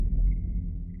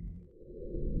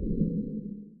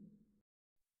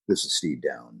This is Steve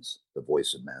Downs, the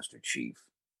voice of Master Chief,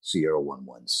 Sierra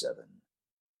 117,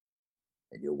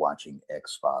 and you're watching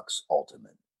Xbox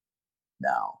Ultimate.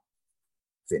 Now,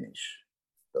 finish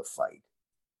the fight.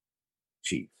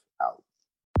 Chief out.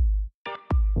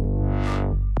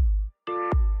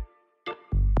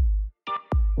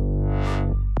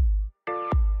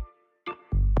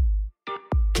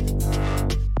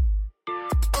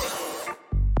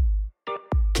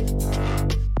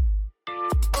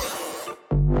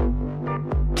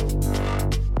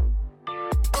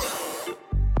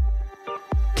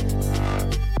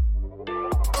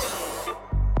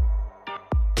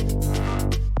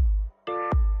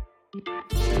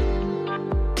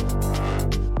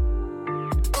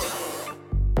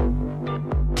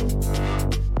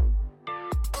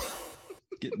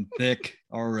 Getting thick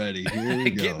already. Here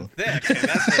we go. Getting thick.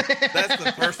 That's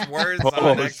the first words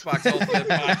on Xbox Ultimate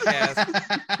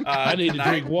Podcast. I need to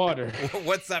drink water.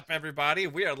 What's up, everybody?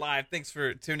 We are live. Thanks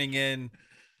for tuning in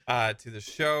to the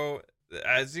show.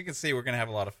 As you can see, we're going to have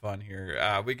a lot of fun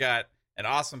here. We got an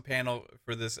awesome panel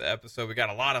for this episode. We got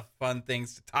a lot of fun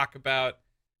things to talk about.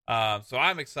 So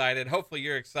I'm excited. Hopefully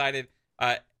you're excited.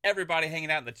 Everybody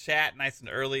hanging out in the chat nice and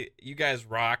early. You guys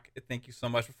rock. Thank you so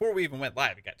much. Before we even went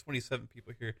live, we got 27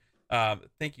 people here.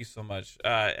 Thank you so much.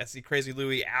 I see Crazy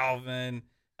Louie, Alvin,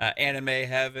 Anime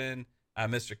Heaven,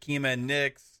 Mr. Kima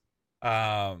Nix,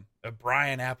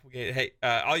 Brian Applegate. Hey,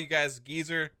 all you guys,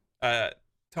 Geezer,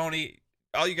 Tony,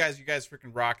 all you guys freaking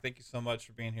rock. Thank you so much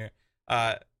for being here.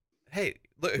 Hey,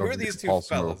 look, who are these two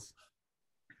fellas?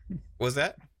 Was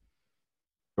that?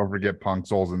 Don't forget Punk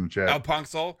Soul's in the chat. Oh, Punk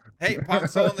Soul. Hey, Punk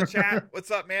Soul in the chat. What's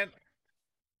up, man?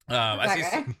 I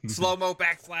see Slow-Mo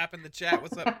backslap in the chat.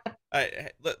 What's up?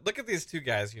 Look at these two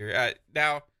guys here.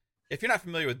 Now, if you're not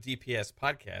familiar with DPS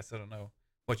Podcast, I don't know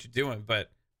what you're doing,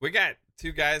 but we got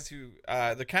two guys who,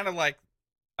 they're kind of like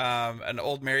an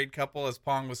old married couple, as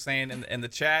Pong was saying in the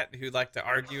chat, who like to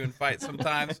argue and fight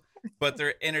sometimes, but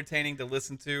they're entertaining to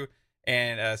listen to,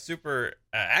 and super,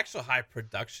 actual high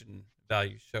production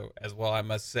value show as well. I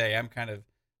must say, I'm kind of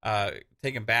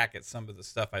taken back at some of the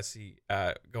stuff I see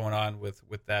going on with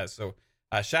that. So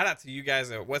shout out to you guys.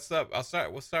 What's up? We'll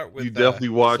start with you definitely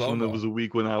watched Slow-Mo. when it was a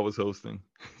week when I was hosting.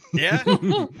 Yeah.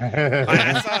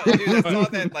 I saw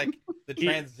that, like the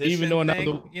transition even though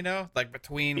thing, you know, like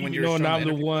between when you're even though I'm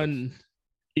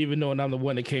the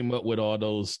one that came up with all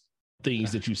those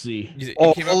things that you see.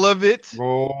 All of it.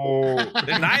 Oh,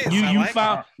 Nice.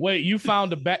 You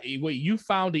found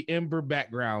the Ember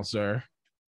background, sir.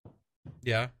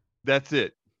 Yeah. That's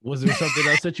it. Was there something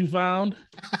else that you found?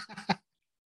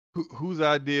 Whose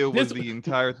idea was the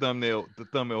entire thumbnail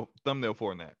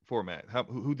format?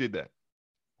 Who did that?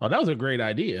 Oh, that was a great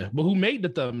idea. But who made the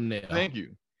thumbnail? Thank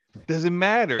you. Doesn't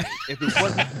matter if it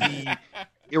wasn't the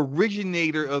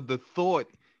originator of the thought,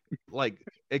 like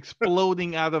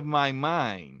exploding out of my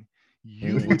mind.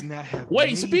 You would not have.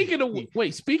 Speaking of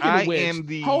which, I am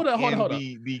the hold on.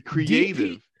 The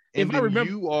creative. If and I remember,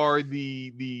 you are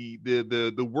the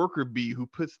worker bee who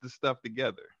puts the stuff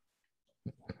together.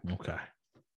 Okay.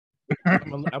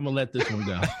 I'm gonna let this one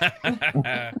go.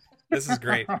 This is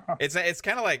great. It's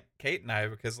kind of like Kate and I,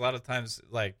 because a lot of times,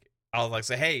 like, I'll like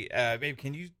say, "Hey, babe,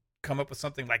 can you come up with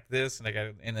something like this?" And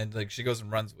then like she goes and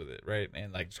runs with it, right?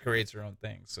 And like she creates her own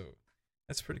thing. So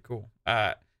that's pretty cool.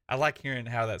 I like hearing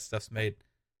how that stuff's made.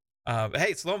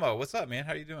 Hey, Slow-Mo, what's up, man?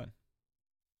 How you doing?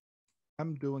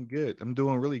 I'm doing good. I'm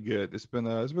doing really good. It's been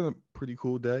a pretty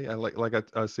cool day.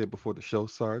 I said before the show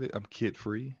started, I'm kid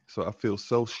free, so I feel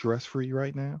so stress free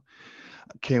right now.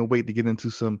 I can't wait to get into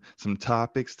some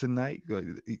topics tonight.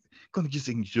 Gonna just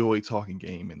enjoy talking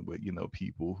gaming with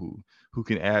people who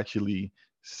can actually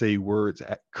say words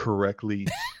correctly.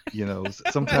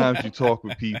 Sometimes you talk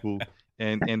with people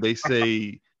and they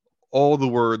say all the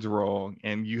words wrong,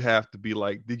 and you have to be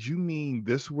like, did you mean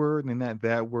this word and not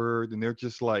that word? And they're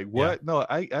just like, what? Yeah. No,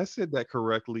 I said that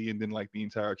correctly. And then like the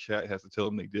entire chat has to tell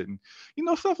them they didn't,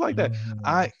 stuff like that.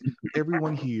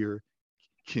 Everyone here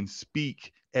can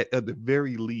speak at the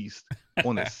very least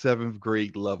on a 7th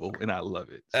grade level, and I love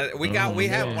it. We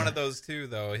have one of those too,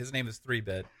 though. His name is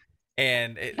 3-Bit,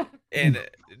 and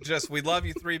we love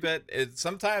you, 3-Bit.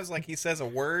 Sometimes like he says a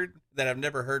word that I've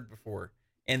never heard before,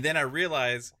 and then I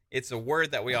realize it's a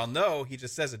word that we all know. He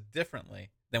just says it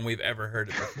differently than we've ever heard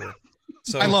it before.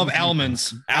 So I love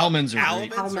almonds. Almonds are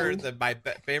my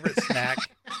favorite snack.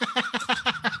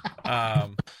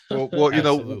 Well,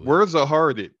 words are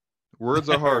hard. Words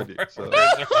are hard. So.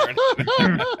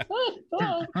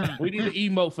 We need an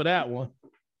emote for that one.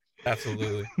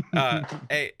 Absolutely.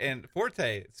 Hey, and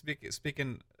Forte,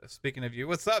 speaking of you,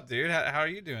 what's up, dude? How are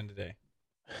you doing today?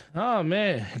 Oh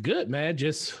man, good man.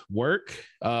 Just work.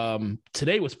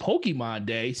 Today was Pokemon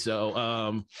Day,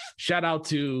 so shout out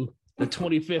to the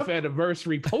 25th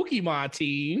anniversary Pokemon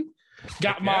team.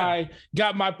 Got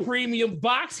my premium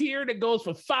box here that goes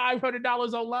for $500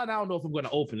 online. I don't know if I'm going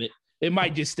to open it. It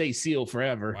might just stay sealed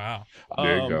forever. Wow.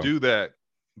 There you go. Do that.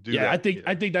 I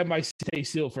think that might stay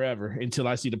sealed forever until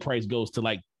I see the price goes to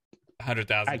like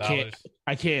 $100,000.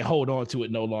 I can't hold on to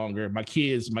it no longer. My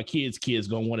kids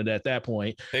gonna want it at that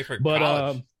point. Pay for But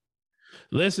college.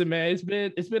 listen, man,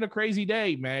 it's been a crazy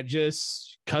day, man.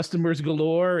 Just customers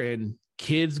galore and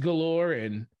kids galore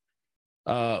and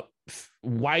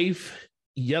wife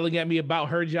yelling at me about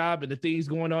her job and the things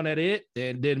going on at it,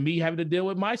 and then me having to deal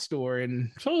with my store, and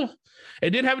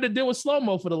then having to deal with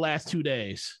Slow-Mo for the last 2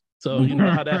 days. So you know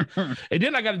how that, and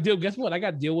then I got to deal. Guess what? I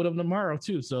got to deal with him tomorrow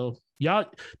too. So y'all,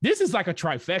 this is like a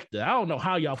trifecta. I don't know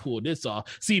how y'all pulled this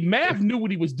off. See, Mav knew what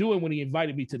he was doing when he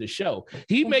invited me to the show.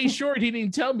 He made sure he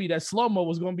didn't tell me that Slow-Mo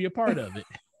was going to be a part of it.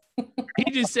 He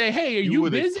just said, "Hey, are you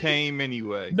would have busy?" came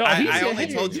anyway. No, I said, only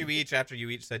 "Hey, told you each after you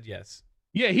each said yes.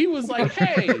 Yeah, he was like,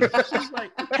 "Hey,"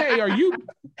 "Hey,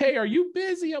 are you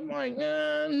busy?" I'm like,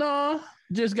 "No,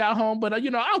 just got home, but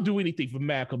I'll do anything for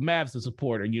Mav because Mav's a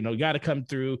supporter. Got to come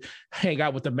through, hang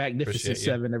out with the Magnificent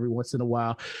Seven every once in a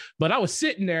while." But I was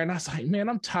sitting there and I was like, "Man,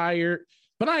 I'm tired."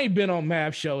 But I ain't been on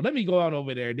Mav's show. Let me go on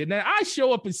over there. Then I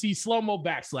show up and see Slow-Mo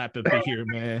backslapping for here,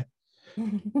 man.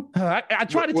 I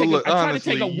try to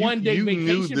take a 1 day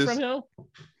vacation from him.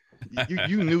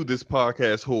 You knew this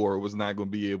podcast whore was not going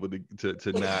to be able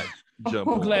to not jump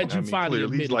on. I'm glad you finally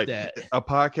clearly, admitted that. A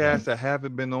podcast that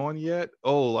haven't been on yet.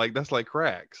 Oh, like that's like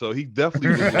crack. So he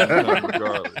definitely was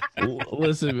regardless.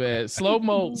 Listen, man,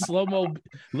 Slow-Mo.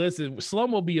 Listen,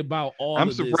 Slow-Mo be about all.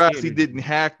 I'm surprised he didn't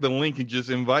hack the link and just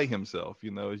invite himself.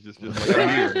 It's just like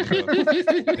I'm here.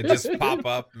 It just pop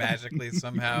up magically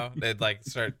somehow. They'd like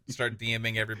start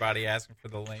DMing everybody asking for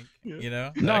the link.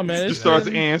 No, man, just starts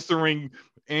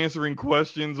answering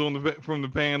questions from the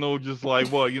panel, just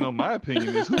like, well, my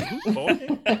opinion is who's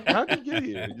talking? How'd you get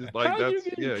here? Just like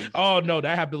that's Oh no,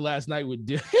 that happened last night with.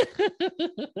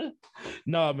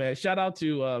 No, man. Shout out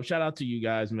to you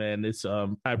guys, man. It's I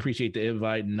appreciate the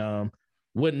invite and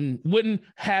wouldn't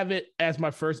have it as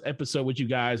my first episode with you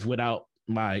guys without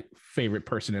my favorite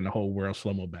person in the whole world,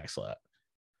 Slow-Mo Backslap.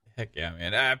 Heck yeah,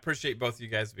 man. I appreciate both of you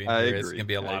guys being I here. agree. It's gonna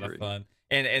be a lot of fun.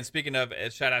 And speaking of,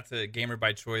 shout out to Gamer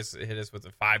by Choice, hit us with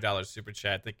a $5 super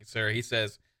chat. Thank you, sir. He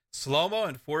says, Slow-Mo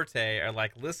and Forte are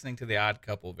like listening to The Odd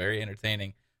Couple. Very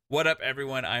entertaining. What up,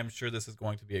 everyone? I am sure this is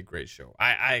going to be a great show.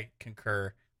 I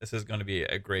concur. This is going to be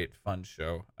a great, fun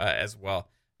show as well.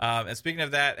 And speaking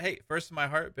of that, hey, first in my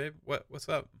heart, babe, what's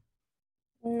up?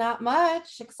 Not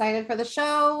much. Excited for the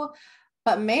show.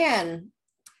 But man,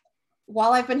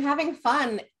 while I've been having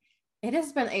fun, it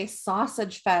has been a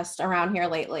sausage fest around here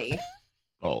lately.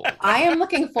 Oh, I am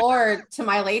looking forward to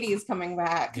my ladies coming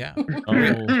back. Yeah.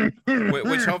 oh.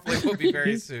 Which hopefully will be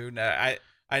very soon. I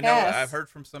know Yes. I've heard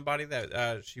from somebody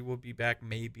that she will be back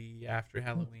maybe after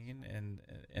Halloween,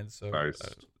 and so Nice.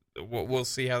 we'll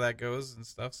see how that goes and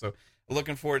stuff. So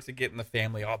looking forward to getting the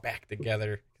family all back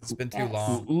together. It's been too Yes.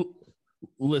 long.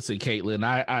 Listen, Caitlin,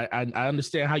 I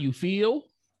understand how you feel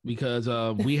because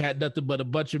we had nothing but a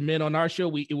bunch of men on our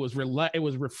show. It was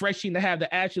refreshing to have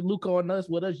the Ash and Luca on us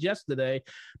with us yesterday.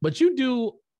 But you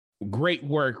do great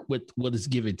work with what is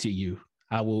given to you.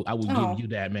 I will give you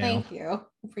that, man. Thank you.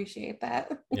 Appreciate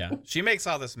that. Yeah, she makes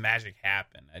all this magic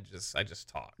happen. I just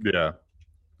talk. Yeah.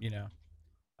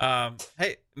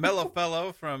 Hey, Mellow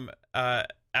Fellow from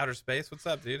outer space. What's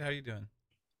up, dude? How you doing?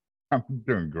 I'm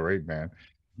doing great, man.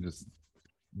 Just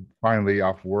finally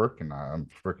off work and I'm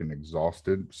freaking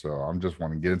exhausted. So I'm just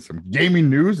want to get in some gaming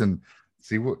news and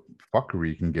see what fuckery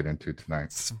you can get into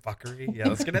tonight. Some fuckery. Yeah,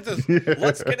 let's get into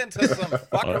some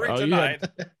fuckery tonight.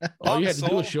 All you had to do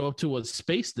Console. was show up to a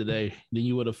space today, then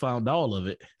you would have found all of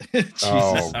it.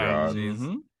 Oh god. jeez.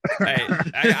 Mhm. Hey,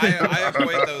 I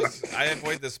avoid those. I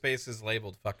avoid the spaces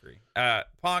labeled fuckery.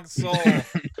 Pong Soul,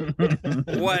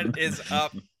 what is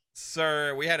up,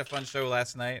 sir? We had a fun show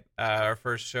last night. Our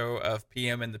first show of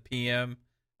PM in the PM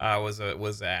was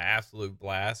an absolute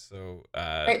blast. So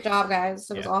Great job,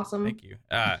 guys. It was awesome. Thank you.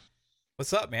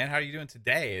 What's up, man? How are you doing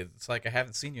today? It's like I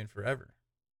haven't seen you in forever.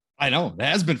 I know it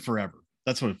has been forever.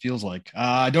 That's what it feels like.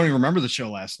 I don't even remember the show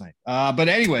last night. But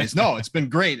anyways, no, it's been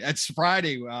great. It's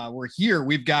Friday. We're here.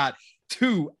 We've got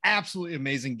two absolutely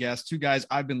amazing guests, two guys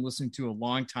I've been listening to a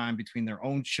long time between their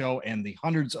own show and the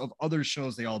hundreds of other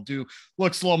shows they all do.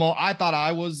 Look, Slow-Mo, I thought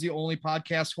I was the only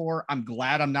podcast whore. I'm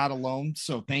glad I'm not alone.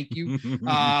 So thank you.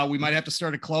 We might have to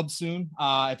start a club soon.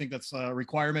 I think that's a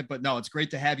requirement, but no, it's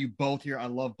great to have you both here. I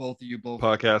love both of you both.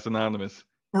 Podcast Anonymous.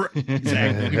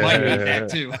 Exactly. We might need that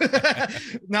too.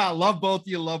 No, I love both of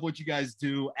you. Love what you guys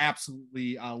do.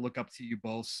 Absolutely look up to you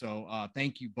both. So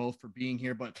thank you both for being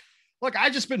here. But look, I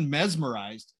just been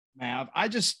mesmerized, Mav. I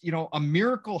just, a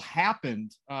miracle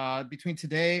happened between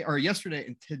today or yesterday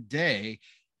and today.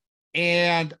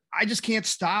 And I just can't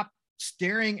stop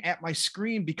staring at my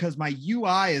screen because my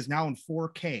UI is now in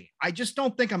 4K. I just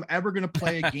don't think I'm ever going to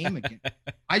play a game again.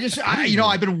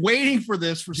 I've been waiting for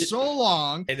this for so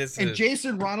long. And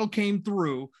Jason Ronald came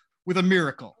through with a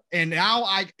miracle. And now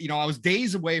I was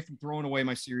days away from throwing away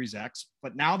my Series X,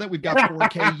 but now that we've got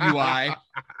 4K UI,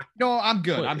 I'm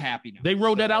good. I'm happy now. They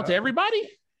rolled that out to everybody?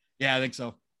 Yeah, I think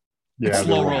so. Yeah,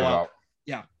 slow roll out.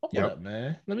 Yeah. Hold up,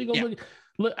 man. Let me go look.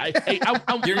 Look, I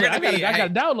gotta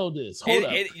download this.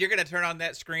 You're gonna turn on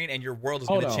that screen, and your world is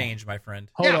gonna change, my friend.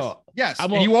 Hold on. Yes,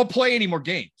 and you won't play any more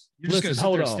games. You're just gonna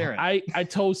sit there staring. I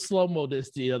told Slow Mo this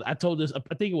deal. I told this.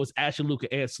 I think it was Ashley,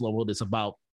 Luca, and Slow Mo this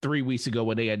about 3 weeks ago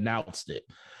when they announced it.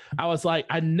 I was like,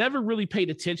 I never really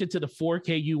paid attention to the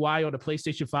 4K UI on the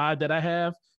PlayStation 5 that I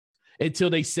have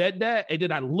until they said that, and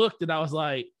then I looked and I was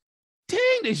like, dang,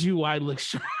 this UI looks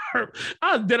sharp.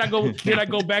 Then I go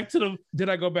back to the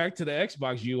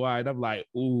Xbox UI, and I'm like,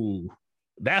 ooh,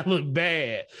 that looked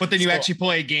bad. But then you actually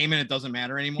play a game and it doesn't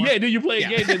matter anymore. Yeah, then you play a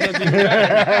game that doesn't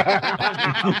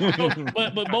matter.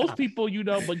 but most people,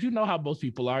 but you know how most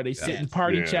people are. They sit in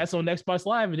party chats on Xbox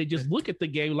Live and they just look at the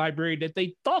game library that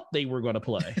they thought they were going to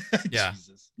play. Yeah,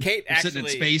 Jesus. Kate actually sitting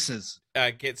in spaces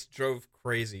gets drove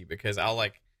crazy because I'll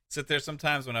sit there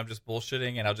sometimes when I'm just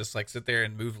bullshitting, and I'll just sit there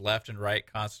and move left and right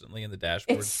constantly in the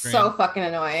dashboard it's screen. So fucking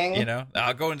annoying.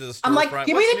 I'll go into the store. I'm like,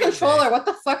 give me the controller. What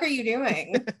the fuck are you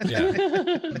doing?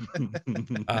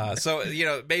 Yeah. So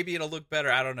maybe it'll look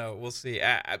better. I don't know. We'll see.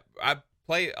 I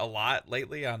play a lot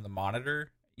lately on the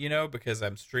monitor, because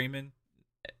I'm streaming,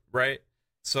 right?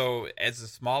 So as a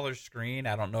smaller screen,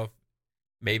 I don't know if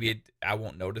maybe I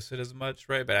won't notice it as much,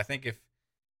 right? But I think if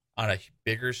on a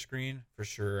bigger screen, for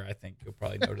sure, I think you'll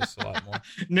probably notice a lot more.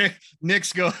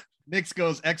 Nix goes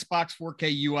Xbox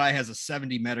 4K UI has a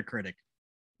 70 Metacritic.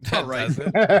 All right.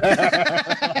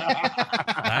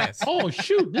 Nice. Oh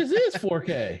shoot, this is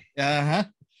 4K. Uh-huh.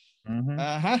 Mhm.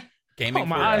 Uh-huh. Gaming.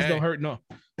 My eyes don't hurt no.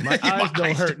 My eyes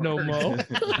don't hurt no more.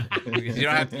 You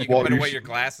don't have to. You can put away your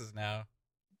glasses now.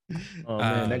 Oh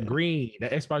man,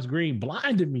 that Xbox green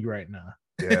blinded me right now.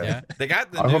 Yeah. They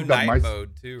got the new night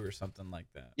mode too, or something like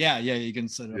that. Yeah, you can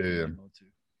set it up in night mode too.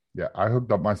 Yeah, I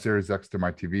hooked up my Series X to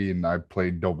my TV and I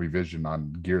played Dolby Vision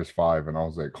on Gears 5, and I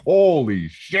was like, holy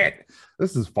shit,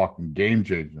 this is fucking game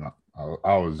changing.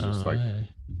 I was just I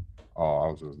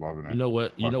was just loving it. You know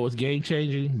what? You know what's game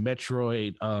changing?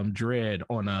 Metroid Dread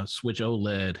on a Switch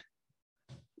OLED.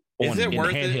 Is it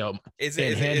worth handheld, it? Is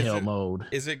it handheld mode?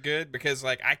 Is it good? Because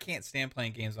I can't stand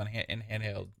playing games in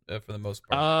handheld for the most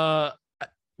part.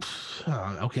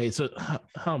 Okay, so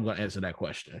how I'm gonna answer that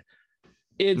question?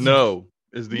 No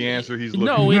is the answer he's looking.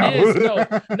 No, it is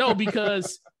no,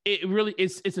 because it really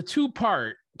it's a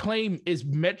 2-part. Playing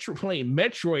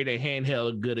Metroid a handheld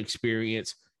a good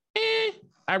experience.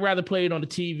 I'd rather play it on the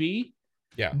TV.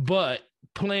 Yeah, but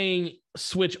playing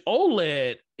Switch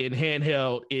OLED in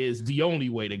handheld is the only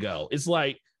way to go. It's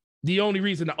like the only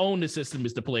reason to own the system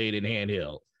is to play it in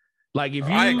handheld. Like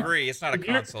I agree, it's not a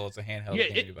console; it's a handheld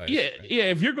device. Yeah.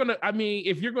 If you're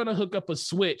gonna hook up a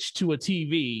Switch to a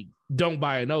TV, don't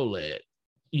buy an OLED.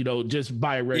 Just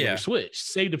buy a regular Switch.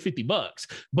 Save the $50.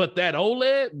 But that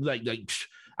OLED,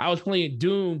 I was playing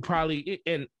Doom probably,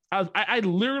 and I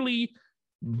literally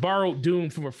borrowed Doom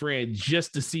from a friend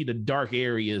just to see the dark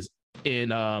areas in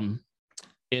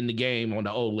the game on the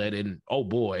OLED, and oh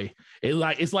boy,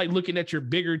 it's like looking at your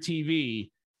bigger TV,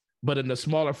 but in a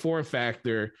smaller form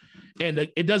factor, and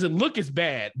it doesn't look as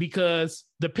bad because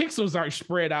the pixels aren't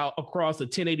spread out across a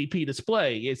 1080p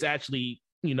display. It's actually,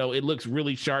 it looks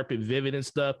really sharp and vivid and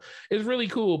stuff. It's really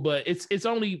cool, but it's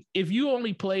only if you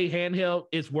only play handheld,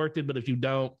 it's worth it. But if you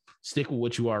don't, stick with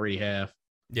what you already have.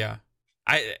 Yeah.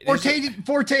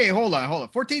 Forte, hold on.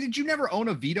 Forte, did you never own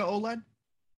a Vita OLED?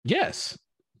 Yes.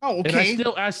 Oh, okay. And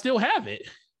I still have it.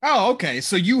 Oh, okay.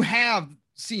 So you have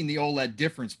seen the OLED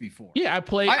difference before. Yeah,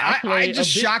 I'm just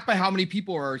shocked by how many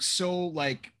people are so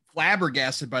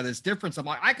flabbergasted by this difference. I'm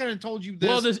like, I could have told you this.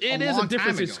 Well, it is a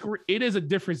difference. It is a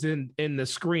difference in the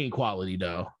screen quality,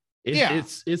 though.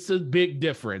 It's a big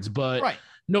difference, but right.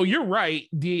 No, you're right.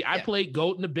 I played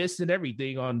Golden Abyss and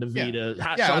everything on the Vita.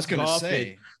 I was gonna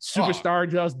say Superstar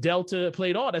Just Delta,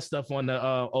 played all that stuff on the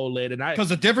OLED, and because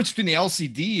the difference between the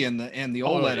LCD and the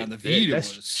OLED on the Vita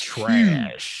was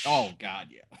trash. Huge. Oh god,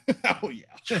 yeah. Oh yeah,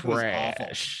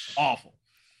 trash. Awful.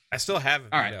 I still have a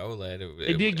Vita OLED.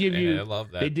 It did give you. I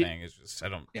love that thing. It's just I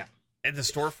don't. Yeah. And the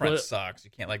storefront sucks. You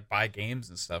can't like buy games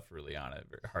and stuff really on it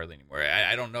hardly anymore.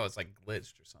 I don't know. It's like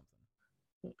glitched or something.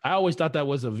 I always thought that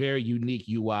was a very unique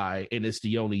UI, and it's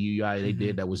the only UI they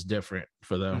did that was different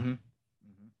for them.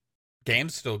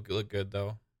 Games still look good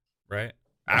though, right?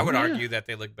 I would argue that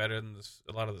they look better than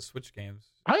a lot of the Switch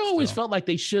games. I always felt like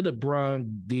they should have brought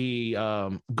the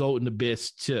Golden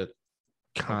Abyss to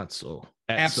console.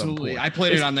 Absolutely, I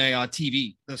played it on the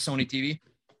TV, the Sony TV.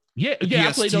 Yeah,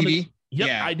 I played on the. Yep,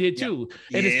 yeah, I did too.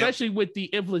 And especially with the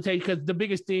implementation, because the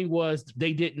biggest thing was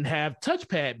they didn't have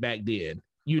touchpad back then.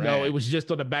 You know, it was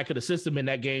just on the back of the system, and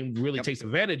that game really takes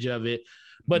advantage of it.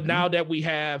 But now that we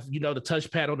have, the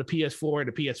touchpad on the PS4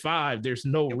 and the PS5, there's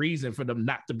no reason for them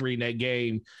not to bring that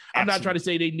game. I'm not trying to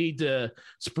say they need to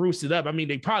spruce it up. I mean,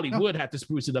 they probably would have to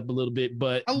spruce it up a little bit,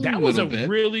 but that was a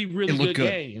really, really good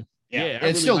game. Yeah, it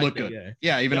really still looked good.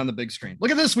 Yeah, even on the big screen.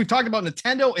 Look at this. We've talked about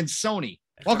Nintendo and Sony.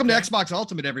 Welcome to Xbox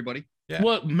Ultimate, everybody. Yeah.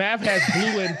 Well, Mav has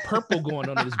blue and purple going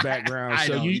on in his background.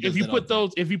 So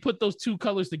if you put those two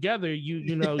colors together, you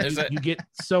get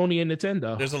Sony and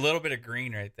Nintendo. There's a little bit of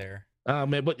green right there.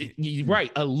 Man, but you're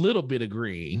right, a little bit of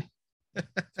green.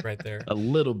 It's right there. A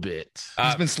little bit.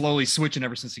 He's been slowly switching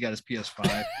ever since he got his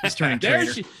PS5. He's turning there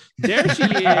she is.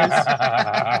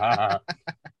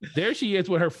 There she is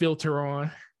with her filter on.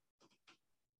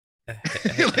 Shout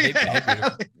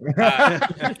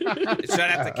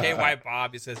out to KY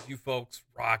Bob. He says, "You folks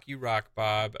rock. You rock,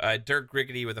 Bob." Dirk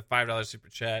Griggity with a $5 super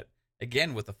chat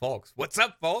again with the folks. What's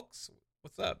up, folks?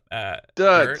 What's up,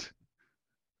 Dut?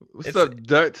 What's up,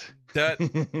 Dut? Dut.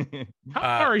 How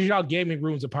far is y'all gaming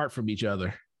rooms apart from each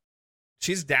other?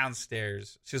 She's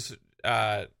downstairs. She's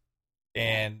and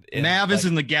Mav is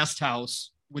in the guest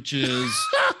house, which is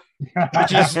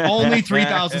only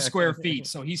 3,000 square feet.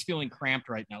 So he's feeling cramped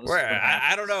right now.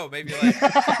 I don't know. Maybe like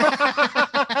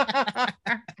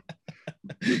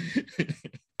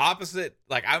opposite.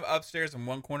 Like I'm upstairs in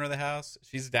one corner of the house.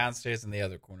 She's downstairs in the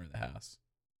other corner of the house.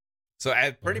 So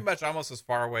I pretty much almost as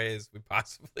far away as we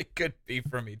possibly could be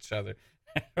from each other.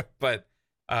 But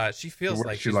she feels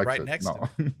like she's right next to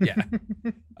me. Yeah.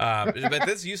 But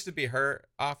this used to be her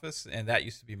office, and that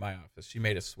used to be my office. She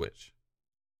made a switch.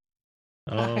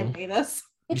 I made us.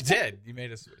 You did. You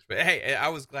made a switch. But hey, I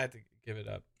was glad to give it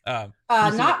up.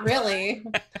 Not really.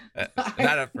 Not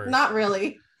at first. Not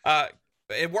really.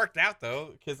 It worked out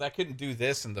though, because I couldn't do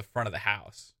this in the front of the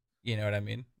house. You know what I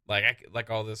mean?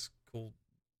 Like all this cool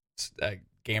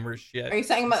gamer shit. Are you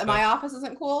saying my office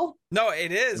isn't cool? No,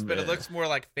 it is, but it looks more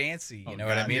like fancy. You know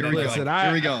what I mean?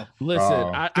 Here we go.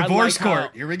 Listen, divorce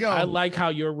court. Here we go. I like how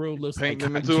your room looks. Paint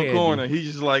him into a corner.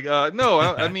 He's just like, no,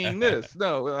 I mean this.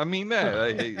 No, I mean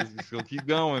that. Just gonna keep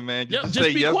going, man. Just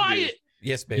be yes, quiet. Dear.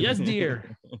 Yes, baby. Yes,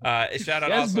 dear. Shout out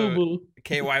yes, also boo-boo.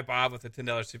 KY Bob with a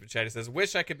 $10 super chat. He says,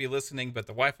 "Wish I could be listening, but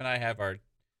the wife and I have our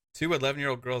 2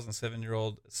 11-year-old girls and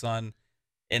 7-year-old son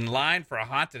in line for a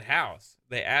haunted house.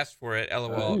 They asked for it.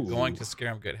 LOL. Ooh. Going to scare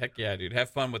them good. Heck yeah, dude. Have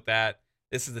fun with that.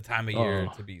 This is the time of year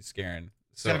to be scaring.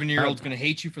 So, 7-year-old's gonna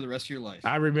hate you for the rest of your life.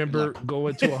 I remember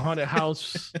going to a haunted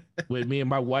house when me and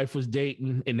my wife was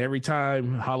dating, and every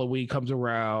time Halloween comes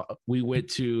around, we went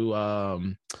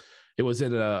to it was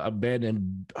in an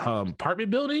abandoned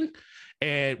apartment building,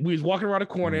 and we was walking around the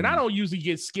corner, and I don't usually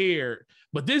get scared,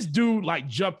 but this dude like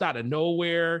jumped out of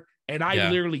nowhere, and I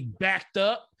literally backed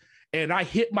up. And I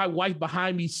hit my wife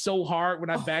behind me so hard when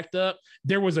I backed up.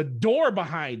 There was a door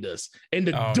behind us, and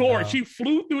the door, she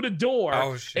flew through the door,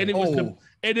 and it was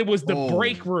the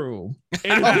break room.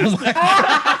 And a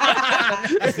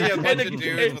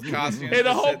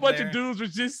whole bunch of dudes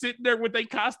was just sitting there with their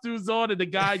costumes on, and the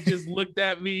guy just looked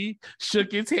at me,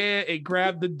 shook his head, and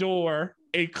grabbed the door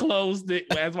and closed it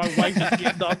as my wife was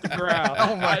getting off the ground.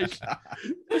 Oh my God.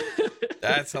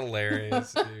 That's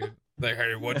hilarious, dude. Like,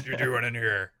 hey, what you doing in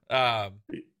here?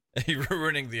 You're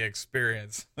ruining the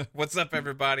experience. What's up,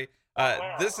 everybody?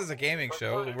 This is a gaming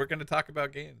show. We're going to talk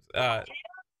about games at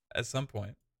some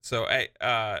point. So, hey,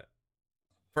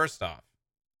 first off,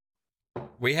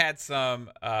 we had some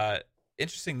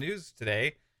interesting news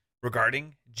today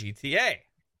regarding GTA.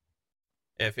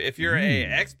 If you're a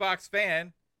Xbox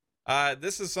fan,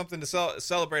 this is something to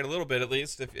celebrate a little bit, at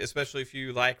least, especially if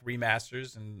you like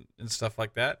remasters and stuff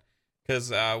like that.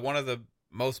 Because one of the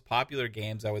most popular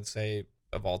games, I would say,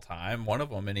 of all time, one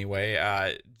of them anyway,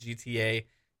 GTA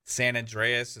San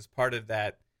Andreas is part of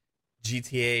that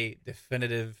GTA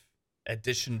Definitive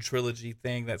Edition trilogy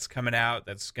thing that's coming out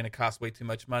that's going to cost way too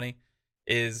much money,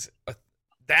 is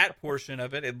that portion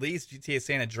of it, at least GTA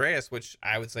San Andreas, which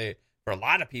I would say for a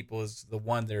lot of people is the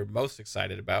one they're most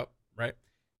excited about, right,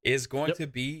 is going to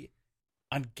be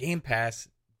on Game Pass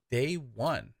day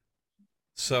one.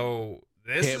 So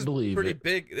This Can't is believe pretty it.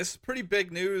 big. This is pretty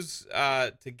big news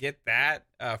to get that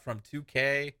from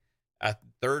 2K, a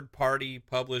third-party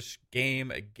published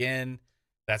game. Again,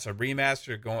 that's a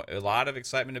remaster. Going a lot of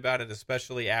excitement about it,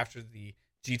 especially after the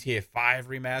GTA 5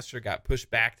 remaster got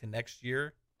pushed back to next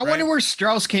year. I wonder where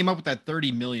Strauss came up with that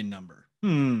 30 million number.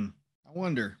 I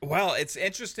wonder. Well, it's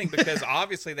interesting because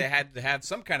obviously they had to have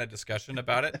some kind of discussion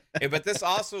about it. But this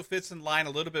also fits in line a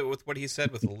little bit with what he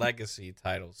said with legacy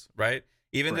titles, right?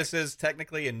 Even this is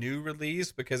technically a new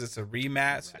release because it's a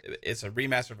remaster. It's a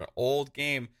remaster of an old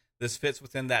game. This fits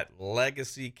within that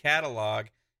legacy catalog,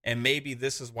 and maybe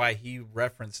this is why he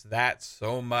referenced that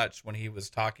so much when he was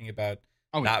talking about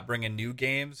not bringing new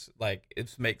games. Like,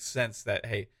 it makes sense that,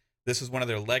 hey, this is one of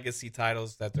their legacy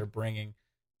titles that they're bringing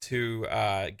to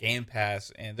Game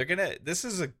Pass, and this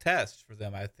is a test for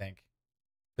them, I think,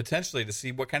 potentially, to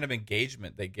see what kind of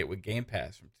engagement they get with Game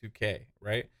Pass from 2K,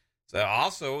 right? So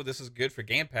also, this is good for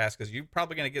Game Pass because you're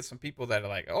probably going to get some people that are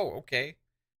like, oh, okay,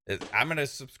 I'm going to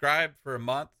subscribe for a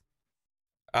month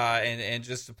and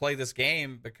just to play this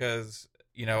game because,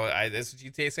 this is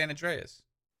GTA San Andreas,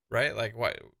 right? Like,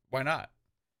 why not?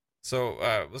 So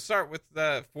let's start with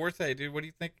Forte, dude. What do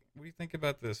you think? What do you think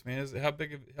about this, man? How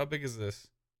big is this?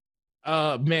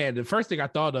 Man, the first thing I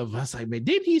thought of, I was like, man,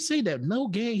 didn't he say that no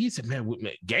game? He said, man,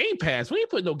 Game Pass. We ain't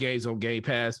put no games on Game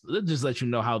Pass. Let's just let you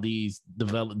know how these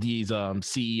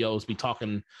CEOs be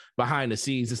talking behind the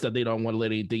scenes and stuff. They don't want to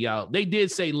let anything out. They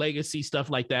did say legacy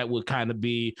stuff like that would kind of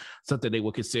be something they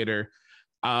would consider.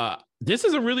 This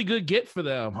is a really good get for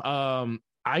them.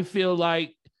 I feel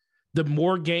like the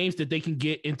more games that they can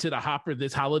get into the hopper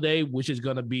this holiday, which is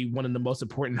going to be one of the most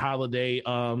important holidays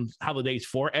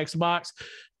for Xbox,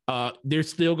 there's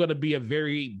still going to be a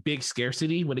very big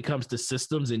scarcity when it comes to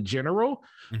systems in general.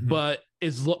 Mm-hmm. But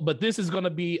this is going to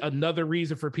be another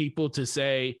reason for people to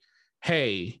say,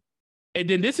 hey, and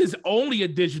then this is only a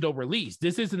digital release.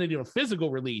 This isn't a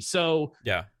physical release. So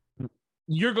yeah,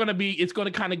 it's going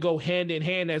to kind of go hand in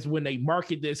hand as when they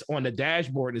market this on the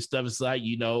dashboard and stuff. It's like,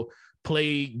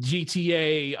 play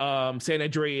GTA San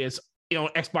Andreas on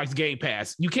Xbox Game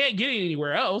Pass. You can't get it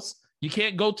anywhere else. You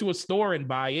can't go to a store and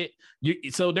buy it.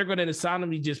 So they're going to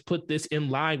solemnly just put this in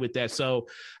line with that. So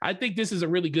I think this is a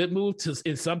really good move.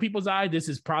 In some people's eye, this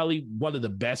is probably one of the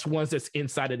best ones that's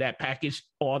inside of that package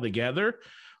altogether.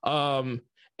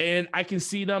 And I can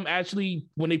see them actually,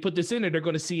 when they put this in there, they're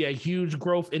going to see a huge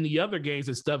growth in the other games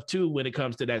and stuff too when it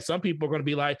comes to that. Some people are going to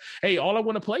be like, hey, all I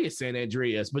want to play is San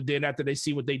Andreas. But then after they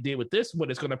see what they did with this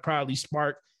one, it's going to probably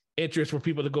spark interest for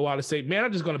people to go out and say, man,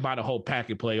 I'm just going to buy the whole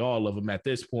pack and play all of them at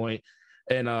this point.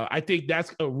 And I think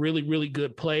that's a really, really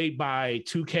good play by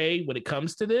 2K when it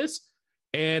comes to this.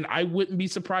 And I wouldn't be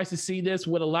surprised to see this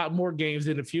with a lot more games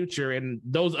in the future. And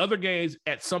those other games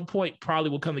at some point probably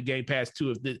will come to Game Pass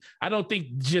too. I don't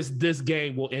think just this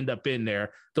game will end up in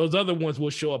there. Those other ones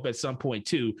will show up at some point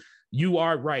too. You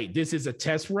are right. This is a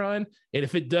test run. And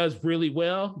if it does really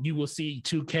well, you will see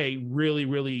 2K really,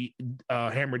 really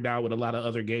hammer down with a lot of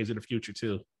other games in the future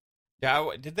too.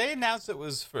 Yeah, did they announce it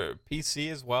was for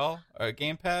PC as well,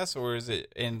 Game Pass, or is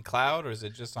it in cloud, or is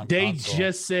it just on console?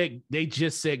 They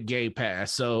just said Game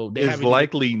Pass, so it's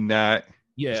likely not.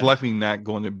 Yeah, it's likely not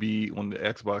going to be on the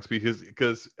Xbox because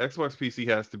Xbox PC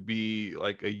has to be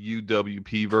like a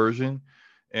UWP version,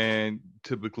 and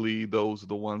typically those are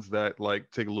the ones that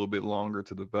like take a little bit longer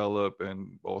to develop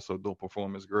and also don't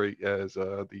perform as great as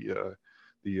the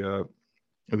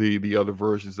other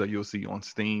versions that you'll see on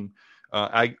Steam.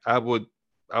 I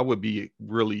would be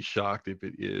really shocked if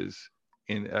it is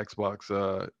in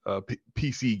Xbox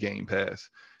PC Game Pass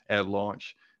at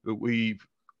launch. But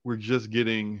we're just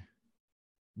getting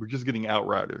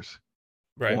Outriders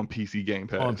on PC Game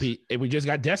Pass. And we just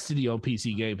got Destiny on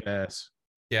PC Game Pass.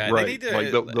 Yeah, right. They need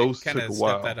to those kind of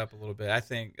step that up a little bit. I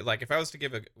think, like, if I was to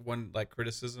give one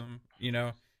criticism,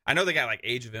 I know they got like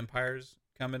Age of Empires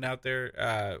coming out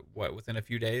there, within a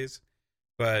few days.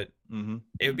 But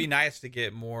it would be nice to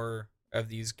get more of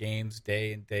these games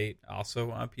day and date also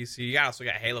on PC. You also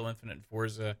got Halo Infinite and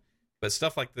Forza, but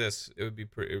stuff like this, it would be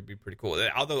pretty cool.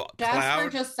 Although Jasper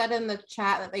just said in the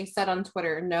chat that they said on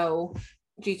Twitter, no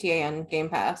GTA and Game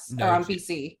Pass or on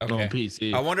PC. Okay. On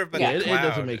PC. I wonder if it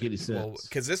doesn't make any sense.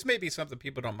 Because this may be something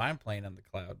people don't mind playing on the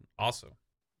cloud also,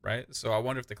 right? So I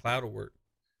wonder if the cloud will work.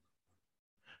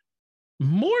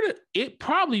 It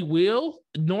probably will.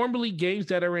 Normally, games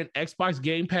that are in Xbox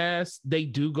Game Pass, they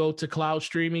do go to cloud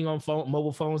streaming on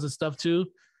mobile phones and stuff too.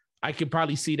 I could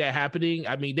probably see that happening.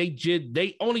 I mean,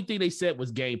 they only thing they said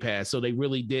was Game Pass, so they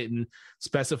really didn't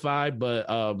specify. But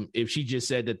if she just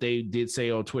said that they did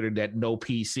say on Twitter that no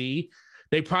PC,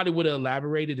 They probably would have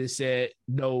elaborated and said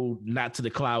no, not to the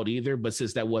cloud either. But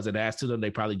since that wasn't asked to them, they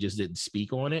probably just didn't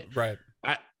speak on it. Right.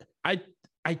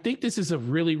 I think this is a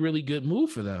really, really good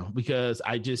move for them because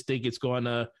I just think it's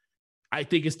gonna. I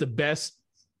think it's the best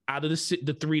out of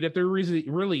the three that they're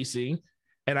releasing,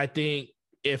 and I think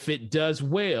if it does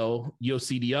well, you'll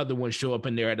see the other one show up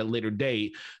in there at a later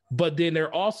date. But then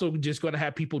they're also just going to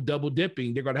have people double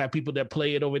dipping. They're going to have people that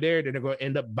play it over there, then they're going to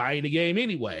end up buying the game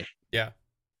anyway. Yeah,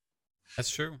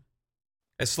 that's true.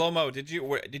 And Slow-Mo, did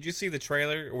you see the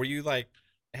trailer? Were you like,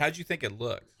 how'd you think it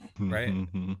looked? Right.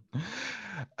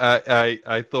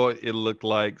 I thought it looked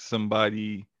like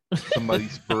somebody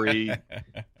sprayed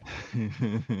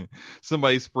some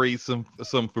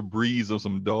Febreze or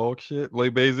some dog shit.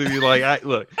 Like basically, like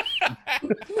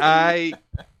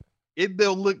it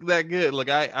don't look that good. Like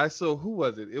I saw, who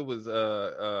was it? It was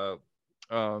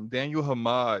Daniel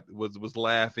Hamad was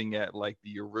laughing at like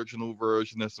the original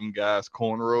version of some guy's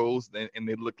cornrows, and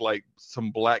they looked like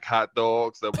some black hot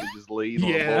dogs that were just laid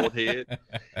on a bald head.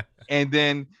 And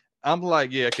then I'm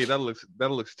like, yeah, okay, that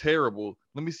looks terrible.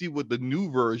 Let me see what the new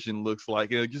version looks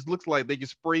like. And it just looks like they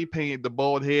just spray painted the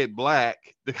bald head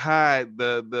black to hide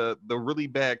the really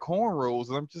bad cornrows.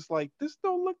 And I'm just like, this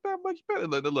don't look that much better.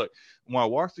 Look, when I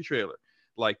watched the trailer,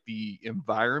 like the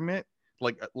environment,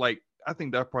 like I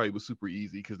think that probably was super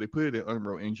easy because they put it in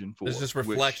Unreal Engine 4. There's just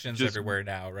reflections everywhere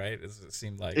now, right? It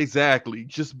seemed like exactly,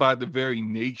 just by the very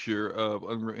nature of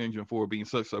Unreal Engine 4 being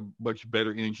such a much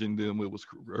better engine than it was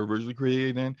originally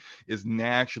created in, is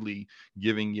naturally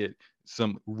giving it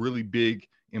some really big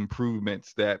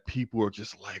improvements that people are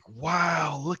just like,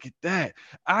 wow, look at that.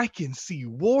 I can see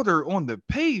water on the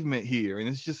pavement here. And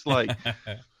it's just like,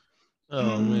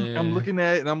 oh man, I'm looking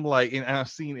at it and I'm like, and I've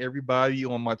seen everybody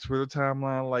on my Twitter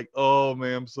timeline like, oh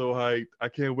man, I'm so hyped. I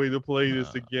can't wait to play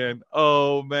this again.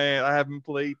 Oh man, I haven't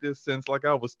played this since like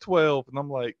I was 12. And I'm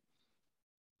like,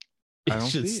 I don't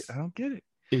see it. I don't get it.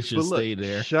 It should stay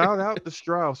there. Shout out to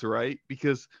Strauss, right?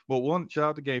 Because, well, one, shout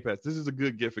out to Game Pass. This is a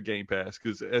good gift for Game Pass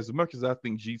because as much as I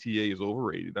think GTA is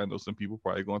overrated, I know some people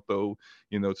probably going to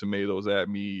throw, tomatoes at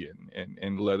me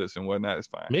and lettuce and whatnot. It's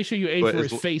fine. Make sure you aim for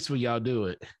his face when y'all do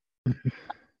it.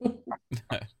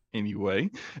 Anyway,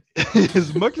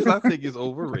 as much as I think it's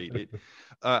overrated,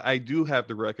 I do have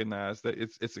to recognize that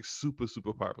it's a super,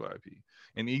 super popular IP.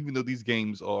 And even though these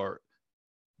games are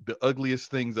the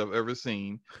ugliest things I've ever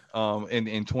seen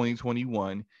in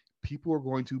 2021, people are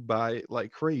going to buy it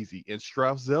like crazy. And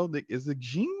Strauss Zelnick is a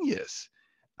genius.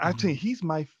 I tell you, he's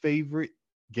my favorite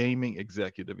gaming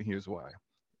executive, and here's why.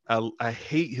 I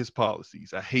hate his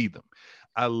policies. I hate them.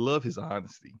 I love his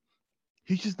honesty.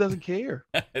 He just doesn't care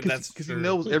because he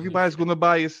knows everybody's going to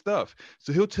buy his stuff.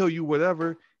 So he'll tell you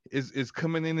whatever is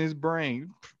coming in his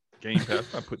brain. Game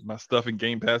Pass. I put my stuff in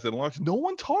Game Pass at launch. No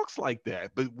one talks like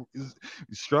that. But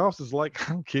Strauss is like,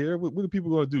 I don't care. What are people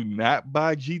going to do? Not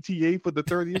buy GTA for the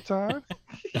 30th time?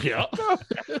 Yeah.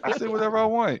 I say whatever I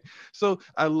want. So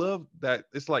I love that.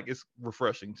 It's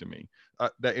refreshing to me.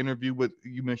 That interview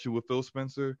you mentioned with Phil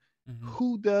Spencer. Mm-hmm.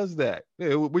 Who does that?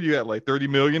 Yeah, what you at, like 30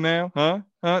 million now? Huh?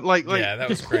 Like yeah, that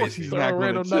was crazy. He's not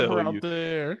going to tell out you.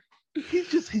 There. He's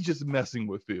just messing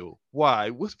with Phil. Why?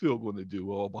 What's Phil going to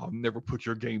do? Oh, I'll never put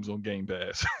your games on Game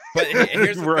Pass. But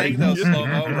here's the right. thing, though,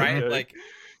 Slow-Mo, right? Like,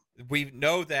 we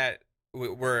know that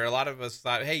where a lot of us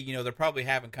thought, hey, they're probably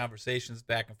having conversations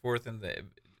back and forth in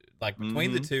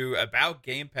between the two about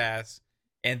Game Pass,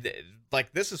 and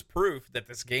this is proof that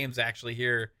this game's actually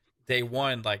here day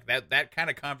one. Like that kind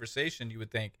of conversation you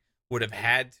would think would have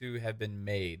had to have been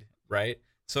made, right?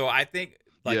 So I think.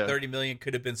 30 million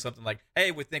could have been something like,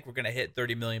 hey, we think we're going to hit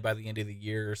 30 million by the end of the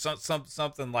year or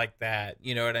something like that.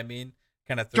 You know what I mean?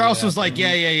 Kind of. Strauss was like,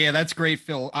 yeah. That's great,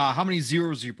 Phil. How many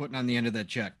zeros are you putting on the end of that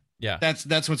check? Yeah.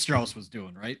 That's what Strauss was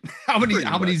doing, right? How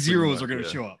many zeros are going to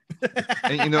show up?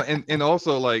 and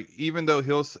also like, even though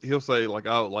he'll say like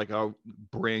our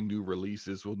brand new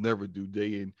releases will never do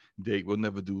day and date, will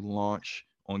never do launch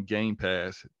on Game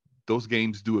Pass. Those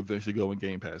games do eventually go in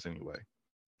Game Pass anyway.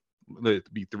 Let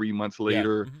it be 3 months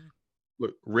later. Yeah.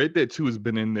 Look, Red Dead 2 has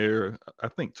been in there, I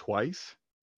think, twice.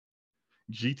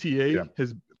 GTA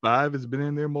 5 has been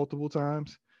in there multiple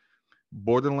times.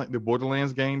 The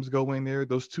Borderlands games go in there.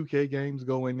 Those 2K games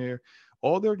go in there.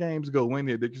 All their games go in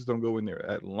there. They just don't go in there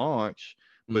at launch.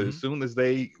 But as soon as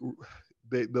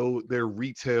their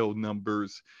retail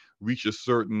numbers reach a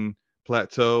certain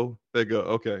plateau, they go,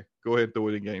 okay, go ahead and throw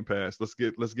it in Game Pass. Let's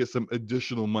get some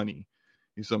additional money,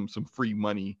 some free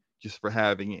money, just for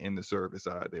having it in the service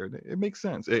out there. It makes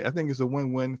sense. I think it's a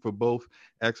win-win for both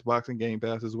Xbox and Game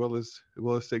Pass as well as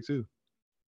Take-Two.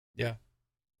 Yeah.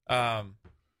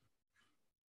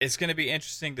 It's going to be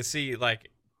interesting to see, like,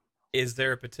 is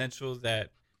there a potential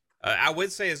that I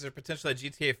would say is there potential that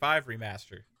GTA 5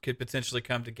 remaster could potentially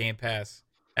come to Game Pass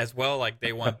as well, like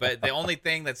day one? But the only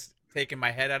thing that's taking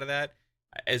my head out of that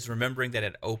is remembering that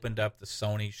it opened up the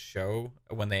Sony show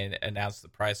when they announced the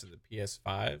price of the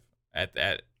PS5 at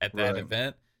that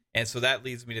event, and so that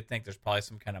leads me to think there's probably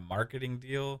some kind of marketing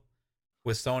deal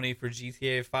with Sony for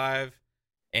GTA 5.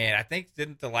 And I think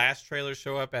didn't the last trailer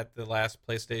show up at the last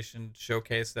PlayStation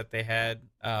showcase that they had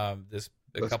a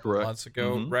couple months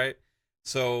ago, right?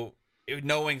 So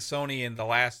knowing Sony in the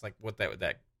last like what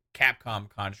that Capcom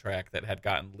contract that had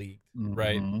gotten leaked,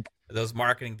 right? Those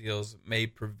marketing deals may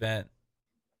prevent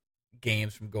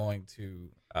games from going to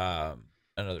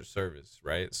another service,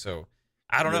 right? So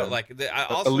I don't know, like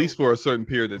also, at least for a certain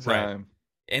period of time. Right.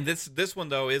 And this one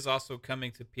though is also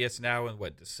coming to PS Now in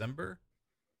what, December?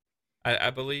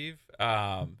 I believe.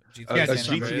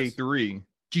 GTA 3.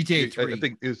 GTA 3. I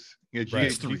think it's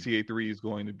GTA 3 is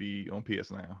going to be on PS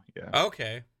Now. Yeah.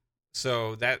 Okay.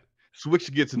 So that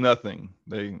Switch gets nothing.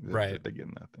 They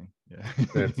get nothing. Yeah.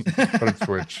 But it's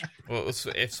Switch. Well,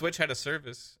 if Switch had a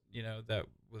service, that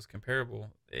was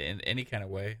comparable in any kind of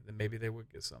way, then maybe they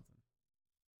would get something.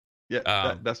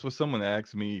 Yeah, that's what someone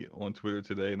asked me on Twitter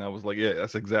today, and I was like, yeah,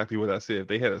 that's exactly what I said. If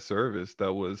they had a service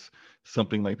that was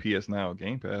something like PS Now or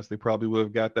Game Pass, they probably would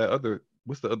have got that other.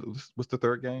 What's the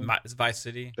third game? It's Vice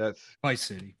City. That's Vice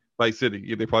City. Vice City.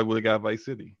 Yeah, they probably would have got Vice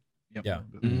City. Yep. Yeah.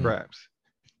 Perhaps.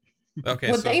 Okay.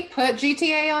 Would they put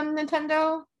GTA on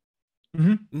Nintendo?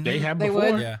 They have They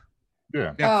before. would?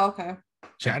 Yeah. Oh, okay.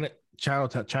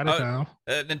 Chinatown.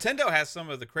 Nintendo has some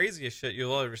of the craziest shit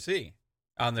you'll ever see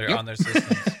on their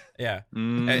systems. Yeah.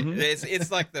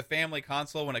 It's like the family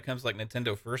console when it comes to like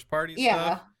Nintendo first party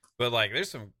stuff. But like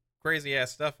there's some crazy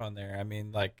ass stuff on there. I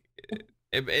mean, like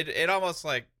it almost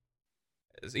like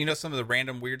some of the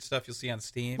random weird stuff you'll see on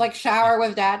Steam. Like Shower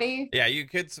with Daddy? Yeah, you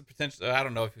could potentially, I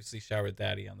don't know if you see Shower with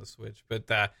Daddy on the Switch,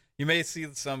 but you may see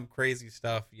some crazy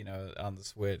stuff, on the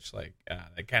Switch. Like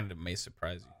that kind of may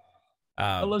surprise you.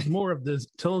 Tell us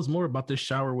more about this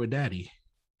Shower with Daddy.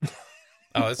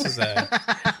 Oh, this is a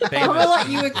I'm gonna let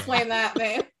you explain that,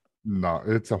 man. No,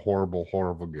 it's a horrible,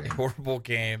 horrible game. Horrible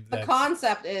game. The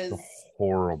concept is a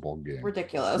horrible game.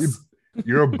 Ridiculous.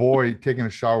 You're a boy taking a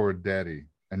shower with daddy,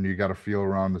 and you got to feel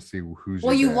around to see who's.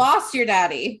 Well, your you dad. lost your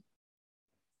daddy.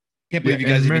 Can't believe you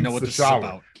guys even know what this is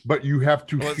about. But you have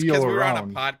to feel we were around.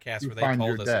 on a podcast where they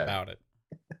told us about it.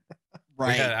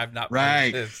 Right. I've not.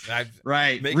 Right.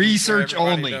 Right. Research sure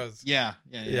only. Knows. Yeah.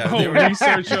 Oh,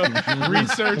 research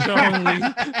only.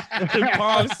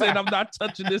 Paul said, "I'm not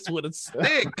touching this with a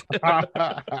stick."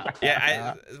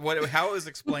 Yeah. How it was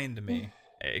explained to me.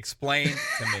 Explained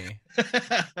to me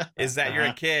is that you're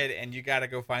a kid and you got to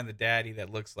go find the daddy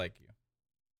that looks like you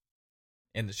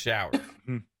in the shower.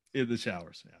 In the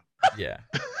showers. Yeah.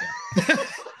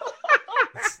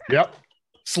 Yep.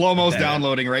 Slow-mo's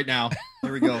downloading right now.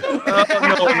 There we go. No.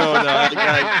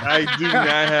 I do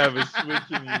not have a Switch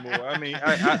anymore. I mean,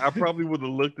 I probably would have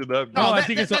looked it up. No, I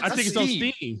think it's on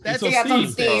Steam. It's on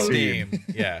Steam. Steam.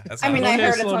 Yeah. I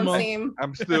heard it's on Steam.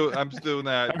 I'm still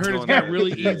not. I heard it's got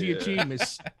really easy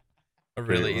achievements.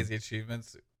 Really easy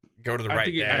achievements. Go to the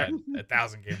right dad.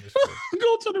 1,000 gamers.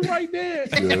 Go to the right dad.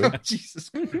 Yeah. Jesus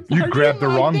Christ. You grabbed the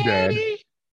wrong dad.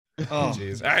 Oh,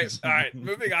 jeez. All right.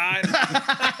 Moving on.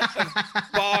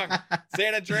 Bong.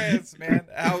 San Andreas, man.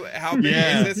 How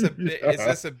big is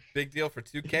this a big deal for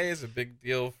 2K? Is it a big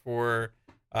deal for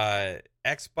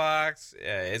Xbox?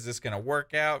 Is this going to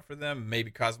work out for them? Maybe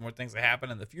cause more things to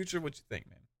happen in the future? What you think,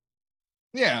 man?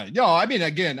 Yeah. No, I mean,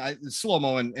 again,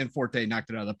 Slow-mo and Forte knocked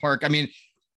it out of the park. I mean,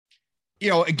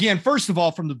 again, first of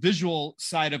all, from the visual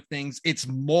side of things, it's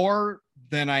more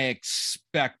than I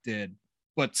expected,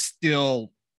 but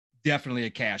still definitely a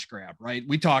cash grab, right?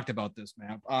 We talked about this,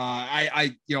 man.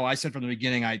 I said from the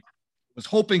beginning, I was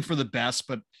hoping for the best,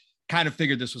 but kind of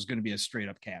figured this was going to be a straight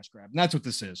up cash grab. And that's what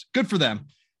this is. Good for them.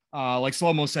 Like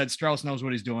Slow-mo said, Strauss knows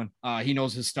what he's doing. He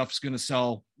knows his stuff's going to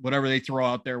sell. Whatever they throw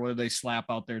out there, whether they slap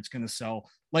out there, it's going to sell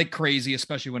like crazy,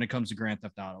 especially when it comes to Grand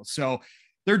Theft Auto. So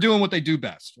they're doing what they do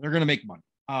best. They're going to make money.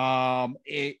 I'm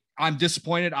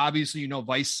disappointed. Obviously,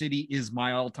 Vice City is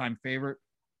my all-time favorite.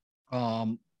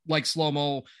 Like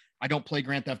Slow-mo, I don't play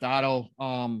Grand Theft Auto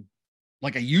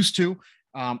like I used to.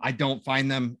 I don't find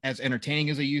them as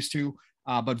entertaining as I used to.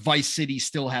 But Vice City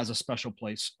still has a special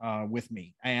place with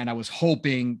me. And I was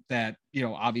hoping that,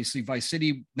 obviously Vice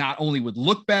City not only would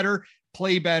look better,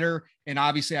 play better. And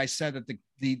obviously I said that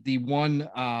the one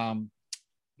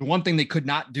thing they could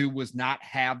not do was not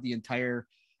have the entire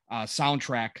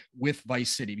soundtrack with Vice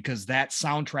City, because that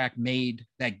soundtrack made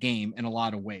that game in a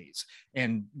lot of ways.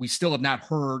 And we still have not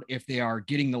heard if they are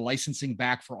getting the licensing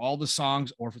back for all the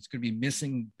songs or if it's going to be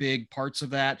missing big parts of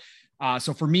that.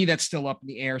 So for me, that's still up in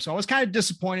the air. So I was kind of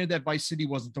disappointed that Vice City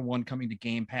wasn't the one coming to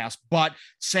Game Pass, but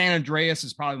San Andreas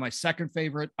is probably my second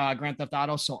favorite Grand Theft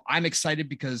Auto. So I'm excited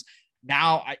because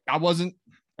now I wasn't,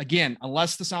 again,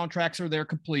 unless the soundtracks are there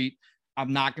complete,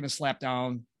 I'm not going to slap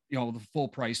down, the full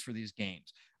price for these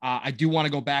games. I do want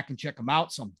to go back and check them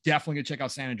out. So I'm definitely going to check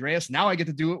out San Andreas. Now I get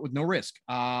to do it with no risk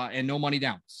and no money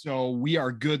down. So we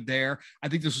are good there. I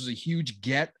think this was a huge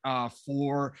get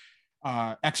for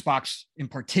Xbox in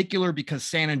particular, because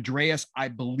San Andreas, I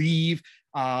believe,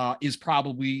 is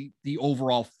probably the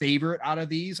overall favorite out of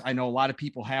these. I know a lot of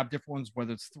people have different ones,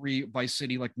 whether it's 3 Vice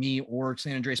City like me or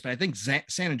San Andreas, but I think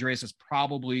San Andreas is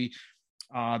probably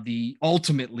the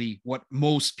ultimately what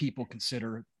most people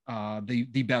consider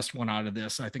the best one out of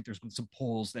this. I think there's been some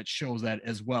polls that shows that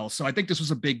as well. So I think this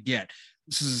was a big get.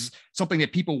 This is something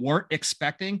that people weren't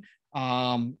expecting.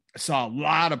 I saw a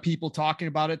lot of people talking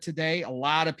about it today. A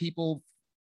lot of people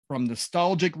from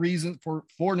nostalgic reasons,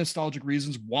 for nostalgic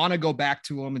reasons, want to go back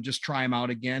to them and just try them out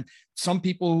again. Some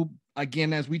people,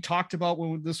 again, as we talked about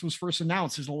when this was first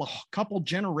announced, there's a couple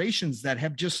generations that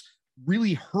have just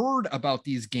really heard about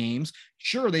these games.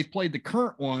 Sure, they've played the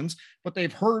current ones, but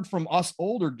they've heard from us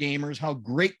older gamers how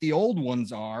great the old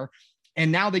ones are.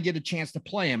 And now they get a chance to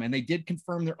play them. And they did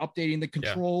confirm they're updating the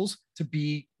controls to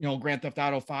be, Grand Theft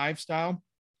Auto 5 style.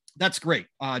 That's great.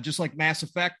 Just like Mass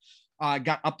Effect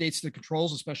got updates to the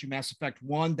controls, especially Mass Effect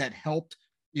 1, that helped,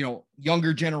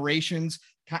 younger generations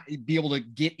be able to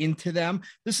get into them.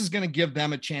 This is going to give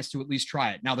them a chance to at least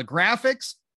try it. Now, the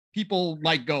graphics, people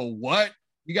might go, what?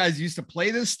 You guys used to play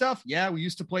this stuff? Yeah, we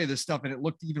used to play this stuff, and it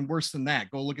looked even worse than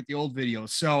that. Go look at the old videos.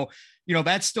 So,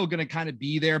 that's still going to kind of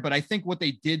be there. But I think what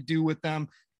they did do with them,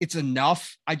 it's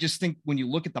enough. I just think when you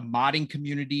look at the modding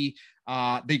community,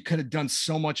 they could have done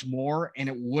so much more, and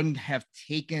it wouldn't have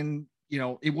taken,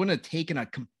 a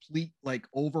complete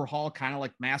overhaul, kind of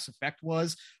like Mass Effect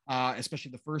was,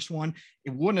 especially the first one.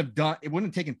 It wouldn't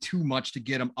have taken too much to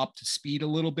get them up to speed a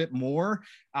little bit more.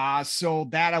 So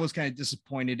that I was kind of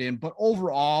disappointed in, but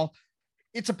overall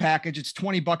it's a package. It's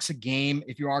 $20 a game.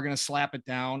 If you are going to slap it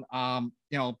down,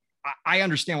 I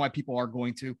understand why people are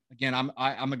going to. Again,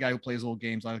 I'm a guy who plays old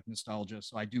games. I like nostalgia,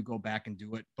 so I do go back and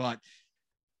do it. But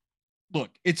look,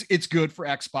 it's good for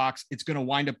Xbox. It's going to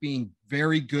wind up being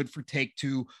very good for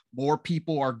Take-Two. More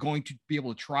people are going to be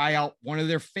able to try out one of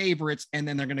their favorites, and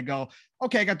then they're going to go,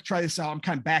 okay, I got to try this out. I'm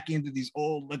kind of back into these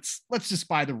old. Let's just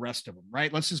buy the rest of them,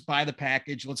 right? Let's just buy the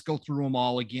package. Let's go through them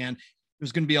all again.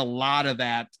 There's going to be a lot of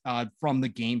that from the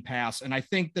Game Pass, and I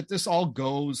think that this all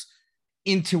goes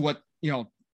into what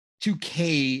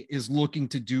 2K is looking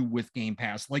to do with Game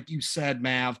Pass. Like you said,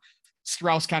 Mav,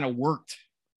 Strauss kind of worked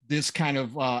this kind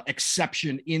of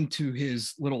exception into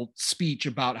his little speech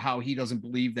about how he doesn't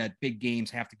believe that big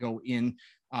games have to go in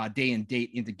day and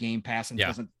date into Game Pass and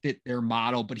doesn't fit their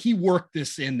model. But he worked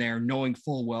this in there knowing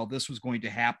full well this was going to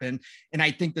happen. And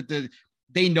I think that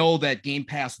they know that Game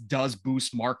Pass does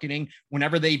boost marketing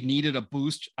whenever they've needed a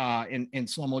boost. And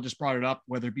Slomo just brought it up,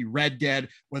 whether it be Red Dead,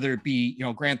 whether it be,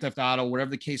 Grand Theft Auto,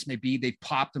 whatever the case may be, they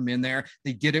popped them in there.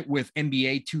 They did it with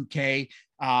NBA 2K,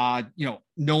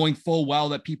 knowing full well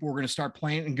that people were going to start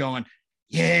playing and going,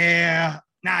 yeah,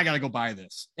 now I got to go buy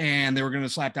this. And they were going to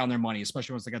slap down their money,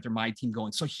 especially once they got their My Team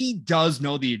going. So he does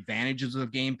know the advantages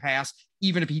of Game Pass,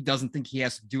 even if he doesn't think he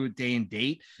has to do it day and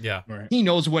date. Yeah. Right. He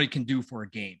knows what it can do for a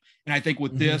game. And I think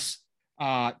with this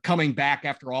coming back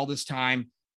after all this time,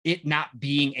 it not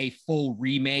being a full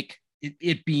remake,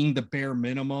 it being the bare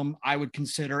minimum, I would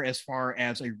consider as far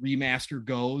as a remaster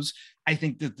goes. I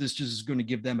think that this just is going to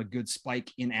give them a good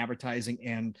spike in advertising,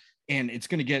 and it's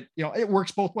going to get, it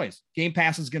works both ways. Game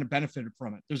Pass is going to benefit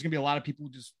from it. There's going to be a lot of people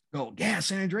who just go, yeah,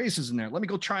 San Andreas is in there. Let me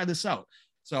go try this out.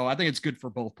 So I think it's good for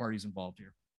both parties involved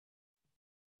here.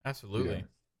 Absolutely. Yeah.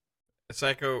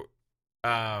 Psycho,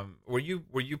 were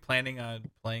you planning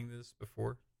on playing this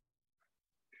before?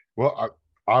 Well,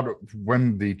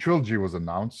 when the trilogy was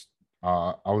announced,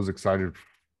 I was excited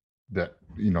that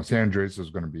San Andreas was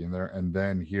going to be in there, and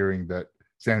then hearing that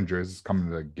San Andreas is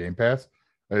coming to Game Pass,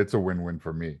 it's a win-win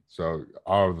for me. So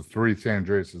out of the 3, San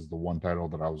Andreas is the one title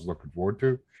that I was looking forward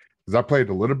to, because I played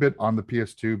a little bit on the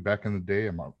PS2 back in the day,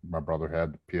 and my brother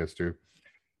had the PS2,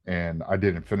 and I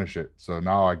didn't finish it. So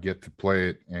now I get to play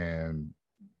it and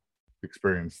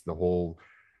experience the whole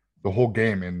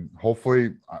game, and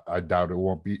hopefully I doubt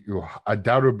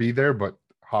it'll be there, but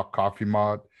hot coffee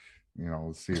mod,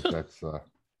 let's see if that's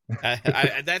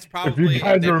that's probably, if you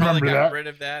guys they remember probably got that. rid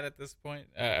of that at this point.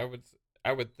 I would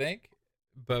I would think,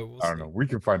 but we'll I don't see. know. We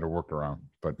can find a workaround,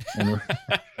 but anyway,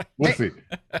 we'll see.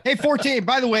 Hey, 14,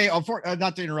 by the way,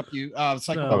 not to interrupt you, it's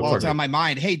like, No, well, it's it's on okay. my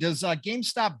mind. Hey, does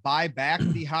GameStop buy back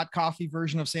the hot coffee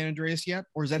version of San Andreas yet?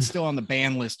 Or is that still on the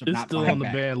ban list of It's not still buying on the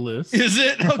back? ban list. Is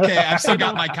it? Okay, I've still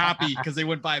got my copy because they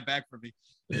wouldn't buy it back for me.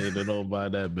 Yeah, they don't buy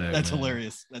that back. That's man.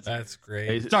 hilarious. That's great.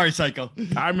 Hey, Sorry, Psycho.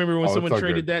 I remember when Oh, someone it's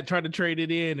all good. tried to trade it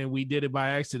in, and we did it by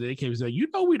accident. They came and said,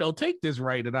 we don't take this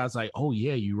right," and I was like, "Oh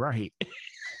yeah, you're right."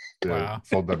 Yeah, Wow.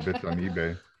 sold that bitch on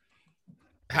eBay.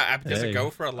 Does it Hey. go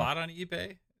for a lot on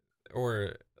eBay,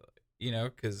 or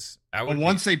because I would But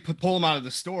once they pull them out of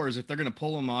the stores, if they're going to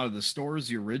pull them out of the stores,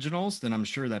 the originals, then I'm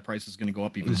sure that price is going to go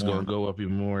up even It's more. gonna go up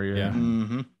even more. Yeah. Yeah.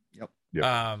 Mm-hmm.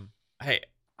 Yep. Hey,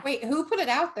 Wait, who put it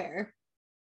out there?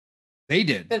 They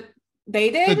did. They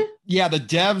did? The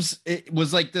devs, it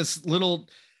was like this little,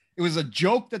 it was a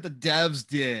joke that the devs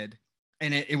did,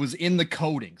 and it was in the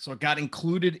coding. So it got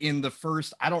included in the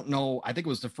first, I don't know, I think it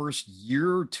was the first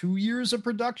year or 2 years of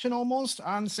production almost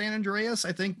on San Andreas.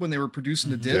 I think when they were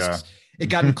producing the Mhm. discs, it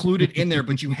got included in there,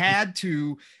 but you had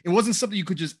to, it wasn't something you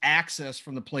could just access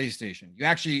from the PlayStation. You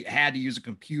actually had to use a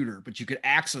computer, but you could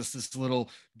access this little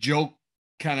joke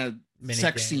kind of Mini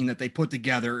sex game. scene that they put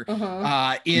together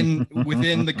Mhm.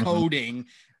 within the coding,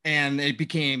 and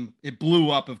it blew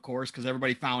up, of course, because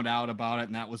everybody found out about it,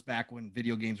 and that was back when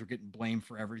video games were getting blamed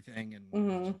for everything. And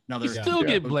Mhm. another, You Yeah. still Yeah.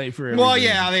 get blamed for everything. well,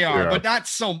 yeah, they are, Yeah.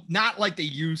 but not like they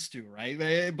used to,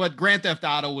 right? But Grand Theft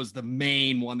Auto was the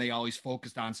main one they always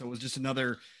focused on, so it was just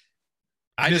another.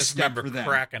 I just misstep remember for them,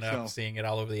 cracking up so. seeing it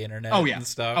all over the internet. Oh, yeah. And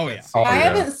stuff. Oh, yeah. It's- Oh, I yeah.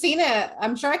 haven't seen it.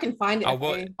 I'm sure I can find it. Oh, if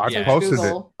well, I I Yeah. posted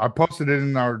Google. it. I posted it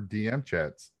in our DM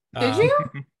chats. Did Um,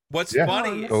 you? What's Yeah.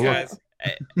 funny, Oh, look. guys?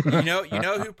 You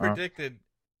know who predicted?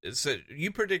 So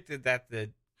you predicted that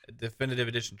the definitive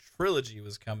edition trilogy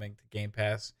was coming to Game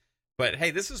Pass, but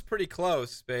hey, this is pretty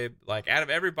close, babe. Like out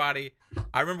of everybody,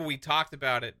 I remember we talked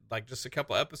about it like just a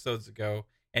couple episodes ago,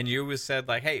 and you always said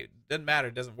like, "Hey, doesn't matter.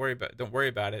 Don't worry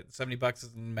about it. $70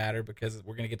 doesn't matter because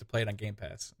we're gonna get to play it on Game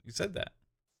Pass." You said that.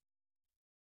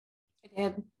 I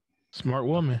did. Smart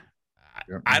woman.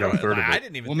 Yeah, I you got a don't. third of I it.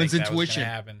 didn't even Woman's think that was intuition.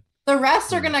 gonna happen. The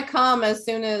rest are gonna come as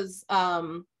soon as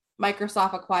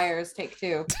Microsoft acquires Take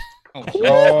Two. Oh,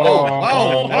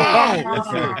 Oh,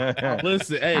 wow.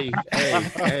 Listen, hey,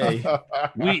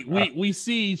 we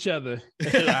see each other.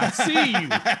 I see you.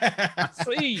 I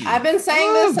see you. I've been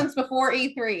saying this since before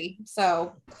E3,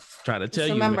 so Try to tell Just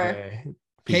you, remember. man.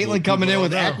 Caitlin coming in don't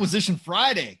with know. Acquisition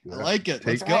Friday. I Yeah. like it.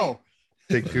 Let's Take- go.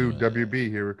 Take Two WB.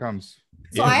 Here it comes.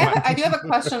 so I do have a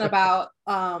question about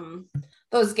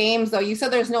those games though. You said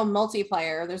there's no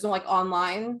multiplayer, there's no like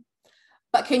online,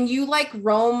 but can you like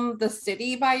roam the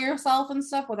city by yourself and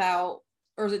stuff without,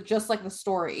 or is it just like the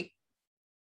story?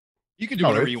 You can do No,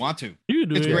 whatever it's- you want to. You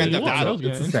do It's it. Grand You Theft want Auto. those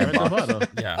It's games. the Grand sandbox. Theft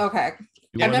Auto. Yeah. Okay.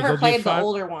 You I've wanna never go played get the five-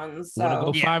 older ones, You wanna so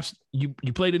go Yeah. five?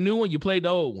 You played the new one. You played the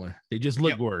old one. They just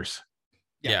look Yep. worse.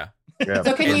 Yeah. Yeah, so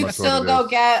can pretty you much what still it go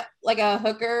is. get like a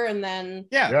hooker and then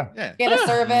Yeah. Yeah. get a Yeah.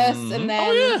 service Mhm. and then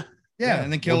Oh yeah. Yeah.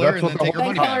 And then kill Well, her that's and what then the take her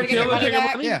whole- money Then kill her back. to get her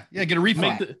money back? Yeah. Get a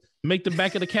refund. Make the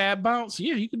back of the cab bounce.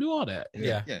 Yeah, you can do all that.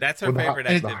 Yeah. Yeah. That's her Well, the- favorite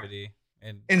and- activity.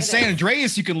 And In It San is.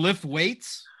 Andreas, you can lift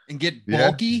weights and get Yeah.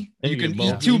 bulky. And You you can get eat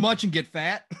bulky. too much and get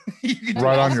fat. You can do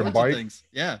Right all on your sorts of bike. things.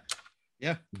 Yeah.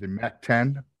 The Mac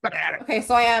 10. okay,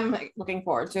 so I am looking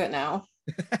forward to it now.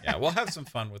 yeah, we'll have some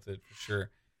fun with it for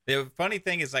sure. The funny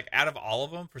thing is, like, out of all of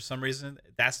them, for some reason,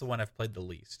 that's the one I've played the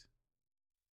least.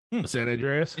 San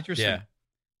Andreas. Interesting. Yeah,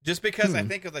 just because I Hmm.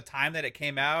 think of the time that it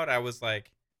came out, I was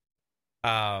like,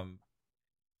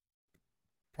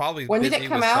 probably When did it busy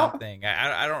come with out? something.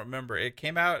 I don't remember. It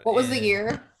came out. What was the in,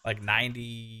 year? Like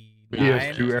 99,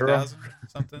 PS2 era? 2000,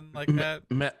 something like that.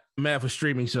 Matt was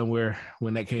streaming somewhere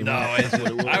when that came No, out. it's That's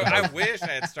what it was. I wish I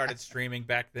had started streaming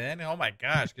back then. Oh my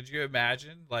gosh, could you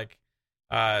imagine like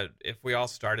if we all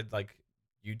started like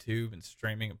YouTube and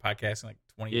streaming and podcasting like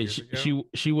 20 Yeah, years ago?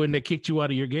 she wouldn't have kicked you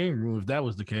out of your game room if that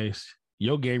was the case.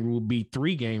 Your game room would be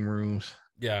 3 game rooms.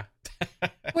 Yeah.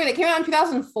 Wait, it came out in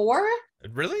 2004?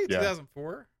 Really? Yeah.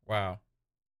 2004? Wow.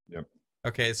 Yep.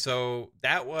 Okay, so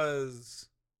that was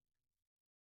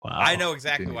Wow. I know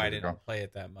exactly 15 why I years didn't ago. play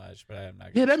it that much, but I'm not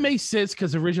Yeah, gonna that makes sense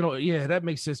because original. Yeah, that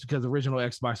makes sense because original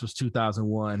Xbox was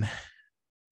 2001.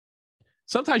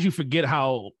 Sometimes you forget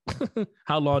how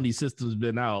how long these systems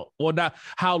been out, or not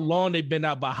how long they've been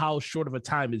out, but how short of a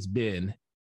time it's been.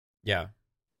 Yeah.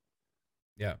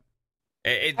 Yeah.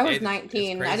 I was it's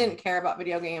 19. I crazy. didn't care about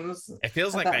video games. It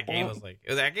feels at like that that game point. was like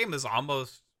that game is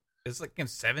almost it's like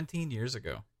 17 years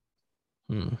ago.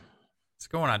 Hmm. It's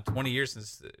going on 20 years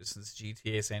since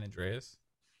GTA San Andreas.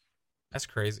 That's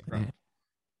crazy.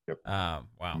 Yeah. Wow.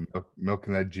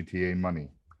 Milking that GTA money.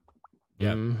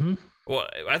 Yeah. Mhm. Well,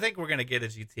 I think we're gonna get a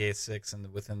GTA 6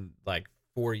 within like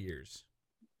 4 years.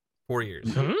 4 years.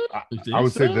 Mhm. I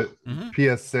would say that Mhm.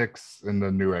 PS6 and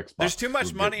the new Xbox. There's too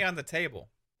much money on the table,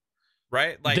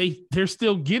 right? Like they're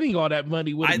still getting all that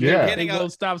money with it. they're They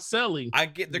won't stop selling. they're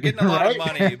getting a lot of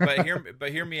Right? money,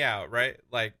 but hear me out, right?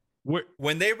 Like We're-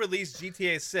 when they release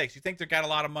GTA 6, you think they got a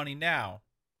lot of money now?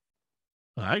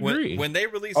 I agree. When they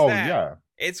release Oh that, yeah.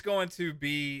 it's going to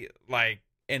be like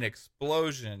an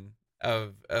explosion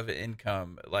of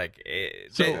income. Like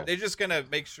they're just gonna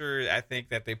make sure. I think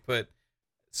that they put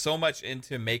so much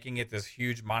into making it this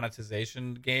huge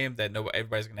monetization game that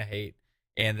everybody's gonna hate,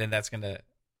 and then that's gonna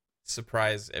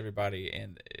surprise everybody.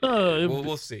 And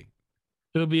we'll see.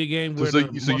 It'll be a game where So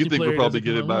you think we'll probably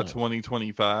get it by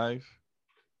 2025?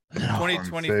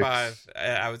 2025.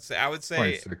 I would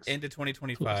say 26. into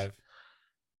 2025.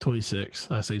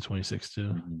 26. I say 26 too.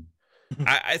 Mhm.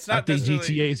 It's not. I think necessarily-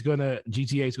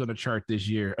 GTA is gonna chart this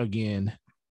year again.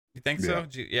 You think so?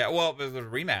 Yeah. Well, the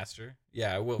remaster.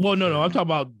 Yeah, it will. Well, no, I'm talking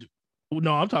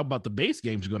about the base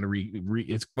game's gonna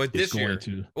it's But this going year,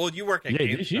 to. well, you work at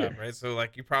Yeah, this GameStop, year. right? So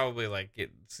like, you probably like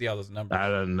see all those numbers. I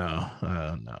don't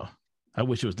know. I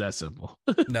wish it was that simple.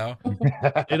 No,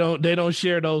 They don't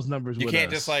share those numbers. you with can't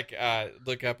us. just like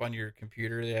look up on your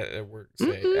computer at work.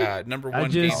 Say number I one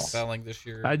game just- selling this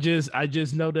year. I just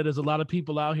know that there's a lot of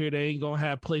people out here that ain't gonna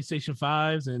have PlayStation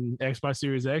 5s and Xbox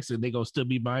Series X, and they gonna still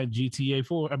be buying GTA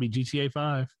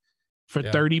 5 for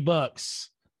Yeah. $30.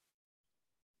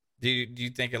 Do you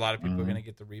think a lot of people are Mhm. gonna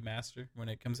get the remaster when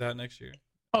it comes out next year?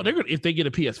 Oh, they're gonna if they get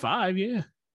a PS5, yeah.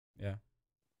 Yeah.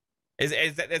 Is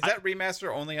that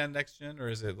remaster only on next gen, or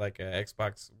is it like a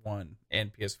Xbox One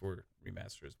and PS4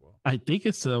 remaster as well? I think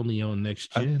it's only on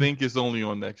next gen. I think it's only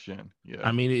on next gen. Yeah.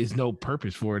 I mean, it's no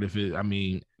purpose for it if it. I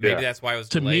mean, Maybe Yeah. that's why it was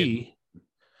to delayed. me,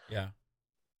 Yeah.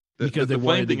 because they the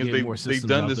wanted funny to thing is get more they've systems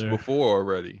done out this there. before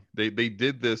already. They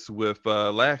did this with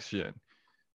last gen,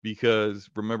 because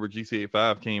remember GTA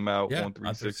 5 came out Yeah, on on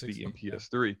 360 and 360, yeah.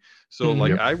 PS3. So Mhm.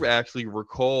 like I actually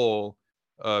recall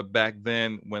back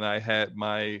then when I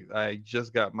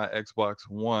just got my Xbox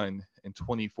One in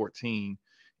 2014,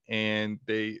 and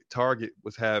Target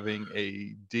was having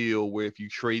a deal where if you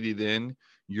traded in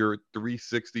your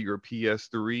 360 or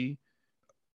PS3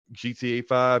 GTA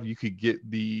 5, you could get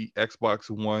the Xbox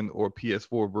One or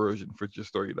PS4 version for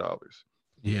just $30.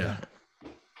 Yeah.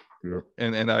 Yep.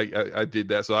 And I did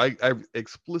that. So I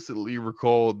explicitly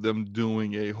recalled them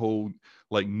doing a whole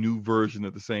like new version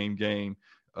of the same game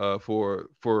for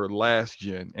last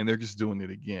gen, and they're just doing it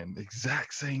again.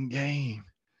 Exact same game.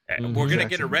 Mhm. We're gonna Exact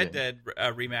get a same Red game. Dead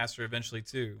remaster eventually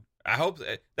too. I hope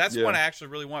that's Yeah. one I actually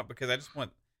really want, because I just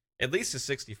want at least a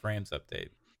 60 frames update.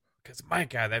 Because my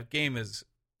God, that game is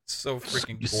so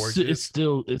freaking gorgeous.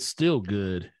 It's still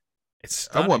good. It's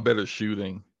I want stunning. better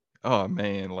shooting. Oh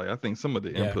man, like I think some of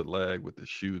the Yeah. input lag with the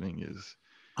shooting is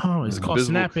Oh, it's called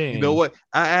visible. snapping. You know what?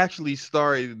 I actually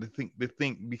started to think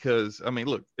because I mean,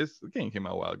 look, the game came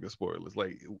out a while ago. Spoilers.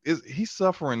 Like, he's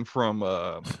suffering from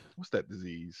what's that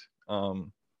disease?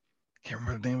 Can't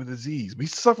remember the name of the disease. But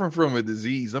he's suffering from a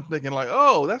disease. I'm thinking like,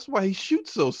 oh, that's why he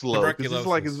shoots so slow. 'Cause it's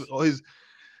like his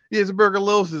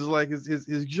tuberculosis, like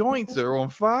his joints are on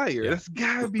fire. Yeah. That's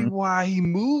gotta be why he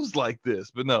moves like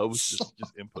this. But no, it was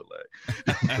just input lag.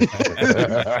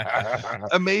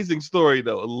 Amazing story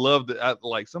though. I loved it. I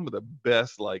like some of the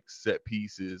best like set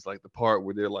pieces, like the part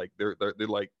where they're like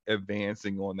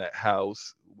advancing on that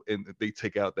house and they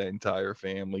take out that entire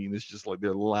family, and it's just like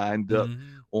they're lined up Mhm.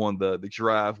 on the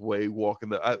driveway walking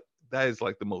that is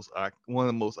like one of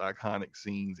the most iconic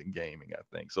scenes in gaming, I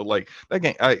think. So like that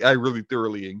game, I really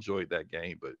thoroughly enjoyed that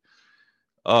game. But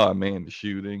oh man, the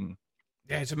shooting.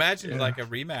 Yeah, just imagine Yeah. like a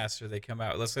remaster. They come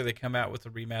out. Let's say they come out with a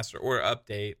remaster or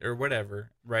update or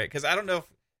whatever, right? Because I don't know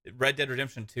if Red Dead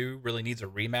Redemption 2 really needs a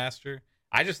remaster.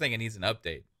 I just think it needs an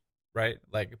update, right?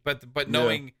 Like, but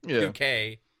knowing Yeah.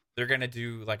 2K, they're gonna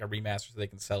do like a remaster so they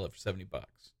can sell it for $70,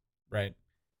 right?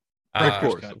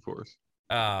 Of course.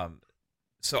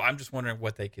 So I'm just wondering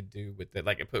what they could do with it.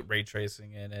 Like, it put ray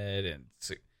tracing in it and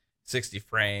 60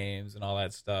 frames and all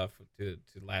that stuff to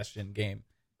last gen game.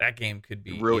 That game could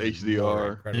be Real even HDR.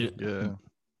 more incredible. Yeah.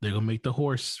 They're gonna make the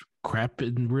horse crap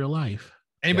in real life.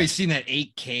 Anybody Yeah. seen that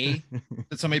 8K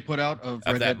that somebody put out of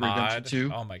Of Red that Dead mod. Redemption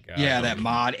 2? Oh my God. Yeah, that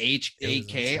mod It was 8K.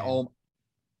 insane. Oh,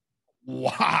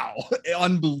 wow,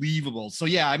 unbelievable. So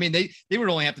yeah, I mean they would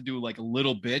only have to do like a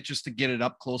little bit just to get it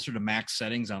up closer to max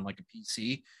settings on like a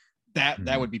PC.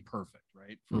 That would be perfect,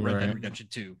 right? For Red Dead Right. Redemption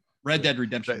 2. Red Dead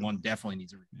Redemption That- 1 definitely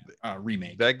needs a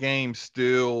remake. That game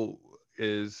still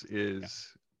is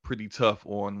pretty tough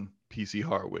on PC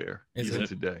hardware Is even it?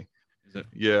 today. Is it?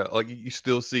 Yeah, like you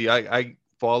still see. I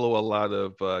follow a lot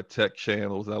of tech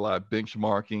channels, a lot of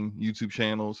benchmarking YouTube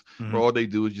channels, Mhm. where all they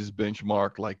do is just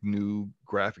benchmark like new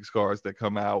graphics cards that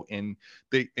come out, and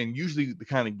usually the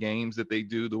kind of games that they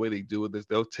do, the way they do it is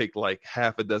they'll take like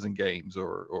half a dozen games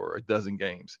or a dozen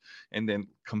games, and then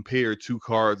compare two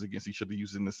cards against each other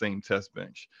using the same test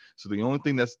bench. So the only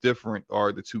thing that's different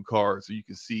are the two cards, so you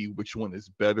can see which one is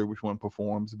better, which one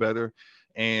performs better,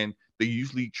 and they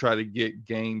usually try to get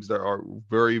games that are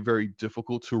very, very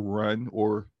difficult to run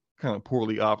or kind of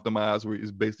poorly optimized, where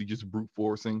it's basically just brute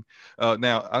forcing.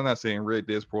 Now, I'm not saying Red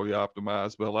Dead's poorly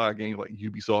optimized, but a lot of games like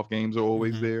Ubisoft games are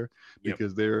always Mhm. there Yep.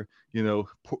 because they're,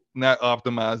 not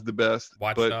optimized the best.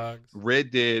 Watch but Dogs. Red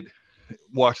Dead,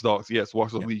 Watch Dogs, yes,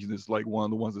 Watch Dogs Legion is like one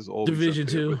of the ones that's always Division up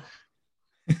there, 2.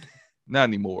 but not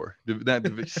anymore. Not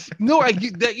Division. No,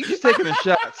 you just taking a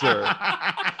shot, sir.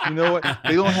 You know what?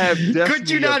 They don't have Destiny. Could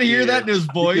you not up hear there that in his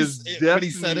voice because when he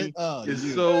said Destiny it? Oh, is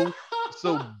dude.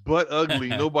 so butt ugly.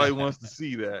 Nobody wants to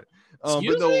see that. But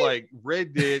Excuse no, me? like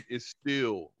Red Dead is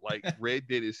still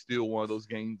one of those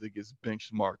games that gets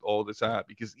benchmarked all the time,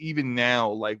 because even now,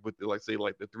 like with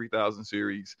the 3000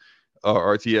 series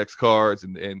RTX cards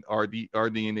and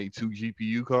RDNA 2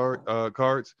 GPU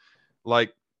cards,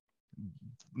 like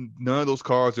none of those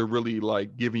cards are really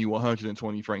like giving you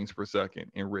 120 frames per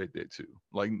second in Red Dead 2.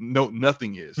 Like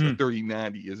nothing is. A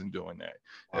 3090 isn't doing that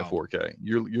at Wow. 4K.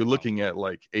 You're looking at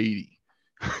like 80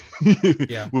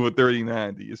 Yeah. with a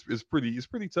 3090. It's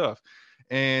pretty tough.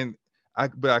 And I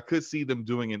could see them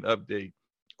doing an update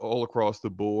all across the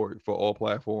board for all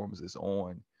platforms is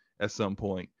on at some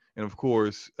point. And of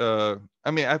course, I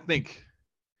think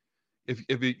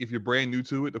if you're brand new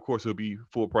to it, of course it'll be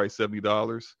full price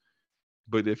 $70.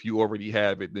 But if you already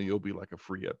have it, then you'll be like a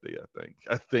free update.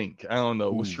 I think. I don't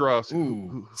know. With Strauss,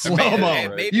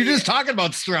 Slow-mo. Maybe- You're just talking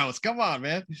about Strauss. Come on,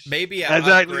 man. Maybe an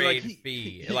Exactly, like, upgrade he-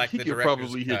 fee, like he the could director's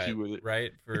probably hit cut, you with it.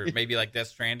 right? For maybe like Death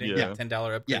Stranding, Yeah.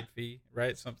 $10 upgrade Yeah. fee,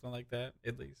 right? Something like that,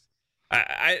 at least.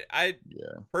 I yeah.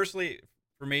 personally,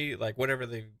 for me, like whatever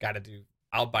they've got to do,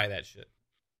 I'll buy that shit,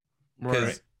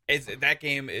 because that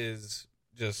game is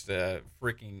just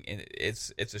freaking.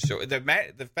 It's a show.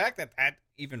 The fact that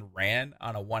even ran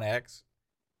on a 1X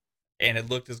and it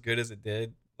looked as good as it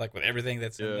did, like with everything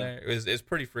that's in there, is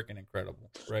pretty freaking incredible,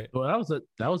 right? Well, that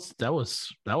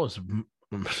was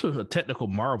a technical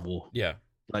marvel. Yeah.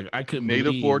 Like I couldn't Native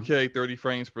believe 4K 30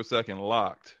 frames per second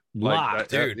locked.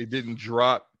 Locked. Dude. It didn't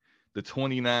drop the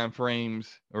 29 frames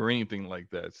or anything like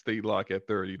that. Stayed locked at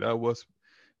 30. That was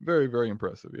very, very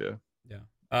impressive.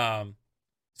 Yeah.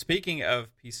 Speaking of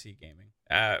PC gaming,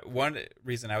 one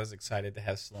reason I was excited to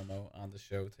have Slow-Mo on the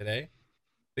show today,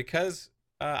 because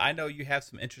I know you have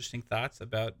some interesting thoughts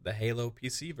about the Halo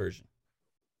PC version.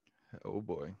 Oh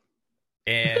boy.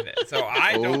 And so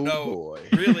I don't know boy.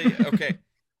 really. Okay,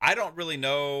 I don't really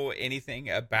know anything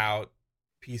about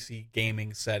PC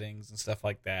gaming settings and stuff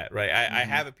like that, right? I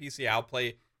have a PC. I'll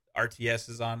play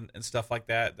RTSs on and stuff like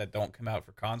that don't come out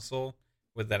for console,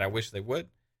 with that I wish they would,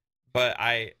 but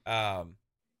I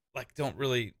like don't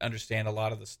really understand a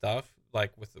lot of the stuff,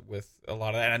 like with a lot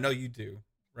of that. And I know you do,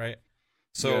 right?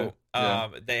 So Yeah.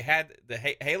 they had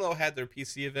Halo had their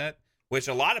PC event, which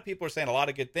a lot of people are saying a lot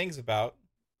of good things about,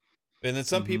 and then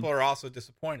some people are also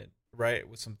disappointed, right,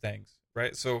 with some things,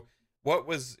 right? So what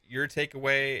was your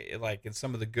takeaway, like in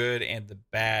some of the good and the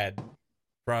bad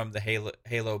from the Halo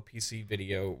PC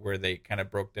video, where they kind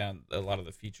of broke down a lot of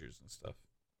the features and stuff?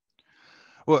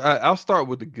 Well, I'll start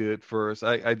with the good first.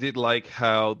 I did like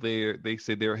how they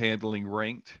said they're handling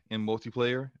ranked in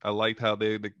multiplayer. I liked how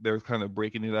they're kind of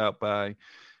breaking it out by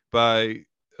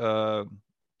the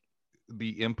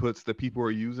inputs that people are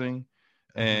using,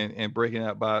 and breaking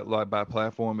out by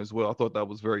platform as well. I thought that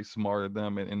was very smart of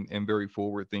them and very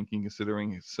forward thinking,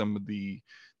 considering some of the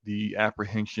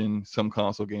apprehension some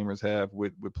console gamers have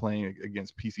with playing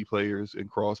against PC players and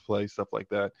cross play, stuff like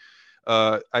that.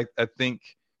 I think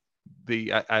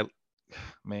that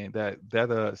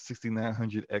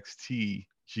 6900 XT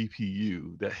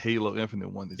GPU, that Halo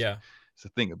Infinite one, it's a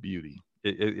thing of beauty.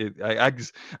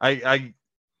 I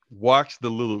watched the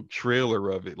little trailer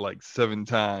of it like 7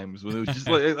 times when it was just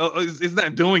like it's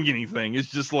not doing anything. It's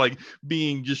just like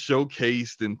being just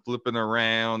showcased and flipping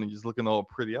around and just looking all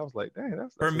pretty. I was like, dang,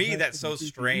 that's for a me, nice that's so looking GPU.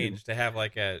 strange to have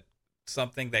like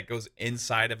something that goes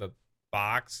inside of a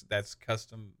box that's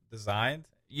custom designed.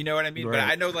 You know what I mean? But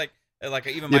Right. I know like Like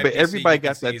even Yeah, my but PC, everybody you can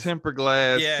got that see- tempered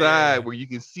glass Yeah, side yeah. where you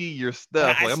can see your But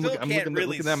stuff. I Like still I'm can't looking,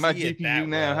 really looking at my see it GPU that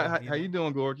now. well, How you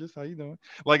doing, gorgeous? How you doing?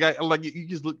 Like you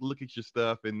just look at your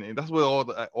stuff, and that's what all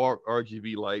the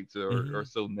RGB lights are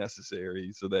so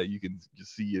necessary, so that you can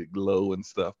just see it glow and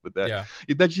stuff. But that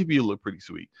GPU look pretty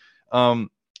sweet.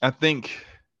 I think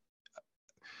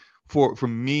for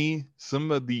me,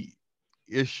 some of the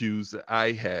issues that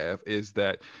I have is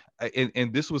that,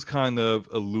 and this was kind of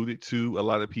alluded to, a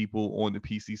lot of people on the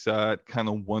PC side kind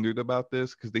of wondered about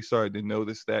this because they started to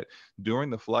notice that during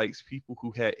the flights, people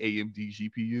who had AMD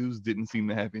GPUs didn't seem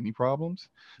to have any problems,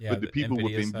 but the people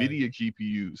with NVIDIA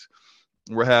GPUs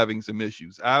were having some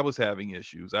issues. I was having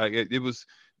issues. It was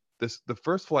the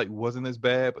first flight wasn't as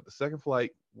bad, but the second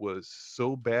flight was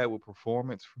so bad with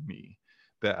performance for me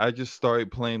that I just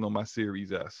started playing on my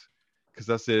Series S. Because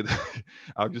I said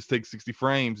I'll just take 60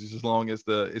 frames as long as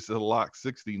it's a lock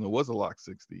 60, and it was a lock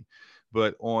 60.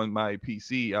 But on my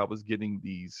PC, I was getting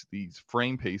these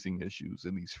frame pacing issues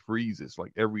and these freezes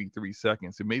like every 3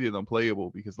 seconds. It made it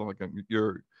unplayable because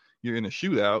you're in a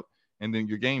shootout and then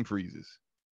your game freezes.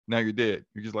 Now you're dead.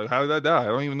 You're just like, how did I die? I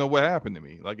don't even know what happened to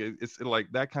me. Like it's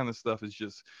like that kind of stuff is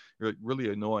just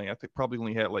really annoying. I think probably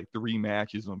only had like 3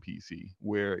 matches on PC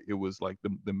where it was like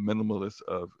the minimalist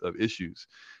of issues.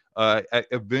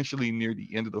 Eventually near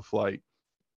the end of the flight,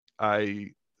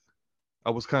 I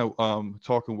was kind of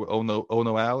talking with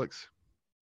Ono Alex.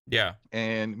 Yeah.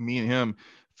 And me and him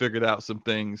figured out some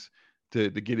things to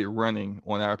get it running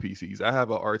on our PCs. I have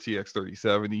a RTX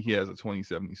 3070. He has a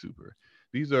 2070 Super.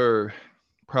 These are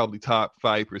probably top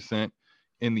 5%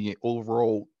 in the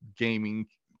overall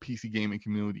PC gaming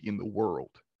community in the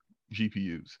world,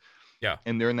 GPUs. Yeah.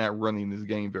 And they're not running this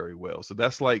game very well. So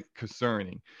that's like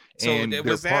concerning. So and it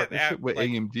their was partnership with like,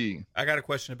 AMD. I got a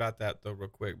question about that though, real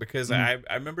quick, because I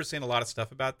remember seeing a lot of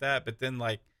stuff about that, but then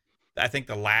like I think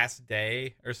the last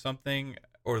day or something,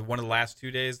 or one of the last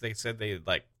 2 days, they said they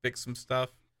like fixed some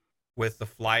stuff with the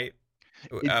flight.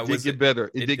 It did get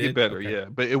better. It did get better, okay. yeah.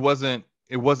 But it wasn't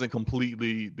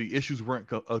completely, the issues weren't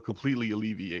completely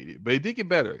alleviated, but it did get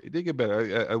better. It did get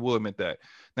better. I will admit that.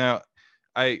 Now,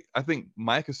 I think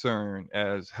my concern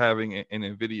as having an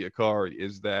NVIDIA card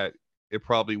is that it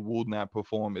probably will not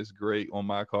perform as great on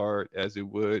my card as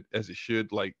it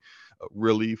should, like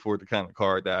really for the kind of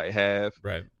card that I have.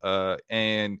 Right.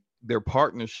 And their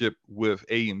partnership with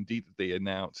AMD that they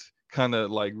announced kind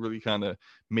of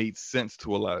made sense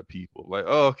to a lot of people. Like,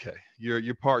 oh, okay,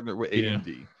 you're partnered with AMD.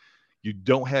 Yeah. You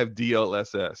don't have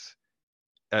DLSS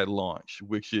at launch,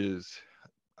 which is,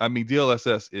 I mean,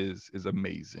 DLSS is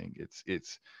amazing.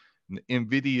 It's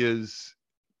NVIDIA's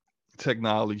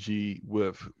technology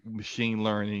with machine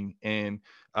learning and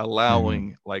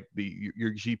allowing like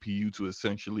your GPU to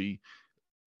essentially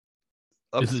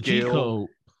upscale. It's a cheat code.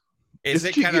 Is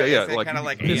it kind of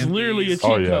like it's literally a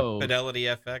cheat code. Fidelity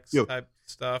FX type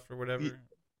stuff or whatever?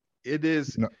 It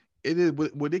is. No. It is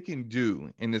what it can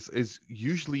do, and it's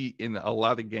usually in a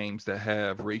lot of games that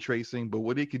have ray tracing. But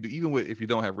what it can do, even if you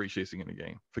don't have ray tracing in the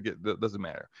game, that doesn't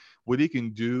matter. What it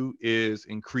can do is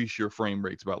increase your frame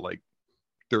rates about like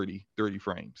 30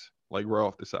 frames, like right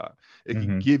off the side. It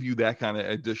can give you that kind of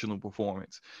additional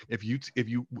performance. If you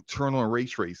turn on ray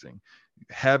tracing,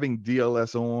 having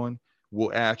DLS on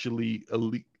will actually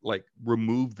like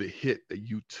remove the hit that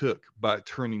you took by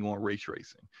turning on ray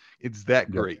tracing. It's that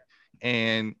great.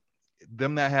 And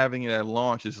them not having it at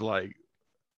launch is like,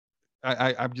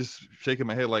 I'm just shaking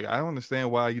my head like, I don't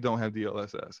understand why you don't have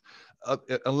DLSS,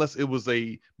 unless it was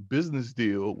a business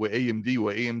deal with AMD,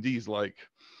 where AMD's like,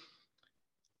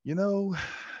 I'm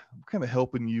kind of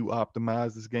helping you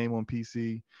optimize this game on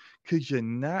PC. Could you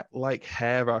not like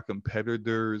have our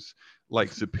competitors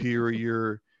like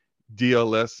superior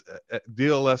DLSS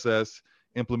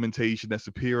implementation that's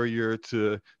superior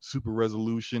to super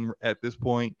resolution at this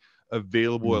point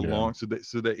available at launch, so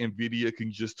that NVIDIA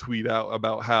can just tweet out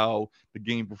about how the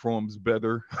game performs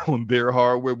better on their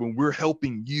hardware when we're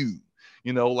helping you?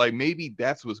 Like maybe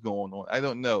that's what's going on. I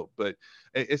don't know, but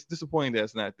it's disappointing that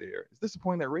it's not there. It's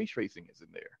disappointing that ray tracing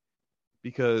isn't there,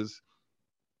 because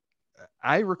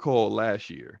I recall last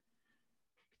year,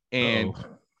 and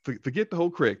forget the whole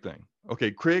Craig thing.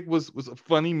 Okay, Craig was a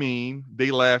funny meme.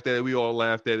 They laughed at it. We all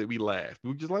laughed at it. We laughed. We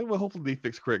were just like, well, hopefully they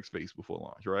fix Craig's face before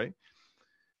launch, right?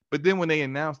 But then when they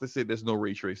announced, they said there's no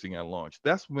ray tracing at launch.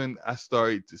 That's when I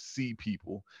started to see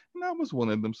people, and I was one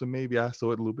of them, so maybe I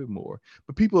saw it a little bit more.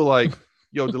 But people are like,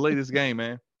 yo, delay this game,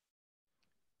 man.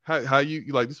 How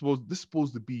you like this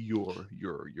supposed to be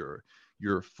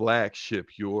your flagship,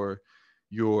 your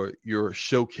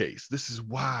showcase. This is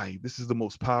why this is the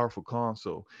most powerful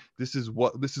console. This is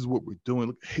what we're doing.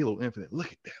 Look, Halo Infinite.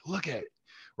 Look at that. Look at it.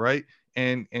 right?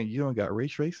 And you don't got ray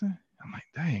tracing. I'm like,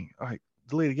 dang, all right,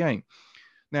 delay the game.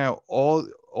 Now all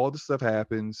the stuff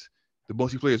happens. The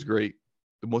multiplayer is great.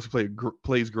 The multiplayer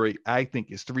plays great. I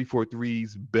think it's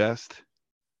 343's best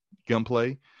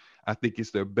gunplay. I think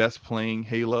it's their best playing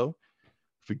Halo.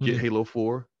 Forget Halo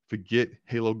 4. Forget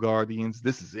Halo Guardians.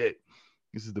 This is it.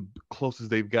 This is the closest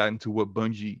they've gotten to what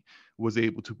Bungie was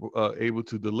able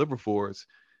to deliver for us.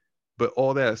 But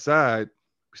all that aside,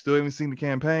 we still haven't seen the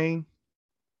campaign.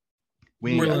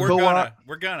 We're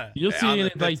gonna. You'll see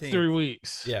it in like 15th. 3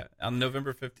 weeks. Yeah, on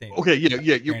November 15th. Okay,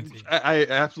 yeah. Guaranteed. I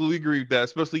absolutely agree with that.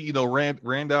 Especially,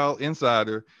 Randall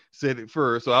Insider said it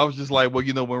first, so I was just like, well,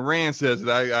 when Rand says it,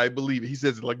 I believe it. He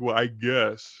says it like, well, I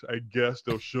guess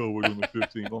they'll show it on the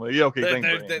 15th. I'm like, yeah, okay, thanks,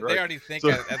 Rand. They already think.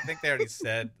 I think they already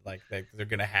said like they're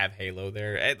gonna have Halo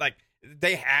there. And, like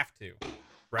they have to,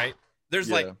 right? There's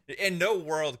like in no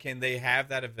world can they have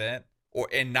that event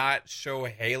and not show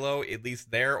Halo at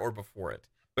least there or before it.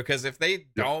 Because if they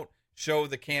don't show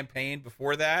the campaign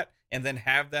before that and then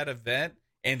have that event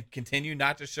and continue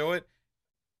not to show it,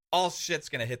 all shit's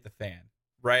gonna hit the fan,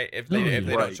 right? If they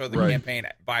don't show the campaign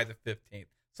by the 15th.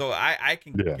 So I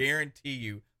can guarantee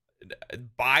you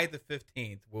by the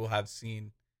 15th we'll have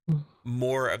seen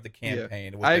more of the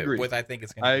campaign. I agree. I think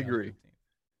it's gonna be I agree.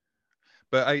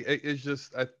 But I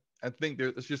think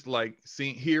it's just like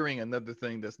hearing another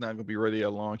thing that's not going to be ready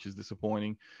at launch is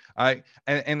disappointing. I'm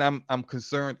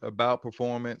concerned about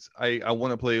performance. I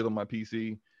want to play it on my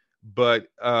PC, but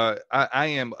I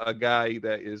am a guy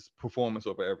that is performance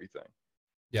over everything.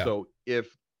 Yeah. So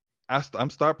if I'm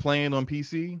start playing on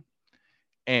PC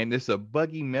and it's a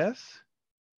buggy mess,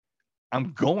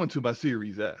 I'm going to my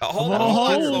Series S. Hold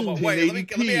on. Wait,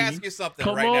 let me ask you something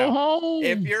now.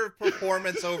 If your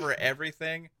performance over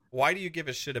everything, why do you give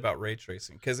a shit about ray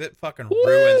tracing? Because it fucking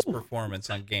ruins performance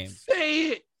on games.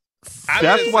 Say it.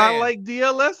 That's why I like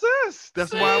DLSS.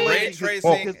 That's why I like ray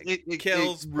tracing. It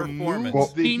kills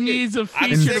performance. He needs a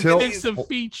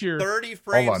feature. 30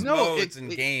 frames modes in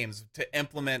games to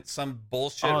implement some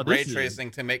bullshit ray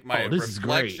tracing to make my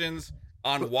reflections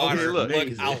on water look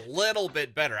a little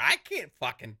bit better. I can't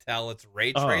fucking tell it's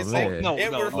ray tracing.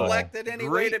 It reflected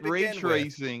anyway to begin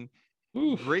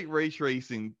with. Great ray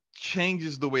tracing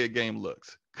changes the way a game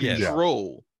looks.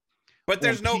 Control. But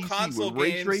there's no console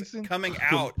games coming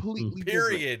out,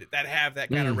 period, that have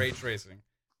that kind of ray tracing.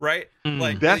 Right?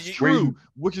 Like that's true,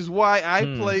 which is why I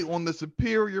play on the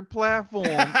superior platform.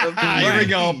 Here we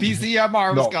go.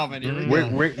 PCMR was coming. Here we go.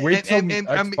 Wait till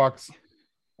Xbox.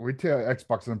 Wait till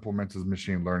Xbox implements its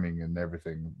machine learning and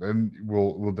everything. Then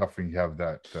we'll definitely have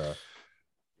that.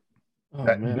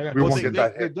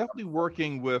 They're definitely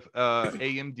working with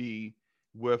AMD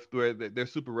with their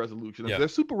super resolution. Their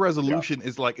super resolution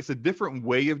is like, it's a different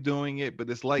way of doing it, but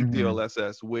it's like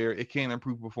DLSS where it can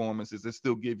improve performances and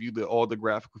still give you all the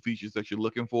graphical features that you're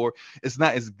looking for. It's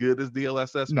not as good as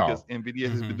DLSS because NVIDIA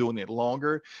has been doing it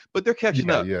longer, but they're catching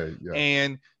up.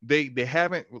 And they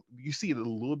haven't, you see it a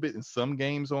little bit in some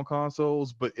games on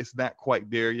consoles, but it's not quite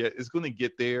there yet. It's going to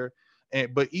get there.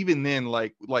 But even then,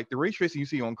 like the ray tracing you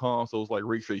see on consoles, like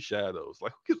ray trace shadows,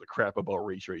 like who gives a crap about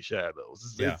ray trace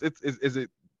shadows?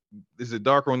 Is it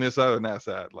darker on this side or on that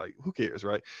side? Like who cares,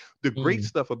 right? The great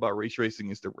stuff about ray tracing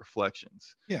is the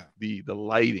reflections, the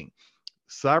lighting.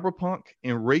 Cyberpunk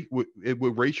and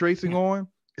with ray tracing on,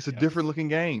 it's a different looking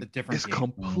game. It's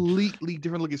completely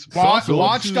different looking.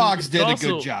 Watch Dogs did a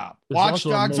good job. Watch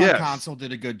Dogs on console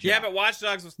did a good job. Yeah, but Watch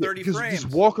Dogs was 30 frames.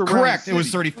 Just walk around. Correct. It was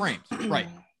 30 frames. Right.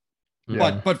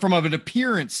 But from an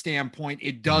appearance standpoint,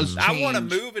 it does change. I want to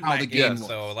move in my game,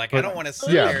 though. Like I don't want to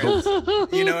sit there.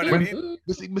 You know what I mean?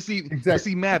 But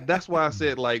see, Matt, that's why I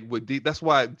said that's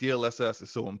why DLSS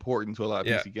is so important to a lot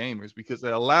of PC gamers, because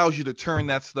it allows you to turn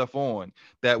that stuff on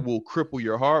that will cripple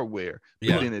your hardware,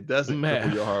 but then it doesn't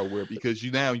cripple your hardware because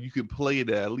you can play it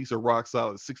at least a rock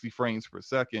solid 60 frames per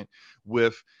second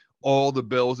with all the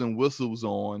bells and whistles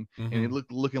on, and it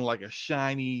looking like a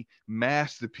shiny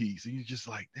masterpiece, and you're just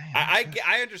like, damn.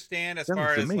 I understand as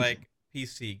far as like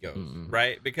PC goes,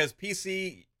 right? Because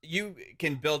PC, you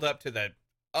can build up to the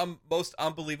most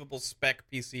unbelievable spec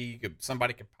PC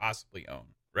somebody could possibly own,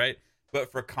 right?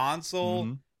 But for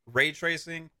console ray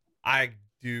tracing, I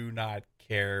do not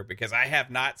care because I have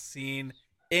not seen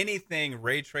anything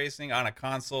ray tracing on a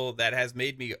console that has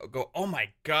made me go, oh my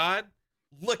god,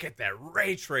 look at that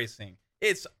ray tracing.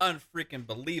 It's unfreaking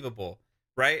believable,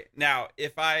 right? Now,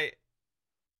 if I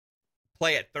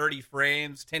play at 30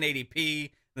 frames,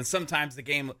 1080p, then sometimes the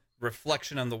game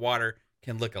reflection on the water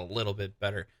can look a little bit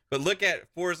better. But look at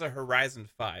Forza Horizon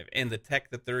 5 and the tech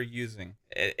that they're using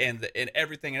and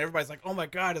everything. And everybody's like, oh my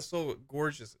God, it's so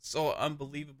gorgeous. It's so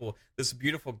unbelievable. This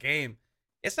beautiful game.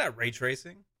 it's not ray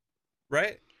tracing,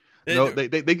 right? No, they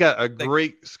got a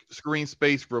great screen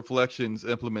space reflections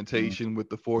implementation with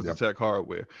the Forza Tech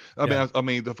hardware. I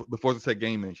mean the Forza Tech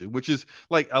game engine, which is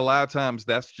like a lot of times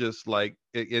that's just like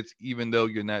it's even though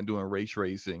you're not doing ray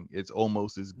tracing, it's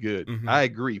almost as good. I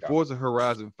agree. Forza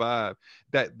Horizon 5,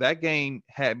 that game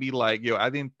had me like, I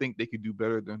didn't think they could do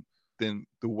better than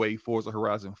the way Forza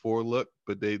Horizon 4 looked,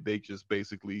 but they just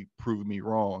basically proved me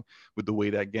wrong with the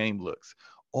way that game looks.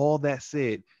 All that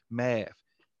said, Mav,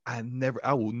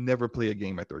 I will never play a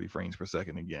game at 30 frames per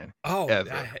second again. Oh,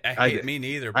 ever. I hate me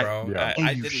neither, bro. I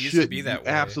didn't used to be that way.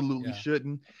 Absolutely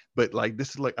shouldn't. But like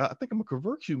this is like I think I'm gonna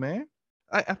convert you, man.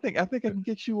 I think I can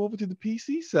get you over to the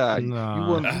PC side.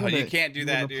 No. You can't do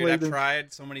that, dude. I've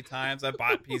tried so many times. I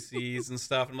bought PCs and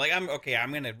stuff. I'm like, I'm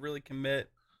gonna really commit.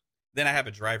 Then I have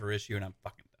a driver issue and I'm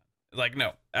fucking done. Like,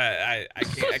 no, I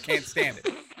can't stand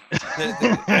it.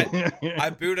 I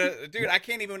boot dude. I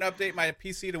can't even update my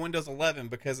PC to Windows 11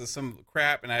 because of some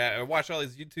crap, and I watch all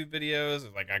these YouTube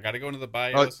videos. Like, I got to go into the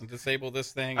BIOS and disable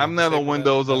this thing. I'm not on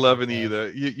Windows 11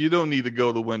 either. You don't need to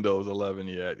go to Windows 11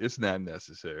 yet. It's not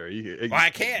necessary. I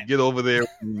can't get over there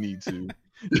when you need to.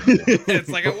 It's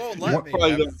like it won't let me.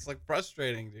 It's like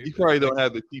frustrating, dude. You probably don't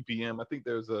have the TPM. I think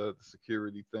there's a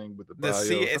security thing with the BIOS.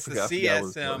 It's the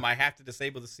CSM. I have to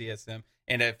disable the CSM,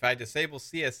 and if I disable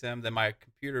CSM, then my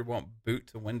computer won't boot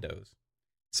to Windows.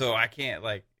 So I can't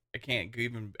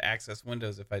even access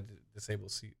Windows if I disable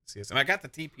CSM. I got the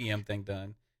TPM thing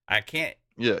done. I can't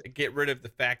get rid of the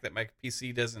fact that my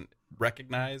PC doesn't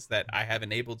recognize that I have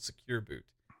enabled secure boot,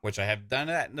 which I have done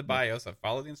that in the BIOS. I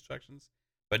follow the instructions.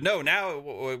 But no, now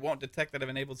it won't detect that I've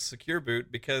enabled secure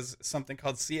boot because something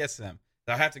called CSM.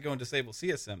 So I have to go and disable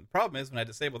CSM. The problem is when I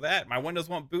disable that, my Windows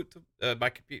won't boot to my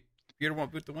computer won't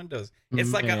boot to Windows.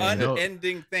 It's like an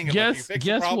unending thing. Guess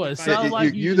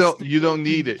what? You don't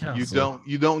need it.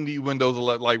 You don't need Windows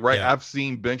 11. Like I've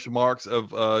seen benchmarks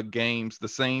of games, the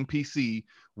same PC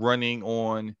running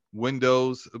on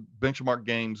Windows, benchmark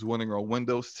games running on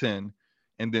Windows 10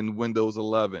 and then Windows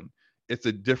 11. It's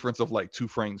a difference of like 2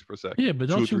 frames per second. Yeah, but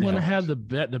don't you want to have the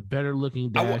better looking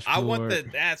dashboard? I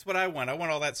want that's what I want. I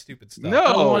want all that stupid stuff.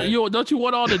 No, don't you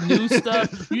want all the new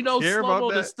stuff?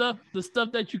 Slow-mo, the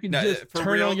stuff that you can just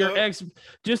turn on your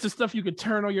just the stuff you can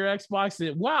turn on your Xbox.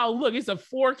 And wow, look, it's a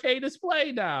 4K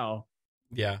display now.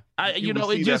 Yeah,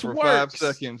 it just works. 5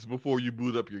 seconds before you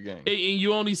boot up your game, and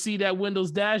you only see that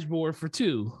Windows dashboard for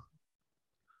 2.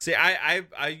 See,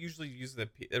 I usually use the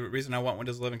reason I want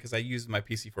Windows 11 because I use my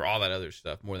PC for all that other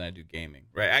stuff more than I do gaming,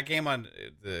 right? I game on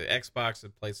the Xbox, the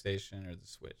PlayStation, or the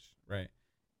Switch, right?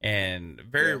 And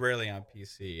very rarely on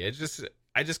PC.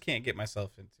 I just can't get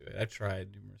myself into it. I've tried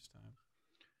numerous times,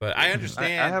 but I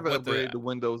understand. I haven't upgraded to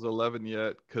Windows 11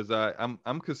 yet because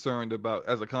I'm concerned about,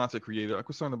 as a content creator, I'm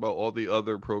concerned about all the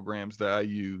other programs that I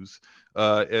use,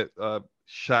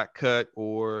 Shotcut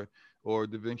or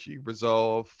DaVinci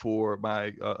Resolve for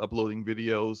my uploading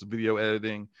videos, video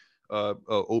editing,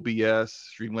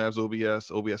 OBS, Streamlabs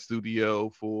OBS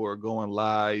Studio for going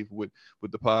live with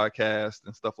the podcast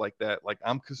and stuff like that. Like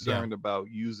I'm concerned about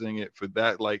using it for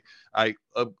that. Like I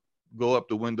go up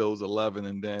to Windows 11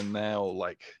 and then now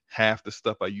like half the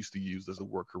stuff I used to use doesn't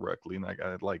work correctly, and I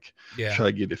gotta try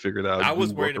to get it figured out. I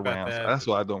was worried about that. So that's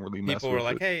why I don't really mess with it. People were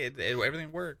like, "Hey,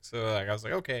 everything works," so like I was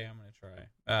like, "Okay, I'm gonna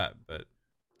try," but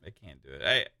I can't do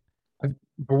it.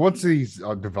 But once these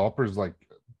developers, like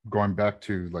going back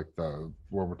to like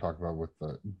what we're talking about with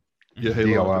the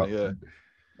DLL,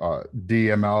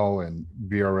 DML and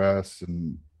VRS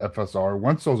and FSR,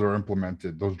 once those are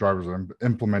implemented, those drivers are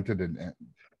implemented in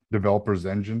developers'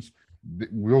 engines,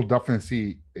 we'll definitely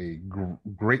see a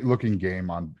great looking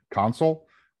game on console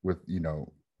with,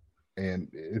 and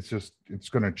it's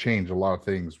going to change a lot of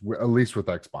things, at least with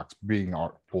Xbox being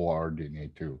full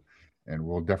RDNA 2. And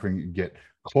we'll definitely get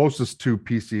closest to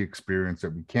PC experience that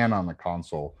we can on the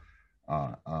console.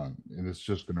 And it's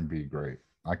just going to be great.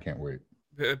 I can't wait.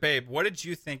 Babe, what did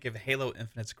you think of Halo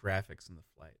Infinite's graphics in the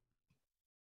flight?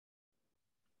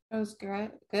 It was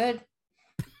great. Good.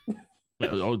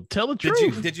 Tell the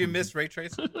truth. Did you miss ray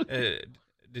tracing?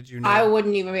 Did you know? I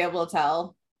wouldn't even be able to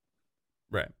tell.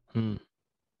 Right.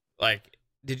 Like,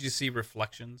 did you see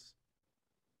reflections?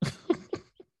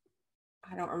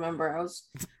 I don't remember.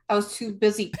 I was too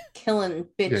busy killing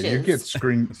bitches. Yeah, you get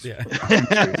screens. Yeah,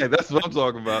 that's what I'm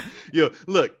talking about.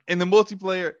 Look, in the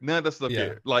multiplayer, none of that stuff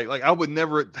here. Like I would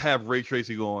never have ray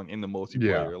tracing on in the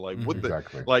multiplayer. Like what the?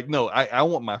 Exactly. Like no, I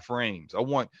want my frames. I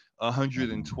want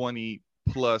 120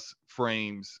 plus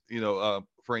frames.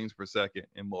 Frames per second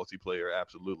in multiplayer.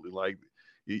 Absolutely. Like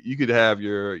you could have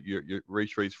your ray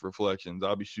trace reflections.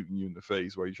 I'll be shooting you in the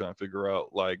face while you're trying to figure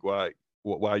out like why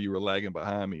while you were lagging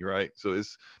behind me, right? So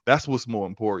that's what's more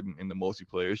important in the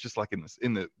multiplayer. It's just like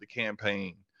in the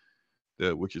campaign,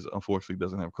 which is unfortunately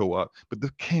doesn't have co-op, but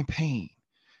the campaign,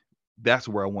 that's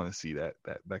where I want to see that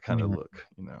kind of look,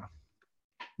 you know.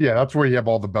 Yeah, that's where you have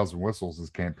all the bells and whistles. This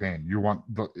campaign, you want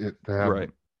it to have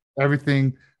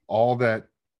everything, all that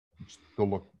to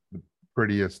look the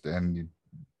prettiest, and you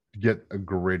get a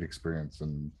great experience.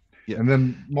 And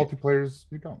then multiplayers,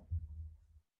 you don't.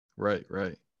 Right.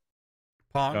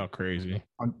 Pong? Oh, crazy.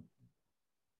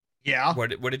 Yeah. What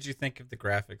did you think of the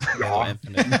graphics? Halo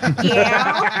Infinite.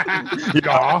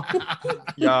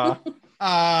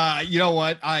 Yeah. You know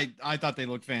what? I thought they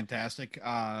looked fantastic.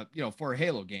 For a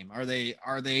Halo game, are they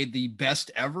the best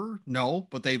ever? No,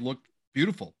 but they looked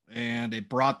beautiful, and it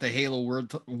brought the Halo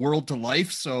world to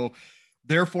life. So,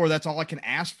 therefore, that's all I can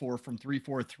ask for from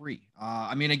 343.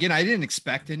 I mean, again, I didn't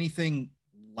expect anything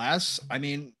less. I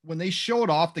mean, when they showed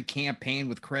off the campaign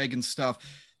with Craig and stuff,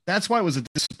 that's why it was a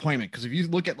disappointment. Because if you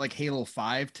look at like Halo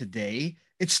 5 today,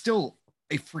 it's still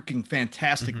a freaking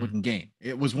fantastic looking game.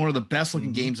 It was one of the best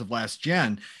looking games of last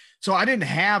gen. So I didn't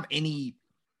have any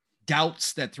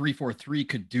doubts that 343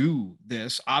 could do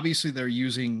this. Obviously, they're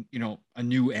using, a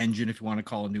new engine, if you want to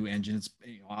call a new engine. It's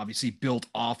obviously built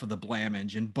off of the Blam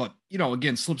engine. But,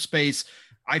 again, Slipspace,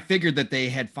 I figured that they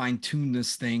had fine-tuned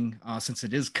this thing since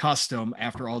it is custom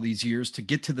after all these years to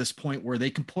get to this point where they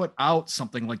can put out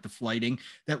something like the flighting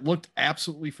that looked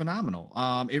absolutely phenomenal.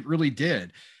 It really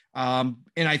did. And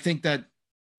I think that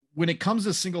when it comes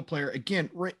to single player, again,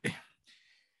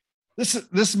 this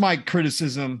is my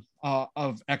criticism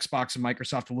of Xbox and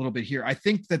Microsoft a little bit here. I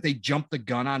think that they jumped the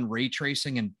gun on ray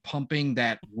tracing and pumping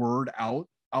that word out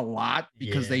a lot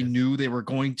because they knew they were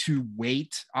going to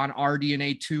wait on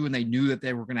RDNA 2, and they knew that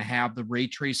they were going to have the ray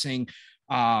tracing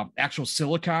actual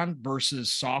silicon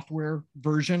versus software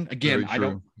version. Again,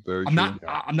 I'm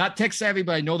not tech savvy,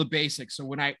 but I know the basics.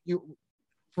 So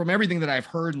from everything that I've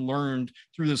heard and learned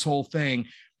through this whole thing,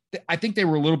 I think they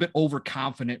were a little bit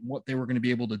overconfident in what they were going to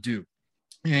be able to do.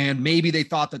 And maybe they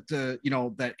thought that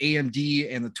that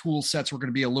AMD and the tool sets were going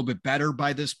to be a little bit better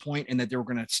by this point, and that they were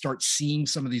going to start seeing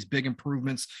some of these big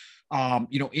improvements,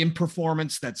 in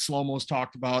performance that Slow-Mo's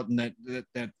talked about, and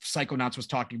that Psychonauts was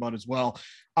talking about as well.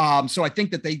 So I think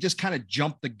that they just kind of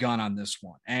jumped the gun on this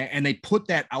one, and they put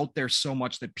that out there so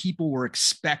much that people were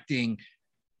expecting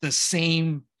the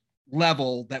same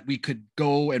level that we could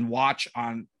go and watch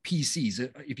on PCs.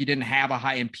 If you didn't have a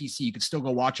high-end PC, you could still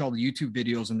go watch all the YouTube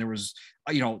videos. And there was,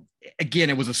 again,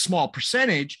 it was a small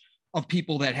percentage of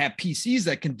people that have PCs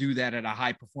that can do that at a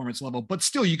high performance level, but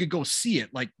still you could go see it.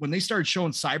 Like when they started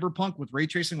showing Cyberpunk with ray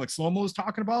tracing, like Slow-Mo was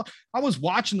talking about, I was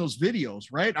watching those videos,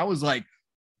 right? I was like,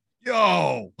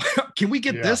 yo, can we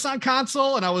get this on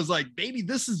console? And I was like, maybe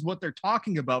this is what they're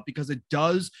talking about, because it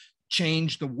does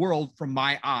change the world from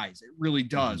my eyes. It really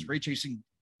does. Ray tracing,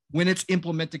 when it's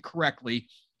implemented correctly,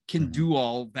 can do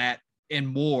all that and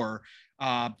more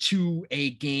to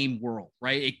a game world,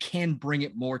 right? It can bring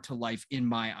it more to life in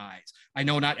my eyes. I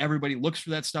know not everybody looks for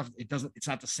that stuff. It's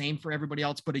not the same for everybody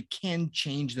else, but it can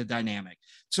change the dynamic.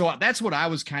 So that's what I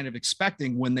was kind of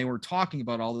expecting when they were talking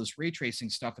about all this ray tracing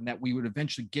stuff, and that we would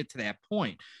eventually get to that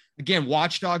point. Again,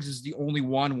 Watch Dogs is the only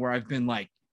one where I've been like,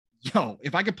 yo,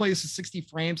 if I could play this at 60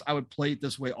 frames, I would play it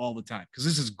this way all the time, because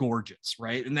this is gorgeous,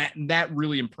 right? And that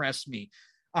really impressed me.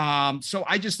 So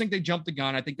I just think they jumped the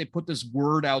gun. I think they put this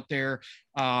word out there.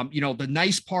 The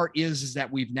nice part is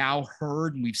that we've now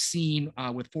heard and we've seen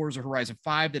with Forza Horizon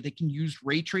 5 that they can use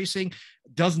ray tracing.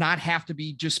 It does not have to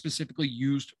be just specifically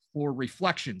used for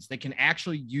reflections. They can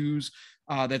actually use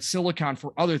that silicon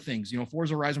for other things.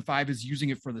 Forza Horizon 5 is using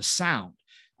it for the sound.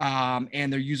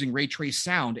 And they're using ray trace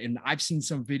sound. And I've seen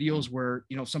some videos where,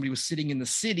 somebody was sitting in the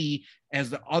city as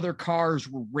the other cars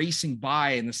were racing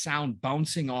by and the sound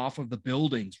bouncing off of the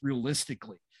buildings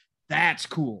realistically. That's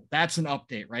cool. That's an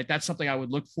update, right? That's something I would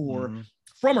look for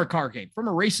from a car game, from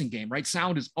a racing game, right?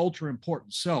 Sound is ultra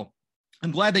important. So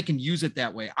I'm glad they can use it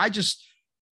that way.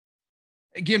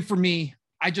 For me,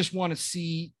 I just want to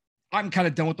see, I'm kind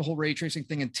of done with the whole ray tracing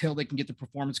thing until they can get the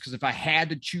performance. Because if I had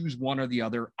to choose one or the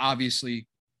other, obviously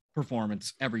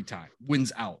performance every time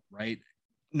wins out, right?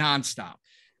 Nonstop.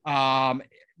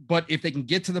 But if they can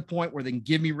get to the point where they can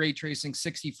give me ray tracing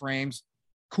 60 frames,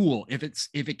 cool. If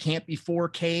it can't be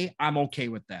 4K, I'm okay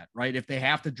with that, right? If they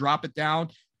have to drop it down,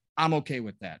 I'm okay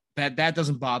with that. That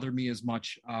doesn't bother me as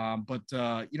much. But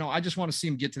I just want to see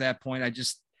them get to that point. I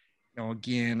just,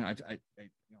 again,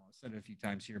 said it a few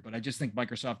times here, but I just think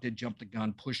Microsoft did jump the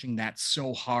gun pushing that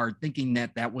so hard, thinking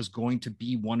that that was going to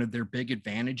be one of their big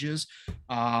advantages.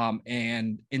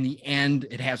 And in the end,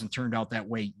 it hasn't turned out that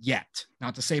way yet.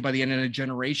 Not to say by the end of the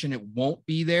generation, it won't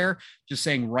be there. Just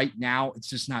saying right now, it's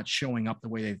just not showing up the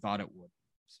way they thought it would.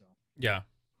 So, yeah.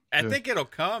 I think it'll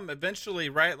come eventually,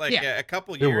 right? Like a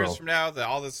couple It years will. from now,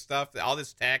 all this stuff, all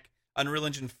this tech, Unreal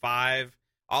Engine 5,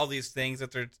 all these things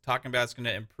that they're talking about is going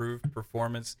to improve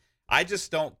performance. I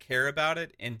just don't care about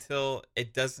it until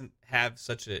it doesn't have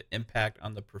such an impact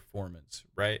on the performance,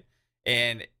 right?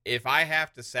 And if I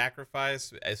have to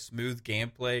sacrifice a smooth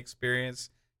gameplay experience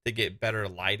to get better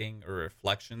lighting or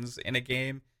reflections in a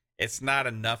game, it's not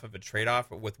enough of a trade-off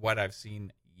with what I've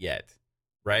seen yet,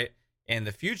 right? In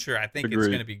the future, I think it's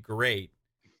going to be great,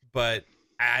 but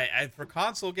I for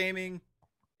console gaming,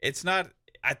 it's not.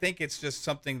 I think it's just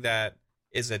something that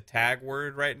is a tag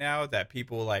word right now that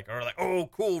people are like, oh,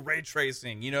 cool, ray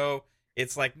tracing,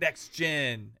 it's like next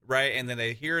gen, right? And then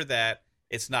they hear that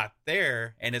it's not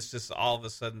there, and it's just all of a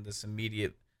sudden this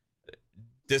immediate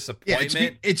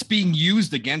disappointment. It's being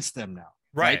used against them now,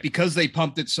 right? Because they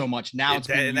pumped it so much. Now it's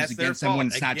being used against them when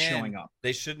it's not showing up.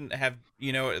 They shouldn't have,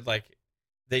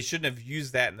 they shouldn't have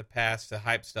used that in the past to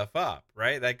hype stuff up,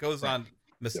 right? That goes on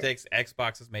mistakes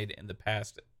Xbox has made in the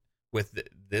past with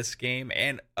this game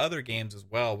and other games as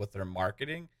well with their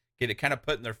marketing, get it kind of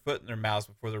putting their foot in their mouths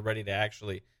before they're ready to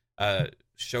actually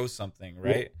show something,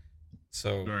 right?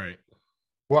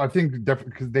 Well, I think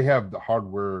definitely because they have the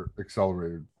hardware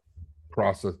accelerated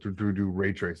process to do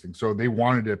ray tracing, so they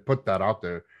wanted to put that out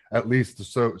there at least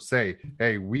to say,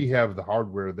 hey, we have the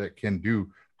hardware that can do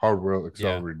hardware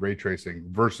accelerated ray tracing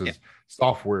versus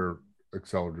software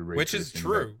accelerated ray which tracing. Which is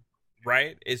true,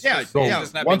 right? It's just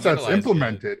once that's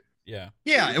implemented.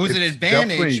 It was an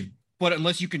advantage, but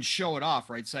unless you can show it off,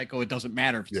 right, Psycho, it doesn't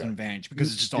matter if it's an advantage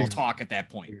because it's just all talk at that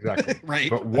point. Exactly. Right.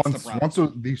 But once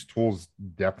these tools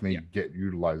definitely get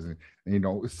utilized,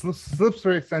 and Slip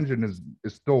Trace engine is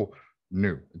still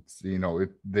new. It's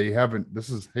they haven't. This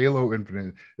is Halo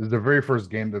Infinite. This is the very first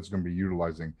game that's going to be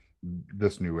utilizing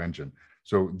this new engine.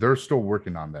 So they're still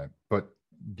working on that. But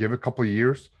give it a couple of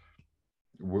years.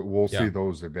 We'll see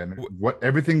those advantages.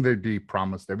 Everything they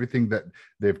promised, everything that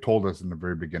they've told us in the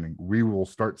very beginning, we will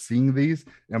start seeing these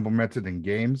implemented in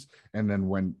games. And then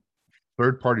when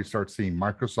third parties start seeing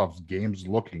Microsoft's games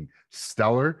looking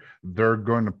stellar, they're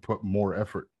going to put more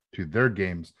effort to their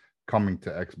games coming to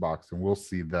Xbox, and we'll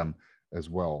see them as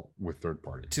well with third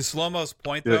parties. To Slow-Mo's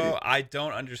point, though, I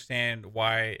don't understand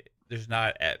why there's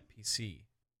not at PC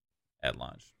at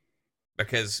launch,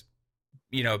 because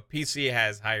PC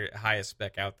has highest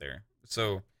spec out there,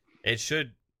 so it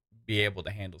should be able to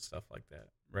handle stuff like that,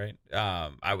 right?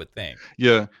 I would think.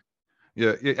 Yeah.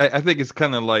 I think it's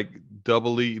kind of like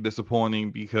doubly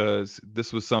disappointing because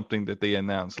this was something that they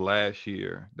announced last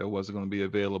year that wasn't going to be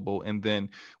available, and then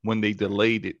when they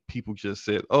delayed it, people just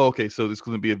said, "Oh, okay, so it's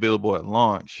going to be available at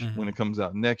launch when it comes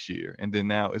out next year," and then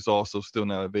now it's also still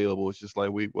not available. It's just like,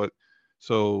 wait, what?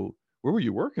 So where were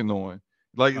you working on?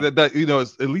 Like that,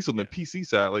 it's, at least on the PC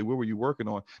side, like where were you working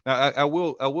on? Now, I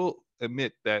will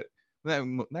admit that,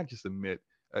 not just admit,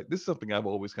 this is something I've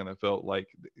always kind of felt like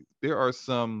there are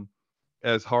some,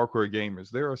 as hardcore gamers,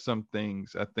 there are some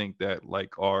things I think that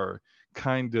are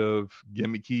kind of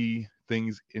gimmicky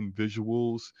things in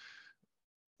visuals,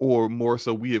 or more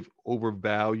so we have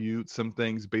overvalued some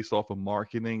things based off of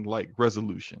marketing, like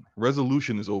resolution.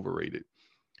 Resolution is overrated.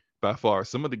 By far,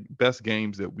 some of the best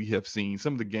games that we have seen,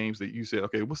 some of the games that you said,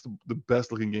 okay, what's the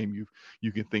best looking game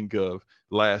you can think of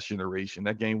last generation?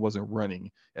 That game wasn't running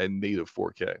at native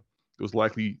 4K. It was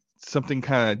likely something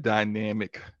kind of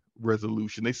dynamic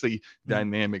resolution. They say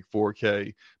dynamic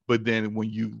 4K, but then when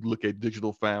you look at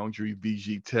Digital Foundry,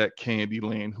 VG Tech,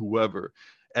 Candyland, whoever,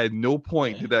 at no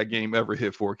point did that game ever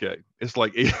hit 4K. It's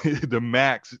like the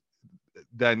max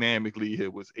dynamically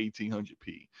hit was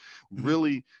 1800p.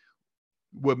 Really,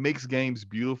 what makes games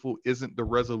beautiful isn't the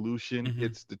resolution,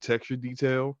 it's the texture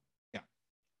detail.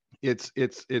 It's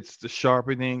the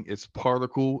sharpening, it's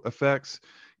particle effects,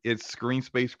 it's screen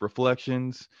space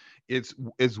reflections, it's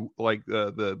like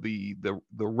the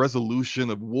resolution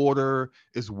of water,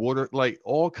 is water, like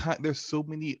all kind. There's so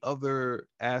many other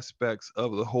aspects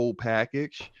of the whole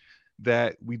package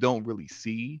that we don't really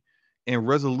see, and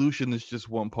resolution is just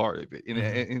one part of it.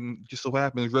 And just so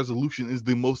happens resolution is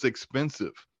the most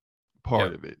expensive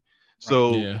part of it.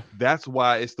 So that's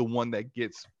why it's the one that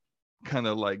gets kind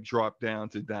of like dropped down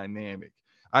to dynamic.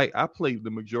 I play the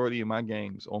majority of my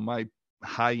games on my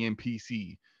high-end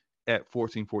PC at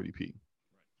 1440p.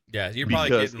 Yeah, you're probably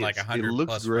getting like 100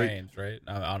 plus frames, right?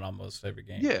 On almost every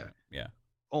game. Yeah.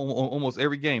 almost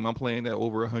every game I'm playing at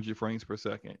over 100 frames per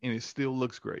second, and it still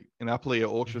looks great. And I play at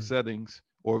ultra settings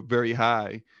or very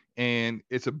high, and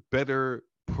it's a better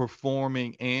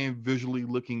performing and visually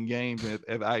looking game than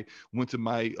if I went to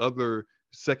my other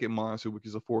second monitor, which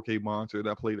is a 4K monitor that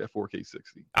I played at 4K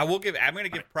 60. I'm going to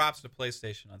give props to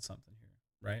PlayStation on something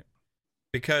here, right?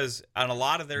 Because on a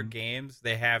lot of their games,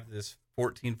 they have this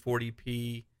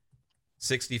 1440p,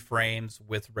 60 frames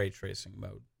with ray tracing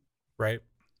mode, right?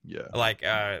 Yeah. Like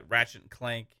Ratchet and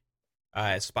Clank,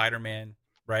 Spider-Man,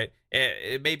 right?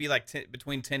 It may be like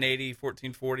between 1080,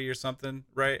 1440 or something,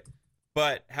 right?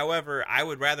 But however, I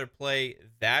would rather play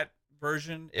that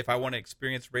version if I want to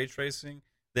experience ray tracing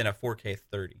than a 4K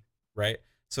 30, right?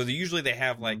 So usually they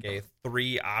have like a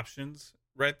 3 options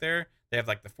right there. They have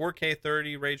like the 4K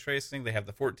 30 ray tracing, they have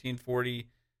the 1440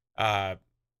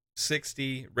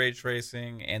 60 ray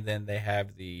tracing, and then they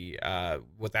have the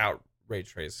without ray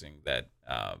tracing that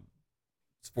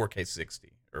it's 4K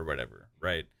 60 or whatever,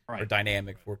 right? Or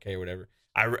dynamic 4K or whatever.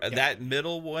 That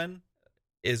middle one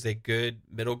is a good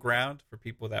middle ground for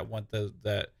people that want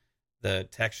the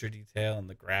texture detail and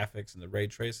the graphics and the ray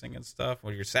tracing and stuff.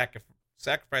 When you're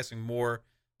sacrificing more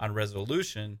on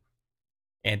resolution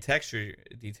and texture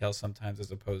detail sometimes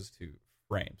as opposed to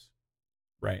frames,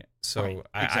 right? So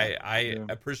exactly. I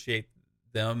appreciate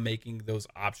them making those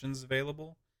options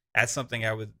available. That's something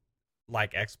I would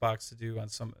like Xbox to do on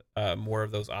some more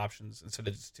of those options instead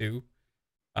of just 2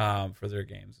 for their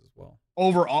games as well.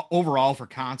 Overall for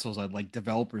consoles, I'd like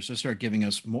developers to start giving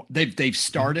us more. They've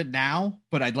started now,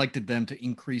 but I'd like them to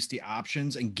increase the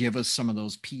options and give us some of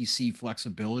those PC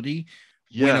flexibility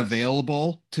when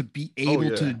available to be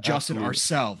able to adjust it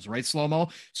ourselves, right, Slow-Mo?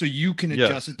 So you can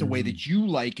adjust it the way that you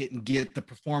like it and get the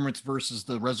performance versus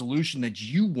the resolution that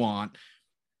you want.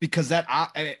 Because that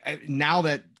now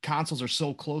that consoles are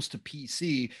so close to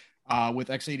PC with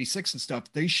x86 and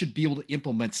stuff, they should be able to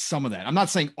implement some of that. I'm not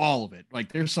saying all of it.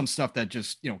 Like there's some stuff that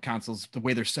just, consoles, the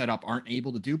way they're set up, aren't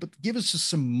able to do, but give us just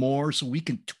some more so we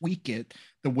can tweak it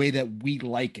the way that we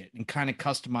like it and kind of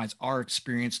customize our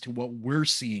experience to what we're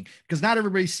seeing. Because not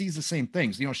everybody sees the same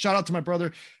things. Shout out to my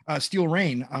brother, Steel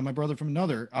Rain, my brother from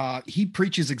another. He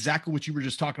preaches exactly what you were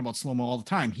just talking about, Slow-Mo, all the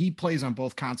time. He plays on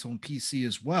both console and PC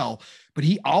as well, but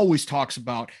he always talks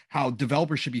about how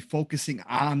developers should be focusing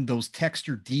on those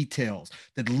texture details,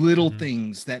 the little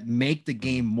things that make the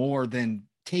game more than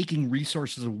taking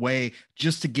resources away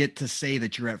just to get to say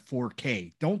that you're at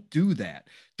 4K. Don't do that.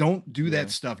 Don't do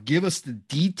that stuff. Give us the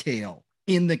detail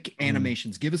in the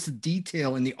animations. Give us the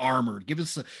detail in the armor. Give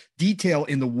us the detail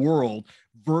in the world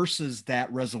versus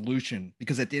that resolution.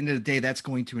 Because at the end of the day, that's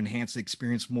going to enhance the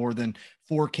experience more than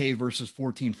 4K versus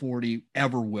 1440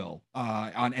 ever will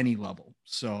on any level.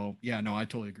 So, yeah, no, I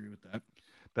totally agree with that.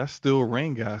 That Steel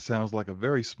Rain guy sounds like a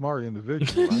very smart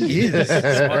individual. Right? He is.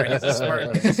 He's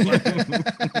smart.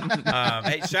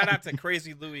 Hey, shout out to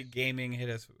Crazy Louie Gaming. Hit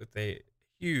us with a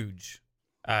huge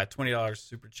 $20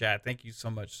 super chat. Thank you so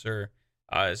much, sir.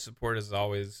 His support is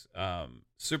always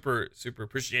super, super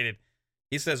appreciated.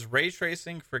 He says, ray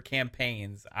tracing for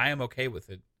campaigns, I am okay with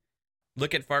it.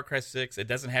 Look at Far Cry 6. It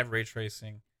doesn't have ray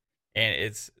tracing, and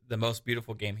it's the most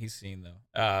beautiful game he's seen,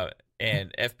 though.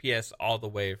 And FPS all the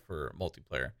way for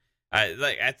multiplayer.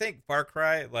 I think Far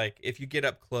Cry, if you get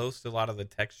up close to a lot of the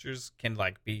textures, can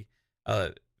be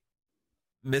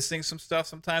missing some stuff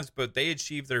sometimes, but they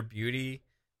achieve their beauty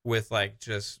with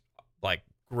just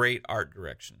great art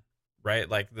direction, right?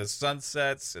 Like the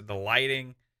sunsets, the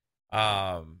lighting,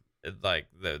 the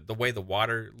way the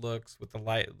water looks with the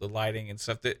lighting and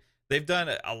stuff. That they've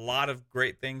done a lot of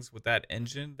great things with that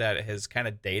engine that has kind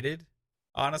of dated,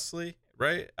 honestly.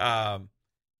 Right,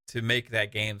 to make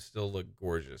that game still look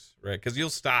gorgeous, right? Because you'll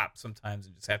stop sometimes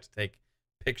and just have to take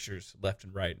pictures left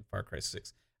and right in Far Cry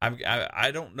 6.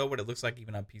 I don't know what it looks like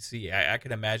even on PC. I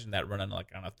could imagine that running on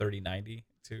a 3090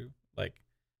 too.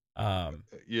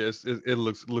 Yes, it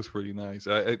looks pretty nice.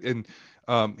 And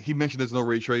he mentioned there's no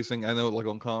ray tracing. I know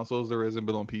on consoles there isn't,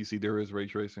 but on PC there is ray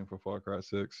tracing for Far Cry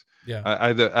 6. Yeah,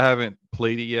 I haven't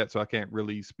played it yet, so I can't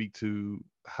really speak to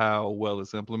how well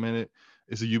it's implemented.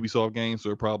 It's a Ubisoft game,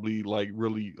 so it probably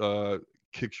really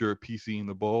kicks your PC in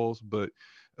the balls, but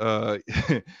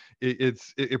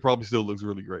it probably still looks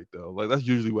really great though. That's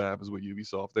usually what happens with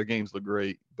Ubisoft. Their games look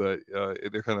great, but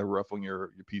they're kind of rough on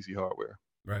your PC hardware.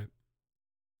 Right.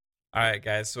 All right,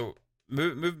 guys. So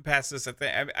moving past this,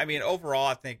 I mean, overall,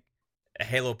 I think a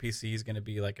Halo PC is going to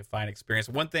be a fine experience.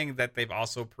 One thing that they've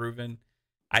also proven,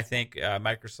 I think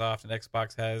Microsoft and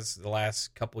Xbox has the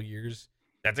last couple years,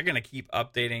 that they're going to keep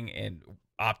updating and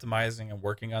optimizing and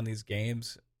working on these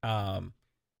games, and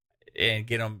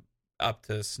get them up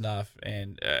to snuff.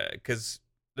 And because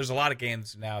there's a lot of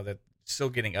games now that still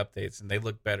getting updates and they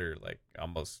look better like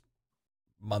almost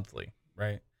monthly,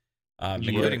 right?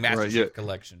 Including Master Chief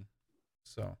Collection.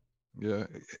 So yeah,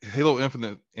 Halo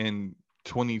Infinite in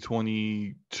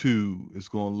 2022 is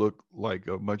going to look like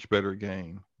a much better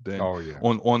game than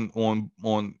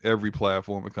on every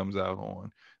platform it comes out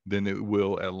on than it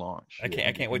will at launch. I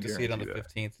can't wait to see it on the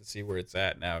 15th to see where it's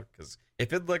at now, because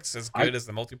if it looks as good as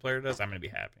the multiplayer does, I'm gonna be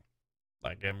happy.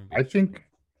 Like I think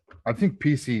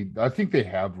PC. I think they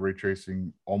have ray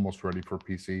tracing almost ready for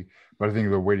PC, but I think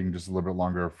they're waiting just a little bit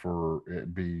longer for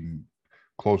it being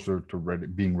closer to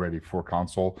being ready for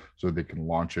console, so they can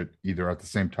launch it either at the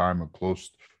same time or close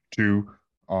to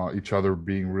each other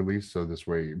being released. So this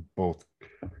way, both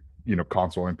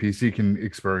console and PC can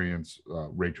experience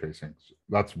ray tracing. So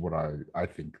that's what I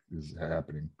think is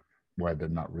happening. Why they're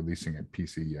not releasing it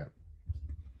PC yet?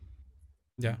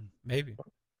 Yeah, maybe.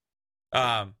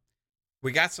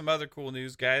 We got some other cool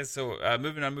news, guys. So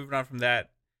moving on from that.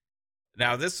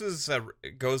 Now this is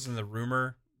goes in the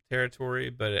rumor territory,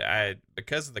 but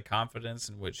because of the confidence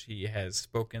in which he has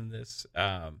spoken this,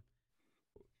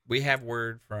 we have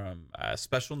word from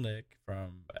Special Nick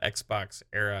from Xbox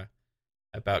Era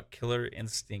about Killer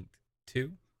Instinct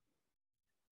 2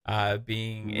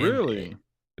 being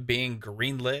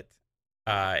greenlit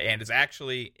and is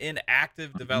actually in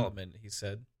active development. He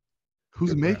said,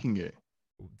 "Who's making it?"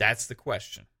 That's the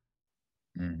question.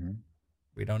 Mm-hmm.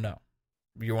 We don't know.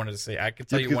 You wanted to say? I could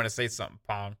tell you want to say something,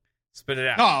 Pong. Spit it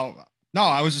out. No,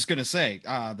 I was just gonna say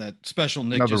that Special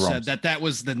Nick just said that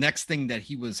was the next thing that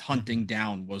he was hunting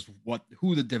down was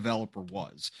who the developer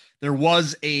was. There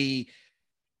was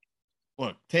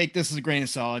look, take this as a grain of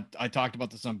salt. I talked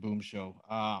about this on Boom Show.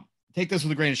 Take this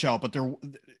with a grain of salt, but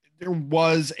there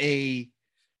was a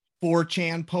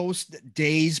 4chan post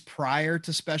days prior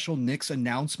to Special Nick's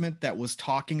announcement that was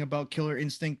talking about Killer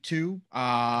Instinct 2,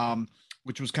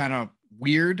 which was kind of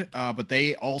weird, but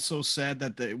they also said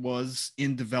that it was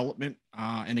in development.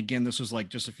 And again, this was like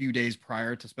just a few days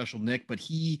prior to Special Nick, but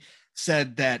he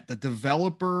said that the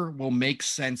developer will make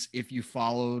sense if you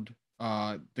followed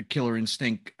the Killer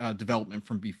Instinct development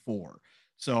from before.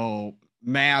 So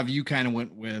Mav, you kind of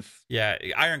went with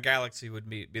Iron Galaxy would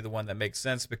be the one that makes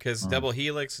sense, because Double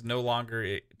Helix no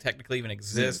longer technically even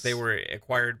exists. They were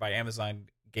acquired by Amazon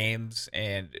Games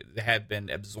and had been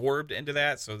absorbed into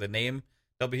that, so the name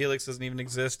Double Helix doesn't even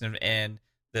exist, and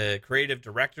the creative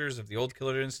directors of the old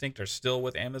Killer Instinct are still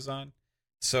with Amazon.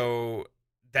 So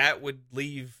that would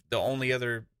leave the only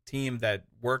other team that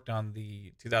worked on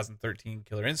the 2013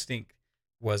 Killer Instinct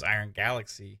was Iron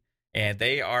Galaxy. And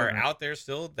they are out there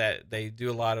still. That they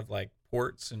do a lot of like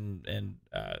ports and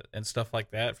stuff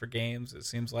like that for games. It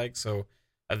seems like so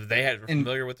they were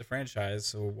familiar with the franchise.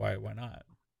 So why not?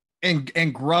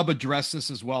 And Grubb addressed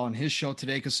this as well on his show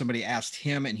today, because somebody asked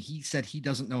him, and he said he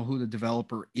doesn't know who the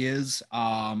developer is,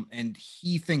 and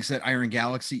he thinks that Iron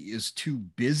Galaxy is too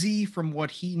busy, from what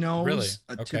he knows,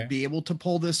 to be able to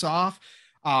pull this off.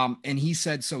 And he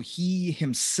said so. He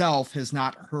himself has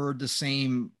not heard the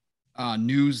same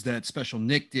news that Special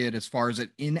Nick did as far as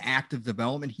it in active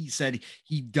development. He said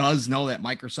he does know that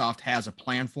Microsoft has a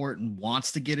plan for it and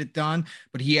wants to get it done,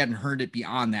 but he hadn't heard it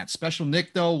beyond that. Special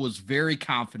Nick, though, was very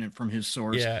confident from his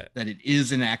source that it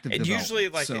is in active development. Usually,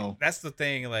 that's the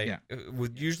thing.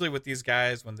 Usually with these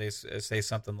guys, when they say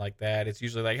something like that, it's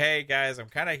usually like, "Hey guys, I'm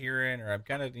kind of hearing, or I'm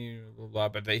kind of blah, blah,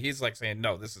 blah." But he's like saying,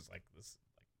 "No, this is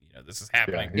this is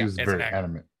happening." Yeah, he was very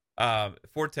adamant.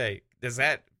 Forte, does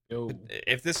that?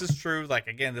 If this is true, like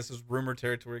again, this is rumor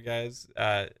territory, guys.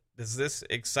 Does this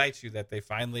excite you that they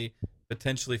finally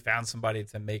potentially found somebody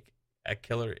to make a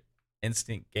Killer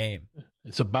Instinct game?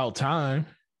 It's about time,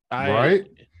 right?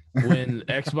 When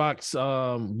Xbox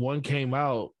One came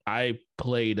out, I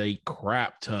played a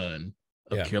crap ton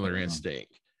of Killer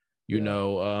Instinct. You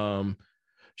know,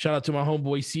 shout out to my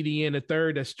homeboy CDN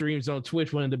III that streams on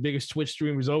Twitch, one of the biggest Twitch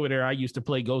streamers over there. I used to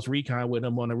play Ghost Recon with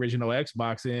him on original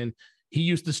Xbox, and he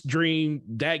used to stream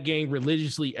that game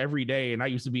religiously every day, and I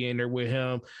used to be in there with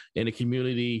him in the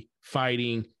community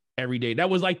fighting every day. That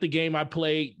was like the game I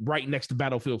played right next to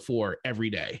Battlefield 4 every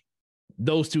day.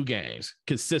 Those two games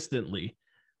consistently,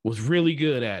 was really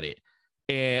good at it.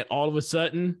 And all of a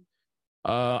sudden,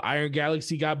 Iron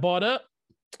Galaxy got bought up,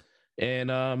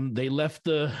 and they left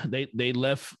they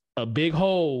left a big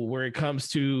hole where it comes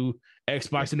to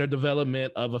Xbox and their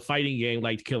development of a fighting game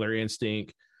like Killer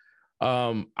Instinct.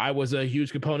 I was a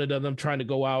huge component of them trying to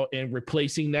go out and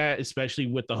replacing that, especially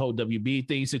with the whole WB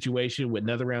thing situation, with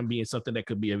NetherRealm being something that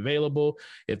could be available.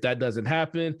 If that doesn't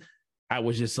happen, I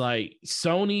was just like,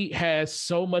 Sony has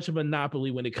so much of a monopoly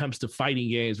when it comes to fighting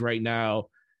games right now.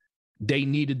 They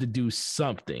needed to do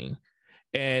something.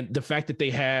 And the fact that they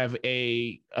have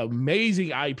a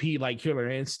amazing IP like Killer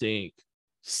Instinct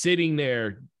sitting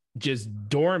there just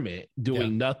dormant,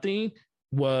 doing nothing,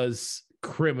 was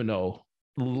criminal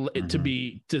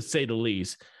to say the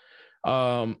least.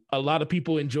 A lot of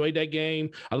people enjoyed that game.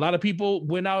 A lot of people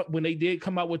went out when they did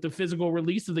come out with the physical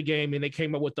release of the game, and they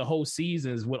came out with the whole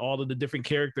seasons with all of the different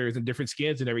characters and different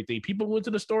skins and everything. People went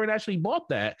to the store and actually bought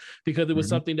that because it was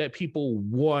something that people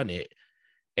wanted.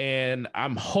 And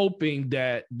I'm hoping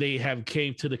that they have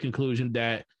came to the conclusion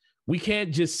that we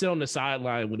can't just sit on the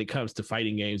sideline when it comes to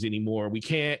fighting games anymore. We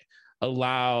can't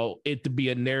allow it to be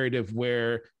a narrative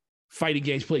where fighting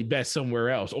games play best somewhere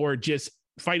else, or just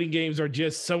fighting games are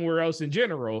just somewhere else in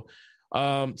general.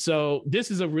 So this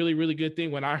is a really, really good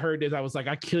thing. When I heard this, I was like,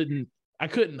 I couldn't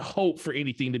hope for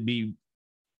anything to be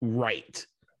right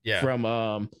from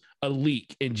a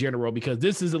leak in general, because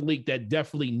this is a leak that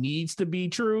definitely needs to be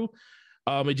true.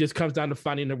 It just comes down to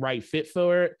finding the right fit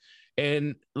for it.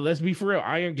 And let's be for real,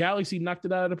 Iron Galaxy knocked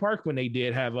it out of the park when they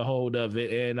did have a hold of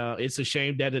it. And it's a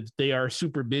shame that they are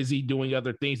super busy doing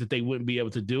other things that they wouldn't be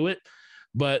able to do it.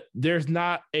 But there's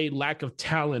not a lack of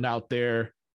talent out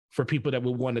there for people that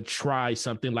would want to try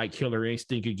something like Killer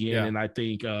Instinct again. Yeah. And I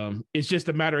think it's just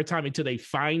a matter of time until they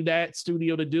find that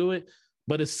studio to do it.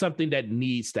 But it's something that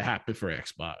needs to happen for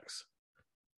Xbox.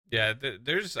 Yeah,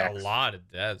 there's a lot of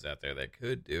devs out there that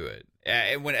could do it.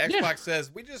 And when Xbox says,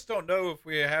 we just don't know if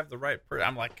we have the right person,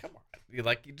 I'm like, come on. You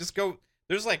just go.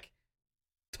 There's like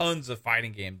tons of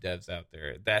fighting game devs out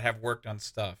there that have worked on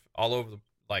stuff all over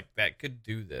that could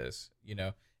do this,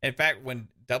 In fact, when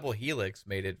Double Helix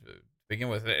made it to begin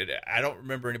with, I don't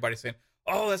remember anybody saying,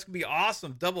 oh, that's going to be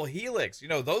awesome, Double Helix.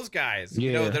 Those guys,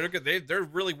 they're good. They're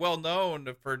really well known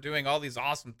for doing all these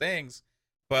awesome things.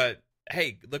 But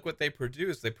hey, look what they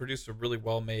produced. They produced a really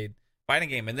well-made fighting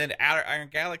game. And then Iron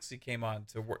Galaxy came on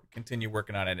to continue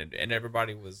working on it. And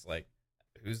everybody was like,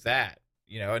 who's that?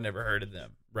 I never heard of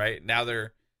them, right? Now they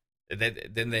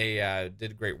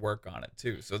did great work on it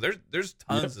too. So there's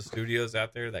tons of studios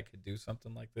out there that could do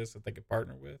something like this that they could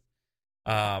partner with.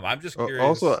 I'm just curious.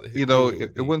 Also,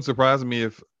 it wouldn't surprise me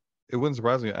if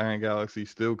Iron Galaxy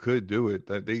still could do it.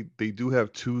 That they do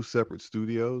have two separate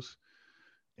studios,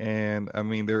 and I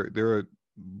mean they're a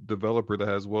developer that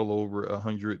has well over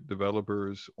 100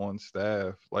 developers on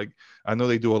staff. Like, I know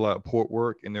they do a lot of port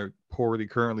work, and they're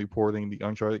currently porting the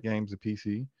Uncharted games to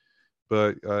PC.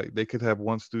 But they could have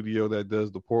one studio that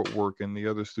does the port work and the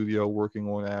other studio working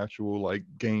on actual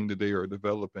game that they are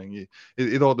developing.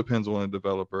 It all depends on the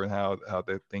developer and how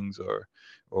that things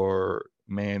are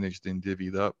managed and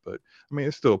divvied up. But I mean,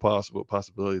 it's still a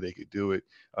possibility they could do it.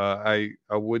 I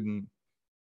wouldn't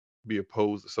be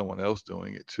opposed to someone else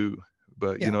doing it too.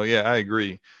 But I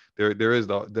agree. There is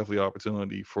definitely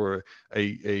opportunity for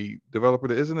a developer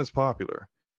that isn't as popular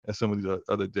as some of these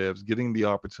other devs getting the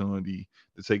opportunity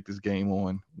to take this game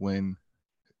on when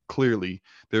clearly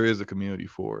there is a community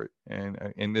for it.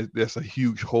 And that's a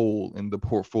huge hole in the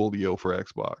portfolio for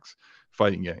Xbox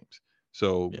fighting games.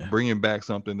 So bringing back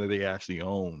something that they actually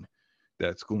own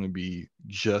that's going to be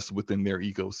just within their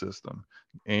ecosystem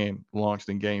and launched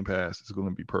in Game Pass is going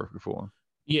to be perfect for them.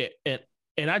 Yeah.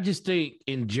 And I just think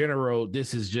in general,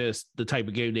 this is just the type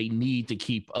of game they need to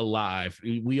keep alive.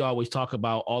 We always talk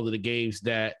about all of the games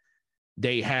that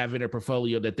they have in their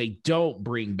portfolio that they don't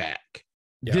bring back.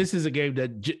 Yeah. This is a game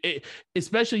that,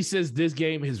 especially since this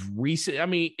game is recent. I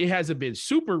mean, it hasn't been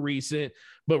super recent,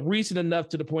 but recent enough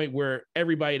to the point where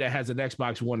everybody that has an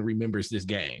Xbox One remembers this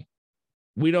game.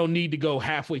 We don't need to go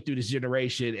halfway through this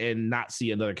generation and not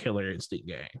see another Killer Instinct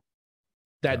game.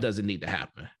 That doesn't need to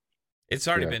happen. It's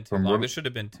already been too long. There should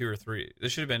have been 2 or 3. There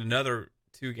should have been another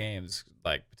 2 games,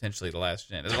 potentially the last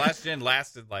gen. The last gen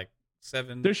lasted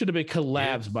 7. There should have been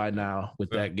collabs by now with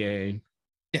that game.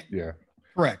 Yeah.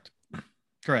 Correct.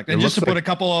 And just to put a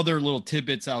couple other little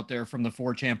tidbits out there from the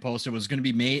 4chan post, it was going to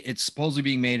be made. It's supposedly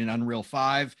being made in Unreal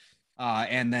 5.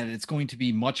 And that it's going to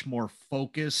be much more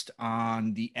focused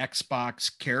on the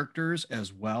Xbox characters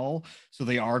as well. So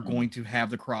they are going to have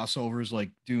the crossovers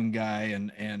like Doom Guy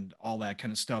and all that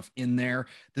kind of stuff in there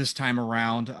this time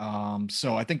around.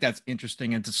 So I think that's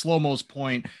interesting. And to Slow-Mo's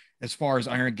point, as far as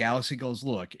Iron Galaxy goes,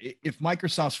 look, if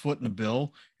Microsoft's footing the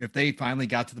bill, if they finally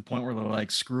got to the point where they're like,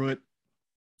 screw it,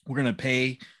 we're going to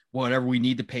pay whatever we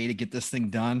need to pay to get this thing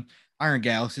done, Iron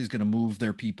Galaxy is going to move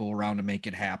their people around to make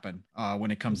it happen when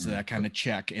it comes to that kind of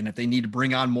check. And if they need to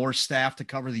bring on more staff to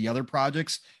cover the other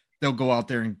projects, they'll go out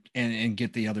there and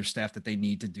get the other staff that they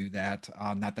need to do that.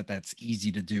 Not that that's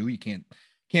easy to do. You can't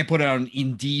put out an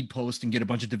Indeed post and get a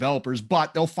bunch of developers,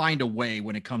 but they'll find a way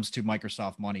when it comes to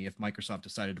Microsoft money if Microsoft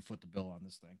decided to foot the bill on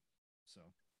this thing. So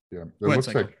yeah,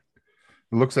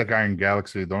 It looks like Iron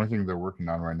Galaxy. The only thing they're working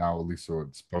on right now, at least so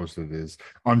it's posted, is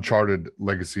Uncharted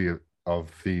Legacy of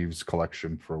Thieves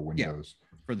collection for Windows.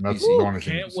 For the That's PC. the only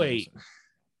Can't thing. wait.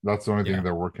 That's the only Yeah. thing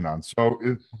they're working on. So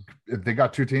if they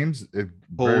got two teams,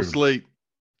 Whole very, slate.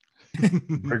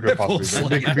 very good Full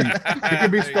possibility. They slate.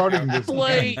 could be There you starting go. this,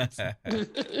 Slate.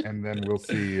 and then we'll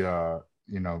see.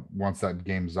 Once that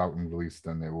game's out and released,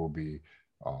 then it will be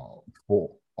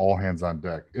full all hands on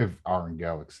deck if Iron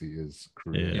Galaxy is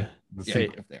created. Yeah. The Yeah,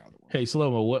 sequel. if they are the one. Hey,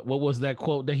 Slow-Mo, what was that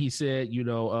quote that he said? We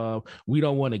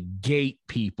don't want to gate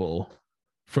people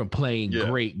from playing Yeah.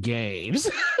 great games.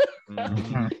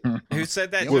 Mhm. Who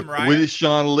said that? What- Jim What Ryan. did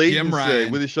Sean Layton Jim say?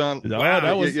 Ryan. What did Sean? No, Wow,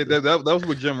 that was that was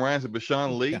what Jim Ryan said. But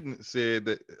Sean Layton said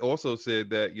that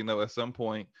at some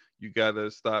point you got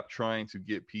to stop trying to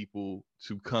get people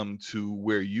to come to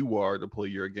where you are to play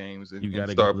your games and, You and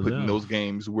gotta start go to putting them. those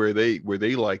games where they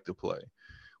like to play,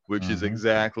 which is Mhm.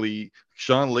 exactly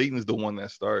Sean Layton's the one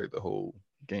that started the whole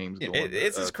games. Yeah, going,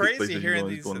 It's just crazy PlayStation hearing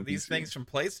going- going to these PC. things from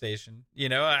PlayStation.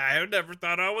 I never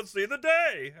thought I would see the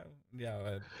day.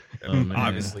 Yeah, Oh, man.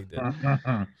 obviously did.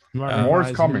 Smart More's minds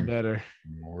do coming. better.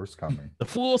 More's coming. The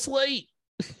full slate.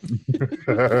 I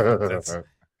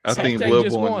think Hashtag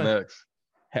just Bloodborne's one. next.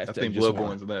 I Hashtag think just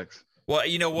Bloodborne's one. next. Well,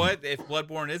 you know what? If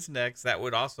Bloodborne is next, that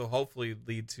would also hopefully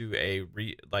lead to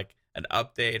an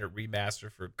update or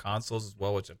remaster for consoles as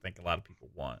well, which I think a lot of people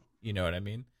want. You know what I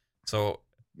mean? So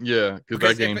Yeah, because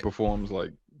Because that game if it- performs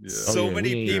like so yeah,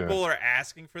 many we- people are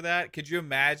asking for that. Could you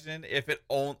imagine if it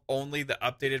only the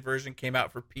updated version came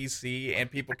out for PC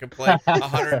and people can play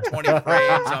 120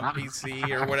 frames on PC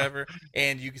or whatever,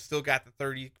 and you still got the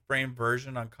 30 frame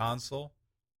version on console,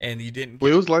 and you didn't?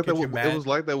 Well, it was like could that. you It imagine? was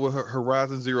like that with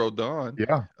Horizon Zero Dawn.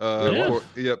 Yeah.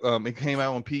 Yeah. It came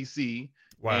out on PC,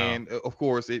 Wow. and of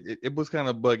course, it was kind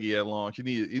of buggy at launch. It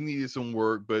needed some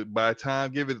work, but by the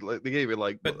time they gave it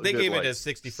like, But they a good, gave it like, a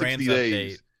 60 frames 60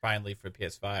 days. update finally for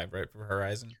PS5, right, for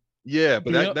Horizon. Yeah,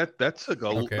 but Yep. that took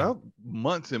Okay.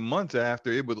 months and months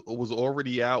after it was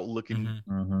already out, looking Mhm.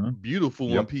 Mm-hmm. beautiful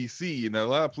on Yep. PC. And a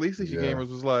lot of PlayStation Yeah. gamers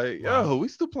was like, Wow. "Yo, we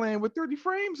still playing with 30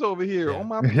 frames over here Yeah. on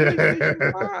my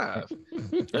PlayStation 5."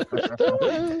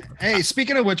 Hey,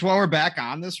 speaking of which, while we're back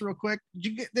on this real quick,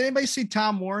 did anybody see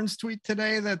Tom Warren's tweet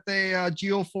today that they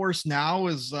GeoForce Now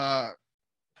is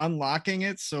unlocking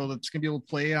it so that it's gonna be able to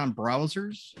play on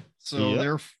browsers? So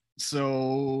Yep.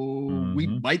 we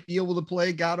Mhm. might be able to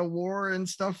play God of War and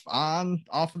stuff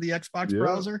off of the Xbox Yeah.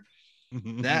 browser.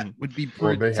 That would be Well,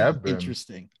 pretty they have been.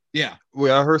 interesting. Yeah.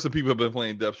 Well, I heard some people have been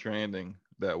playing Death Stranding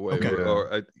that way.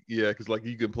 Okay. Because like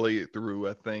you can play it through,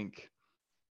 I think,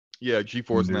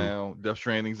 GeForce New. Now, Death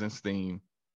Stranding's in Steam.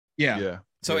 Yeah. Yeah.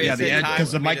 So Yeah, is the it Edge- time 'cause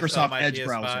for the me to sell Microsoft my Edge PS5?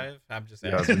 browser. I'm just Yeah,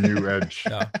 the asking. new Edge.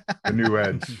 No. The new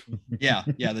Edge. Yeah,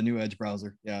 the new Edge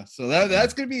browser. Yeah. So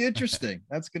that's gonna be interesting.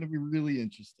 That's gonna be really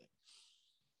interesting.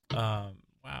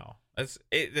 Wow. That's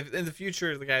it. In the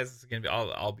future, the guys, it's gonna be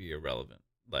I'll be irrelevant.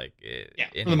 Like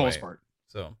For the most anyway. part.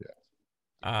 So,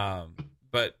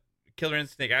 but Killer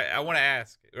Instinct. I want to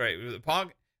ask. Right,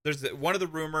 Pong. There's one of the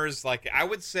rumors. Like I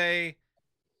would say,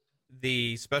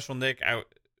 the Special Nick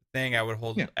thing I would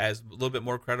hold Yeah. as a little bit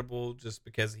more credible, just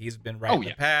because he's been right in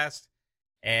the past,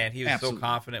 and he was Absolutely. so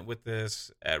confident with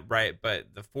this. Right,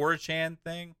 but the 4chan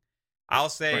thing, I'll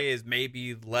say Right. is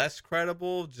maybe less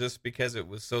credible, just because it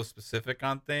was so specific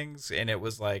on things, and it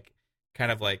was like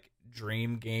kind of like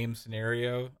dream game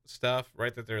scenario stuff,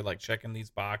 right? That they're like checking these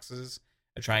boxes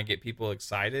and try and get people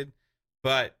excited.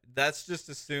 But let's just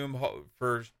assume,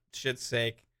 for shit's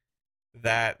sake,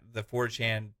 that the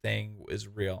 4chan thing is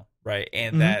real, right?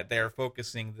 And Mhm. that they're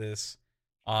focusing this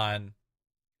on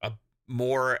a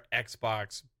more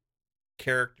Xbox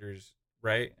characters,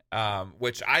 right?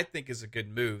 Which I think is a good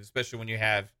move, especially when you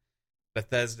have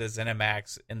Bethesda,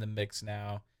 ZeniMax in the mix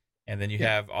now, and then you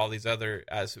have all these other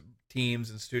teams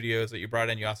and studios that you brought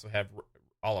in. You also have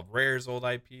all of Rare's old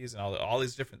IPs and all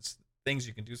these different things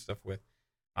you can do stuff with.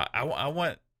 I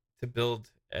want to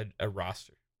build a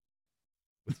roster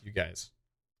with you guys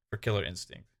for Killer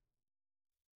Instinct.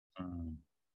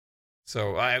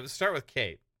 So I would start with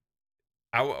Kate.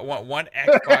 I want one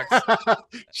Xbox.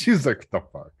 She's like, the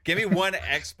fuck. Give me one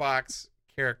Xbox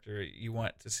character you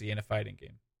want to see in a fighting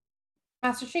game.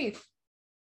 Master Chief.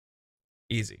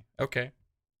 Easy. Okay.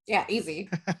 Yeah, easy.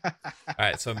 All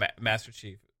right. So Master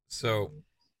Chief. So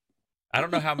I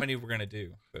don't know how many we're gonna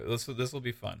do, but this will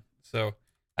be fun. So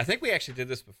I think we actually did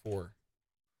this before.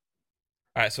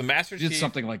 All right. So Master Did Chief.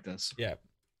 something like this. Yeah.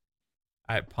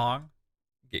 All right. Pong.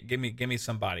 Give me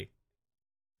somebody.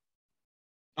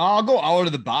 I'll go out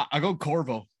of the box. I'll go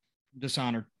Corvo.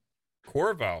 Dishonored.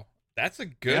 Corvo. That's a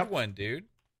good Yep. one, dude.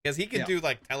 because he can Yeah. do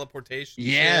like teleportation.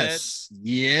 Yes.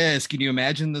 Yes. Can you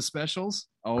imagine the specials?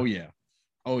 Oh yeah.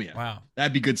 Oh yeah. Shit. Wow.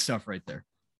 That'd be good stuff right there.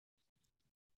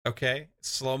 Okay.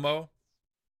 Slow mo.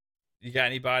 You got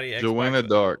anybody? Joanna Xbox?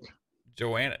 Dark.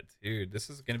 Joanna, dude, this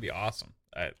is gonna be awesome.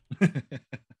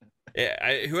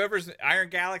 Whoever's Iron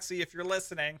Galaxy, if you're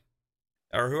listening,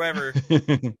 or whoever,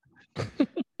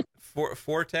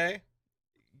 Forte,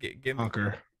 give me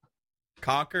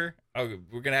Conquer. Oh,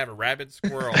 we're gonna have a rabid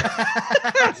squirrel.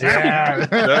 Yeah,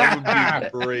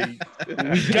 that would be great.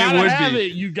 You gotta would have be.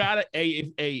 it. You gotta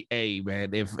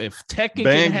man. If Tekken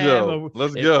can have Banjo, a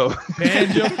let's go.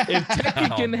 Banjo, if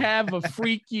Tekken Oh, can man. have a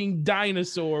freaking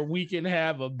dinosaur, we can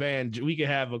have a banjo. We can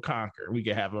have a conquer. We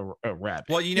can have a rabbit.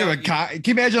 Well, you You know, know, can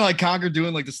you imagine like Conker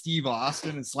doing like the Steve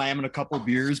Austin and slamming a couple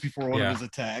beers before one Yeah. of his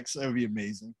attacks? That would be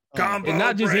amazing. Combo And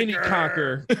not just any breaker.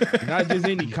 conquer, not just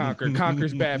any conquer.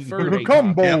 Conquer's bad fur day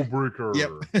Combo Yep. breaker.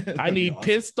 Yep. I need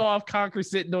pissed off conquer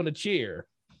sitting on a chair.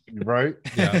 Right?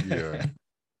 Yeah.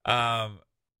 Yeah. All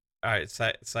right,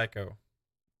 Psycho.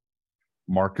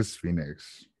 Marcus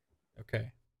Phoenix.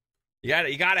 Okay,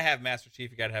 you gotta have Master Chief.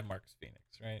 You gotta have Marcus Phoenix,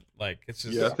 right? Like it's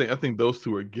just Yeah, I think those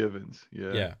two are givens.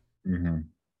 Yeah. yeah. Mm-hmm.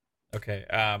 Okay,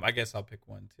 I guess I'll pick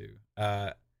one too.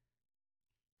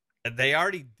 They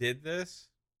already did this,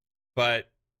 but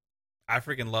I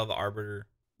freaking love the Arbiter.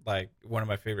 Like one of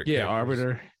my favorite. Yeah, characters.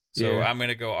 Arbiter. So Yeah. I'm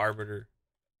gonna go Arbiter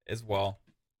as well.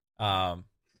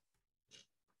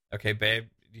 Okay, babe,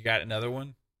 you got another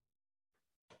one?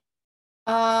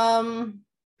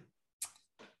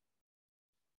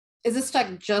 Is this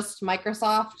like just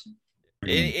Microsoft?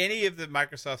 Any of the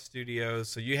Microsoft studios?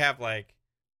 So you have like,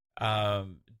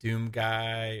 Doom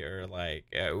Guy, or like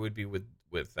it would be with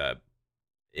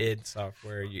id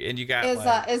Software. You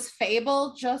got Is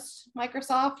Fable just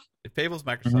Microsoft? Fable's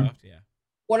Microsoft, yeah.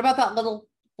 What about that little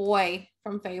boy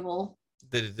from Fable?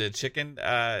 The chicken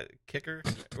kicker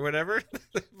or whatever.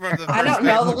 From the I first don't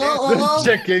know, the Fable. little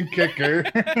Chicken kicker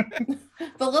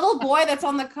the little boy that's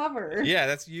on the cover. Yeah,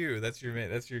 that's you. That's your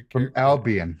from character.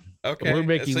 Albion. Okay, We're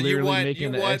making so you literally want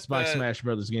making the want Xbox Smash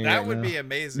Brothers game. That right would now. be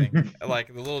amazing. Like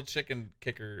the little chicken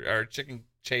kicker or chicken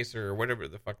chaser or whatever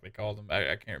the fuck they called him.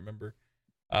 I can't remember.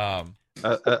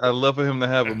 I love for him to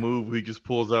have a move where he just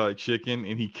pulls out a chicken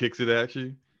and he kicks it at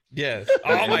you. Yes.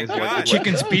 Oh my it's like god. the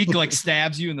Chicken's beak like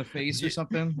stabs you in the face or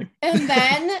something. And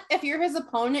then if you're his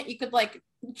opponent, you could like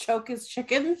choke his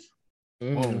chicken.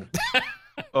 Whoa.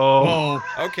 Oh, Whoa.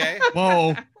 Okay.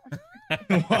 Whoa.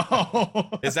 Whoa.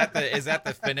 Is that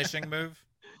the finishing move?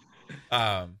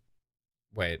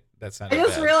 Wait, that's not. I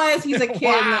just realized he's a kid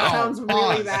and that Wow. sounds really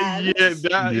Pause. bad.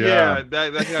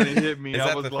 that kind of hit me. Is I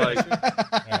that was the like, finisher?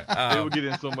 Alright, they would get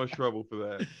in so much trouble for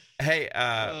that. hey,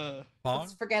 Pong.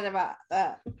 Let's forget about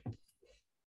that.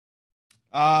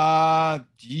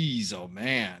 Geez, oh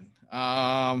man.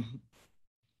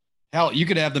 Hell, you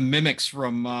could have the mimics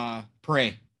from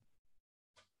Prey.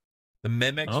 The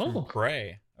mimics Oh. from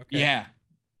Prey. Okay. Yeah.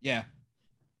 Yeah.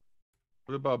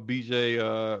 What about BJ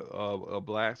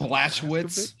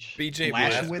Blazkowicz? BJ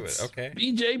Blazkowicz. Blazkowicz. Okay.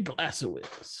 BJ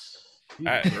Blazkowicz. All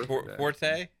right.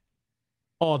 Forte.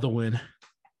 All the win.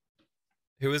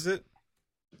 Who is it?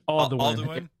 All the win.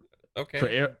 Alduin? Okay.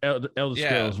 For Elder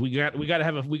Yeah. Scrolls, we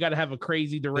gotta have a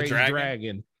crazy deranged dragon?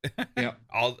 dragon. Yeah.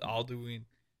 Alduin.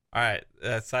 All right.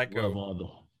 Psycho. Love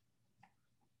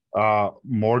Aldo.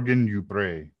 Morgan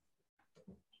Ubre.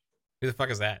 Who the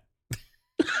fuck is that?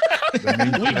 The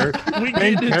main We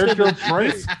main get into character of the-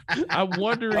 Prey. I'm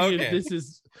wondering Okay. if this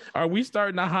is. Are we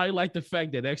starting to highlight the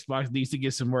fact that Xbox needs to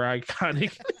get some more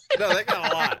iconic? No, they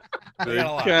got a lot. They They got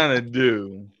a lot. kind of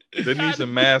do. They need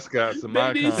some mascots, some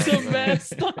They need icons. some man.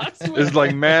 mascots. It's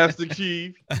like Master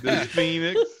Chief, there's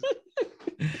Phoenix.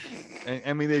 And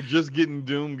I mean, they're just getting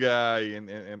Doom Guy and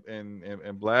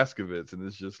Blazkowicz, and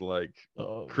it's just like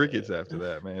Oh, crickets man. after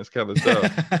that, man. It's kind of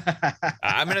tough.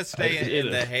 I'm gonna stay in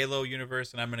the Yeah. Halo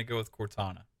universe, and I'm gonna go with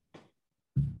Cortana.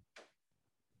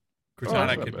 that's Cortana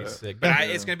not could be bad. sick, but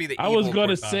it's gonna be the. I was evil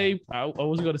gonna Cortana. say I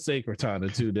was gonna say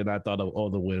Cortana too. Then I thought of all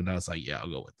the win, and I was like, yeah, I'll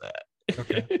go with that.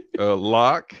 Okay.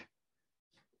 Locke.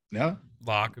 No.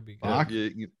 Locke would be good. Locke? Yeah,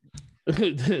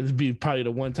 It'd be probably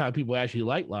the one time people actually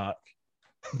like Locke.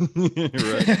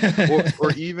 right.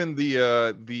 Or even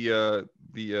the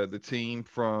team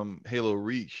from Halo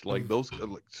Reach, like those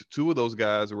like, two of those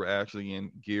guys were actually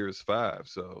in Gears 5,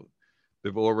 so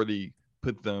they've already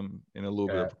put them in a little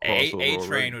bit of a crossover. A already.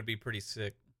 Train would be pretty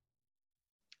sick,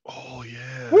 Oh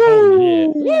yeah.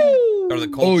 Oh yeah. or the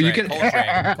Cold Oh, Train. you could-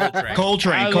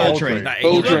 Coltrane. Coltrane. Not A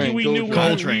Cold Train. Train. Lucky we knew what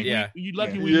Coltrane. Yeah. you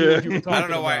lucky Yeah. we knew what you were talking I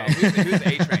don't know why. about. Who's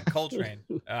A Train? Coltrane.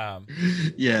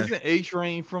 Yeah. Isn't A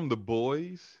Train from The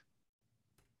Boys?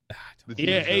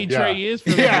 Yeah, A Yeah. Trey is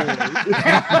from Yeah. the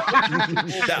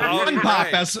Oh, Fun you're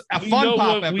pop, right. a We fun know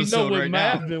pop what, we know episode what right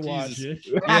Matt's now. been Jesus.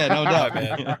 watching. Yeah, no Oh, doubt.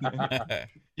 man.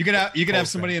 You could have Cold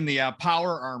somebody in the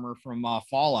power armor from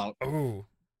Fallout Oh,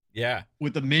 yeah.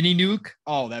 with the mini nuke.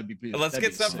 Oh, that'd be. Let's that'd get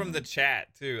be some sick. from the chat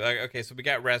too. Like, okay, so we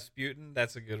got Rasputin.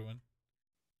 That's a good one.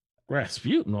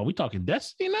 Rasputin. Are we talking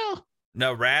Destiny now?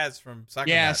 No, Raz from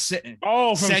Psychonauts. Yeah,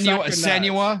 Oh, from Senua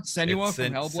Psychonauts. from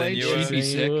Sen- Hellblade. Senua. She'd be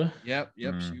sick. Senua. Yep,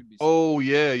 Mm. she'd be sick. Oh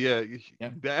yeah. Yeah.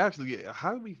 That actually,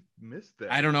 how did we miss that?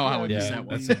 I don't know how we Yeah, missed that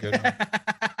one. that's a good one.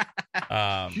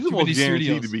 She's Too almost many guaranteed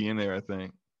studios. to be in there. I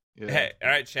think. Yeah. Hey, all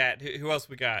right, chat. Who else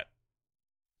we got?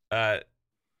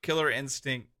 Killer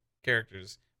Instinct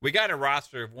characters. We got a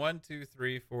roster of 1, 2,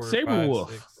 3, 4, 5, Saberwolf.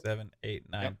 6, 7, 8,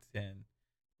 9, Yep. 10,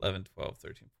 11, 12,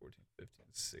 13, 14, 15,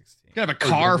 16. You could have a Oh,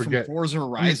 car don't from forget- Forza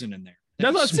Horizon in there.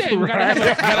 That's what I'm saying. We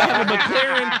gotta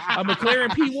have a McLaren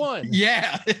P1.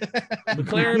 Yeah.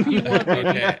 McLaren P1. Baby.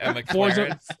 Okay, a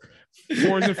McLaren.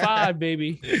 Forza 5,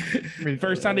 baby. I mean,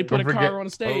 First time they put a don't car forget on a Oh,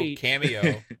 stage. cameo.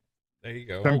 There you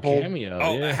go. Temple. Cameo.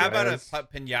 Oh, yeah. how about a Raz.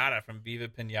 pinata from Viva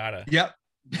Pinata? Yep.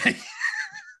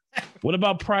 What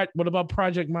about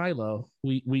Project Milo?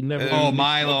 We never. Oh,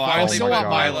 Milo. We'll I finally still put want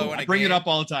Milo Milo. in a I bring it game. up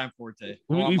all the time, Forte.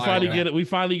 we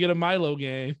finally get a Milo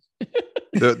game.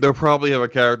 They'll probably have a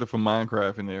character from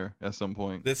Minecraft in there at some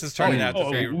point. This is turning out to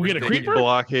Oh, be we get a ridiculous. creeper?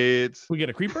 Blockheads. We get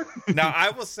a creeper. Now,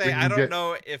 I will say, We I can don't get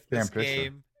know if this Sam Fisher.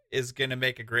 game is going to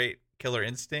make a great Killer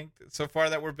Instinct so far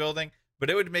that we're building, but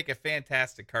it would make a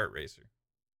fantastic kart racer.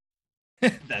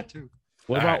 That too.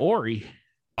 What All about right. Ori?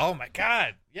 Oh my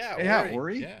God! Yeah, Yeah,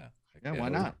 Ori. Yeah, Yeah, why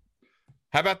not?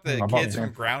 How about the How about kids from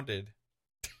Sam- Grounded?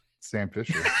 Sam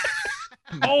Fisher.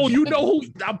 Oh, you know who?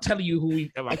 I'm telling you who.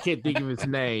 I can't think of his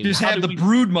name. Just How had did the we-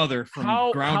 brood mother from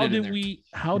how Grounded. in did there.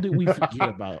 how did we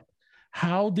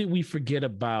forget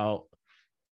about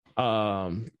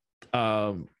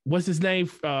what's his name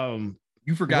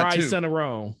You forgot Rise too. Son of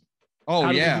Rome. Oh How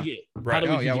did we yeah. forget? Right. How did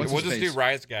we Oh, yeah, forget? what's We'll his just do face?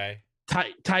 Rise Guy.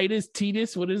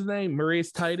 Titus, what is his name?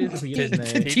 Marius Titus. I forget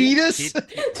his name. Titus.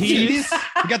 Titus.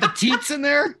 You got the teats in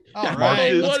there. All I right,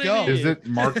 don't know let's what go. it Is it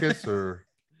Marcus or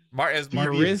Is Marcus?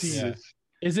 Maurice? Yeah.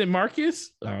 Is it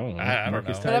Marcus? I don't know. I don't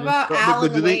Marcus know. What Titus? about But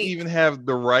Alan do they Wake? even have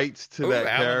the rights to Ooh, that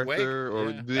Alan Wake, character, or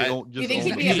yeah. do they don't Do you just? think own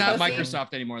he'd it? be He's a not pussy?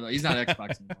 Microsoft anymore though. He's not Xbox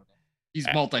anymore. Though. He's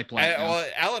multiplayer. now. Well,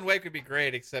 Alan Wake would be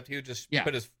great, except he would just Yeah.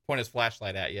 point his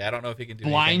flashlight at you. I don't know if he can do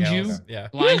Blind anything you? else. Yeah.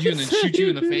 Blind you and then shoot you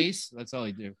in the face. That's all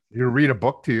he do. you read a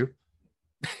book to you?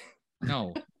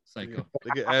 No, psycho.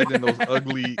 They could add in those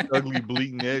ugly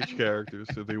Bleeding Edge characters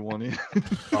if they want in.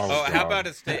 Oh, how God.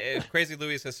 about Crazy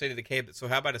Louis has State of Decay? So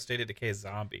how about a State of Decay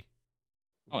zombie?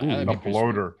 Oh, Ooh, that'd the be pretty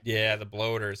bloater? Yeah, the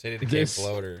bloater, State of Decay This-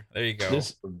 bloater. There you go.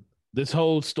 This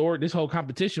whole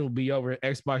competition will be over.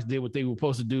 Xbox did what they were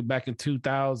supposed to do back in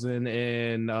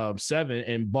 2007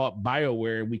 and bought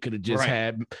BioWare. We could have just Right.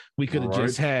 had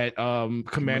Commander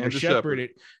Commander Shepard Shepard.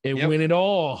 and Yep. win it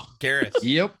all. Garrus.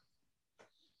 sweet. Yep.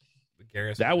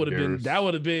 Garrus. That would have been Garrus.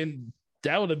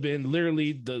 that would have been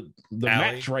literally the Alley.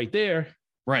 match right there.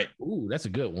 Right. Ooh, that's a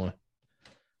good one.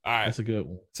 All right. That's a good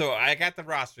one. So I got the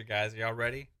roster, guys. Y'all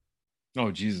ready?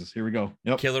 Oh Jesus. Here we go.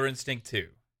 Yep. Killer Instinct 2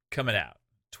 coming out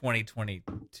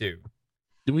 2022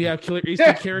 Do we have Killer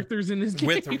Instinct characters in this game?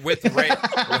 with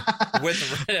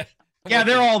Yeah,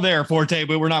 they're all there, Forte,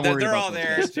 but we're not worried. they're about all those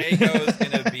there. guys. Jago's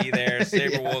gonna be there.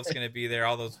 Saberwolf's gonna be there.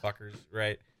 All those fuckers,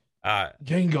 right?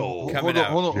 Django. Coming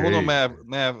hold on, Jeez.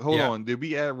 Mav, hold Yeah. on. Did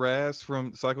we add Raz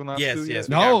from Psychonauts? Yes, 2 yes. yet?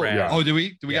 we got No. Raz. Yeah. Oh, do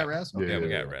we? Do we Yeah. got Raz? Yeah. Yeah, we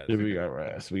got Raz. Yeah, we got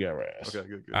Raz. We got Raz. Okay,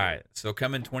 good. All right. So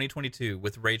coming 2022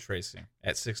 with ray tracing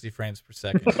at 60 frames per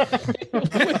second on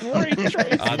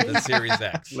the Series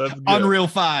X. Let's go. Unreal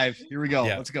 5. Here we go.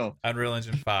 Yeah. Let's go. Unreal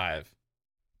Engine 5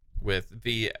 with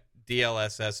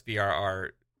DLSS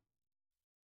VRR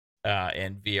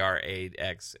and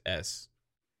VR8XS.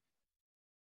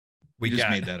 We You just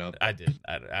got, made that up. I did.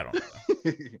 I don't know.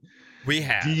 We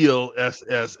have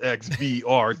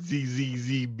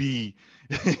DLSSXBRZZZB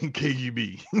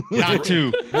KGB. Not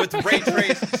two. with ray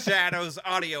traced shadows,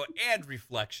 audio, and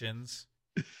reflections.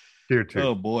 Tier 2.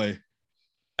 Oh boy.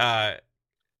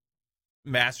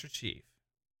 Master Chief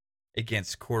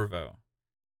against Corvo,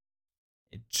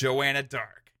 Joanna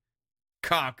Dark,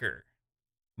 Conquer,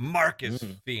 Marcus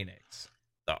Phoenix,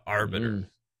 the Arbiter,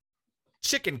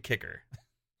 Chicken Kicker,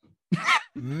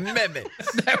 Mimic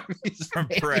That would be from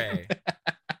Prey,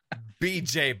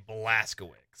 BJ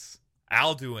Blazkowicz,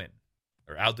 Alduin,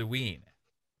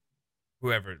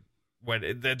 whoever,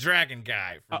 the dragon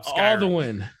guy from Skyrim. all the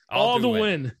win. All the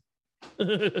Alduin.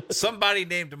 win. Somebody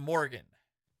named Morgan.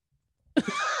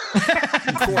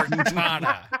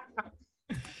 Cortana.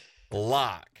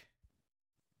 Locke.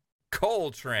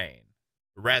 Coltrane.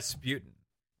 Rasputin,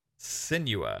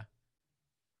 Sinua,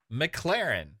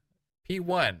 McLaren,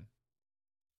 P1,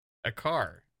 a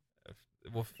car.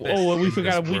 Will fit Oh, and we in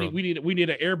forgot this world. we need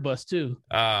an Airbus too.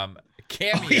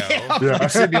 Cameo. Yeah.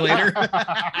 Simulator.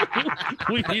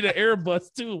 We need an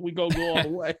Airbus too. We go all the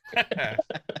way.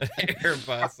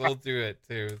 Airbus will do it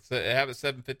too. So have a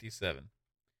 757.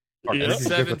 Fuck, Yeah. you can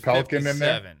get the Pelican in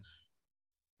there. 757.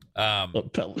 A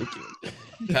Pelican.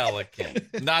 Pelican,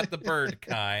 not the bird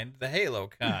kind, the Halo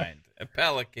kind. A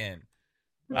pelican.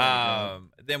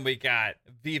 Then we got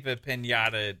Viva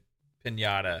Pinata,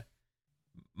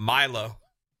 Milo,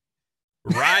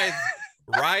 Rise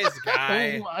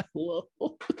Guy, Oh my Lord.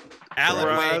 Alan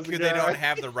Rise Wake, who they Guy. don't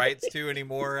have the rights to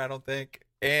anymore, I don't think,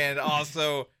 and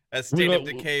also a State of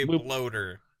Decay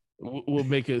bloater. We'll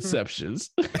make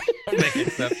exceptions. Make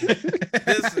exceptions.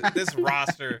 This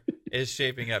roster is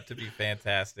shaping up to be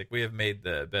fantastic. We have made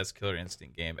the best Killer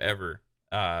Instinct game ever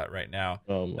right now.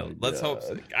 Oh my Let's hope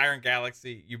God. Iron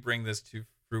Galaxy, you bring this to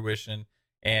fruition,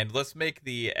 and let's make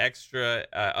the extra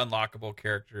unlockable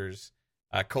characters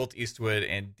Colt Eastwood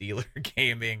and Dealer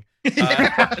Gaming just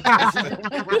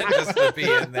to be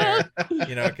in there,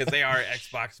 because they are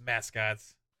Xbox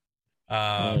mascots.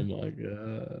 Oh my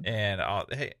God. And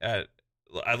I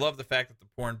love the fact that the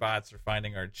porn bots are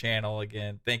finding our channel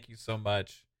again. Thank you so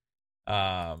much.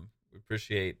 We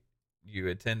appreciate you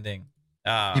attending.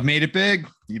 You've made it big.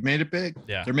 You've made it big.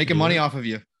 Yeah. They're making money off of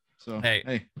you. So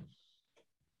Hey.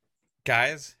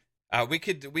 Guys, we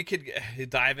could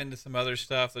dive into some other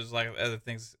stuff. There's like other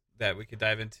things that we could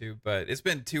dive into, but it's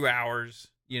been 2 hours.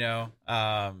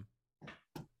 I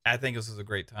think this was a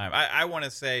great time. I want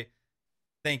to say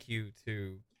thank you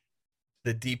to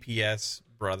the DPS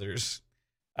brothers,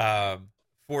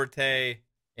 Forte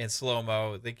and Slow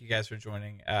Mo. Thank you guys for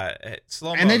joining.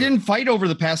 Slow Mo, and they didn't fight over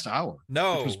the past hour.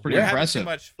 No, which was pretty we're having impressive. Too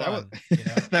much That fun.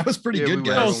 That was pretty Yeah, good, we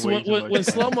were guys. having No, way too when much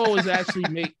fun. slow mo is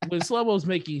actually when slow mo's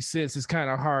making sense, it's kind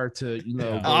of hard to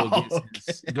go Oh,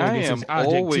 against, go I against am his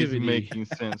always objectivity. making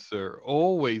sense, sir.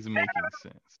 Always making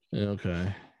sense.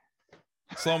 Okay.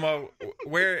 Slow Mo,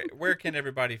 where can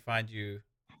everybody find you,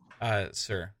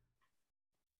 sir?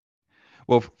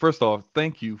 Well, first off,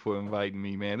 thank you for inviting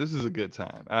me, man. This is a good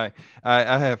time. I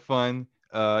have fun.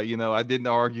 I didn't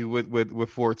argue with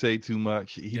Forte too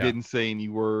much. He Yeah. didn't say any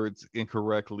words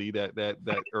incorrectly that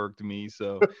irked me.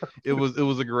 So it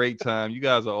was a great time. You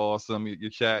guys are awesome. Your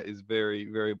chat is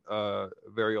very, very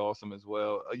very awesome as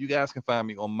well. You guys can find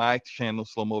me on my channel,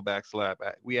 Slow Mo Backslap.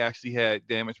 We actually had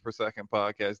Damage Per Second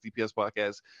podcast, DPS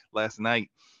podcast last night.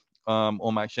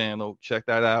 On my channel, check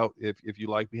that out if you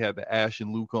like. We had the Ash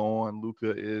and Luca on.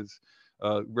 Luca is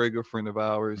a very good friend of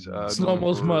ours. Slow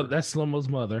mo's known mother. for- That's slow mo's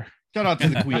mother. Shout out to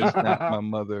the queen. That's not my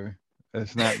mother.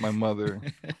 That's not my mother.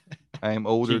 I am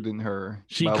older than her.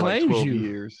 she by claims like 12 you.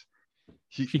 years.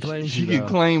 She claims she you, can though.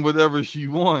 claim whatever she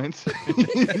wants.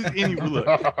 Anyway, look,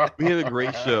 we had a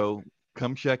great show.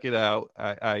 Come check it out.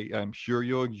 I'm sure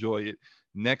you'll enjoy it.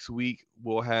 Next week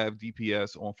we'll have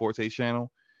DPS on Forte's channel,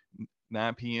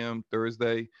 9 p.m.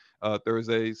 Thursdays,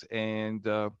 and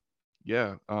had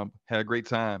a great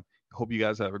time. Hope you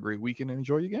guys have a great weekend and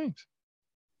enjoy your games.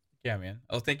 Yeah, man.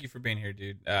 Oh, thank you for being here,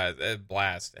 dude. A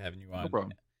blast having you on. No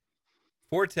problem.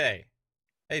 Forte,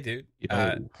 hey, dude.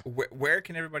 Yo. Where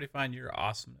can everybody find your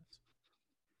awesomeness?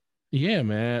 Yeah,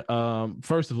 man.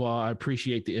 First of all, I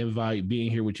appreciate the invite.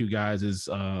 Being here with you guys is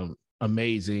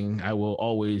amazing. I will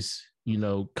always,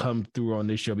 come through on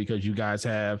this show because you guys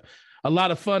have a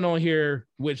lot of fun on here,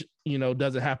 which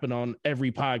doesn't happen on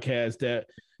every podcast that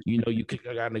you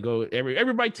gotta go.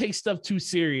 Everybody takes stuff too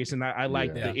serious, and I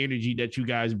like Yeah. the energy that you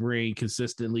guys bring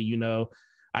consistently.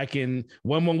 I can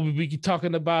one moment we be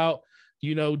talking about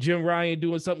Jim Ryan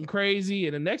doing something crazy,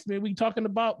 and the next minute we talking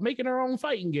about making our own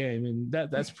fighting game, and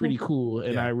that's pretty cool,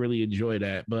 and Yeah. I really enjoy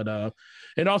that. But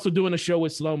and also doing a show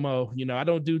with Slow Mo. I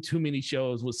don't do too many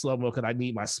shows with Slow Mo because I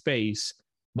need my space.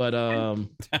 But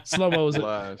Slow Mo is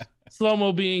Live. Slow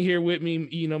Mo being here with me,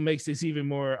 makes this even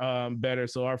more better.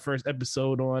 So our first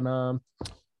episode on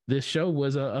this show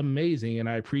was amazing, and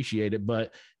I appreciate it.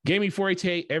 But Gaming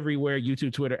 4K everywhere: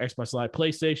 YouTube, Twitter, Xbox Live,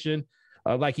 PlayStation.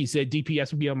 Like he said,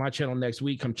 DPS will be on my channel next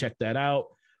week. Come check that out.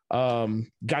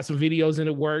 Got some videos in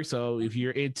the work. So if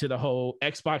you're into the whole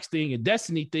Xbox thing and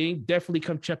Destiny thing, definitely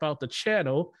come check out the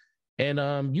channel.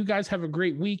 And you guys have a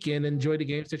great weekend. Enjoy the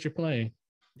games that you're playing.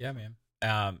 Yeah, man.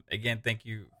 Again, thank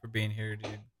you for being here,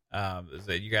 dude.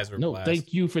 You guys were No, blessed.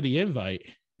 thank you for the invite.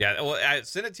 Yeah, well, I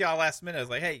sent it to y'all last minute. I was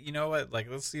like, hey, you know what? Like,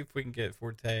 let's see if we can get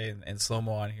Forte and Slow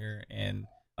Mo on here. And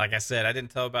like I said, I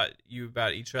didn't tell about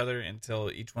each other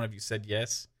until each one of you said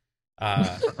yes.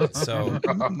 So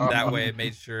that way it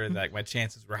made sure that my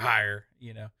chances were higher,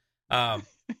 Um,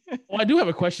 Well, I do have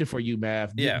a question for you,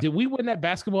 Mav. Yeah. Did we win that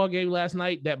basketball game last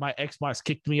night that my Xbox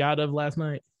kicked me out of last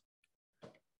night?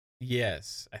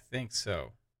 yes, I think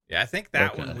so. Yeah, I think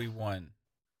that Okay. one we won.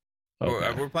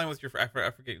 Okay. We're playing with your. I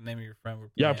forget the name of your friend. We're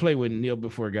Y'all playing. play with Neil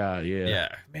Before God, yeah.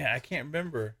 Yeah, man, I can't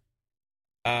remember.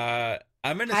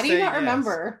 I'm gonna. How do say you not yes.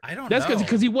 remember? I don't That's know.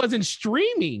 because he wasn't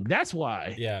streaming. That's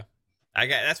why. Yeah,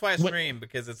 that's why I What- stream,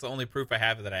 because it's the only proof I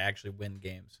have that I actually win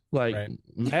games. Like Right.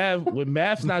 Mav, when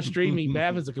Mav's not streaming,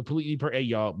 Mav is a completely hey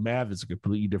y'all, Mav is a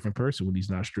completely different person when he's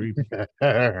not streaming.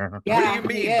 Yeah, What do you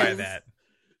mean he by is. that?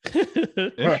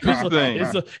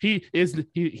 Interesting.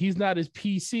 He's not his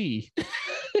PC.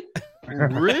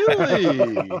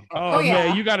 Really? Oh, yeah.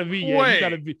 man, you gotta be. Yeah, Wait. you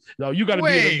gotta be. No, you gotta be.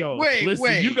 Wait, In the, no, wait, listen,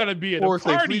 wait. you gotta be in a Forte,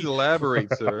 party. please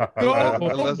elaborate, sir. Go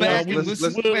Let's- back and let's-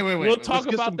 listen. let's- Wait. We'll talk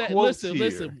get about some that. quotes Listen, here.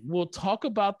 listen. We'll talk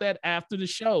about that after the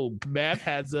show. Mav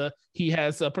has a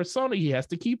persona he has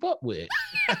to keep up with.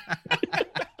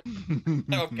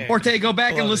 Okay. Forte, go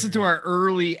back Love and it. listen to our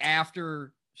early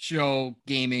after show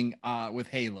gaming with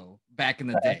Halo back in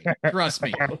the day. Trust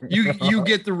me, you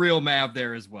get the real Mav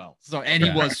there as well. So, and he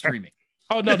Yeah. was streaming.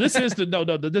 Oh no, this is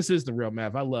this is the real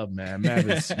Mav. I love Mav.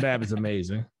 Mav is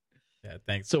amazing. Yeah,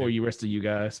 thanks. So are dude. you, rest of you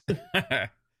guys.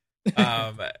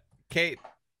 Kate,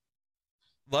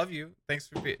 love you. Thanks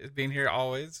for being here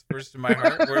always. First in my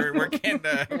heart. Where can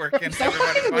everybody So find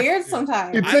fucking you? weird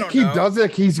sometimes. It's I like don't he know. does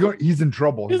it. He's in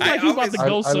trouble. It's like he's about to I-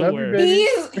 go I love you, somewhere.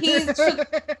 baby. He's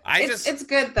I it's, just it's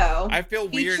good though. I feel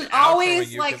He weird. should outroing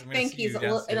always you like 'cause I'm gonna think see he's you in a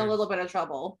downstairs. little bit of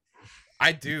trouble.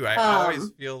 I do. I always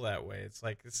Um, feel that way. It's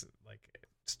like just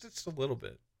a little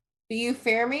bit. Do you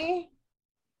fear me?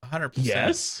 100%.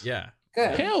 Yes. Yeah.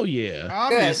 Good. Hell yeah.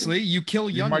 Obviously, you kill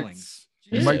You might- younglings.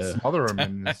 You Yeah. might smother him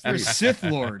in his You're a sleep. Sith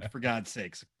Lord, for God's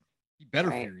sakes. He better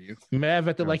Right. fear you. Mav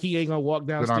acted like he ain't gonna walk on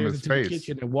downstairs his into the face.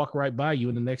 kitchen and walk right by you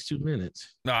in the next 2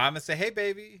 minutes. No, I'm gonna say, hey,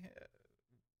 baby,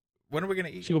 when are we gonna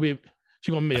eat? She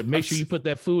gonna make sure you put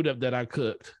that food up that I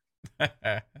cooked.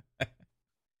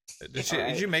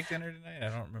 Did you make dinner tonight? I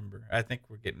don't remember. I think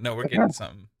we're getting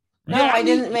something. No, Yeah, I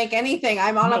didn't make anything.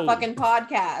 I'm on No. a fucking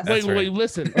podcast. That's Wait, right.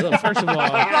 listen. Look, first of all,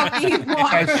 Fuck you,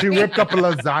 And she Mark. whipped up a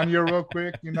lasagna real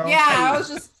quick, you know. Yeah, I was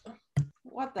just.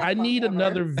 What the? I fuck need ever.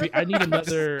 another. I need I'm just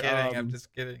another. kidding. I'm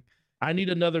just kidding. I need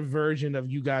another version of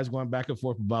you guys going back and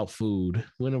forth about food.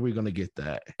 When are we gonna get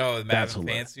that? Oh, the That's Mav and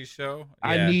hilarious. Fancy show.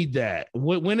 I Yeah. need that.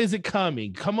 When is it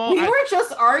coming? Come on. We were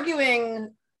just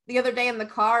arguing the other day in the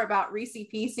car about Reese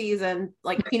Pieces and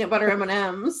like peanut butter M and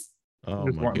M's. Oh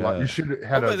Just my want- You god. should have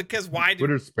had Oh, a because why do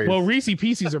Twitter space. Well, Reese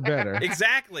Pieces are better.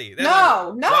 exactly?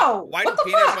 No, no. Why What do the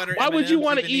peanut fuck? butter? Why would you M&Ms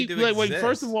want to even need eat? Wait, exist?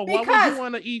 first of all, why would Because- you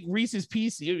want to eat Reese's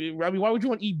Pieces? I mean, why would you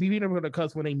want to eat peanut butter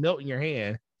cups when they melt in your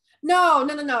hand?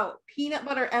 No. Peanut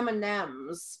butter M and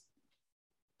M's.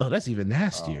 Oh, that's even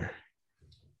nastier.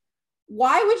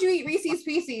 Why would you eat Reese's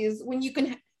Pieces when you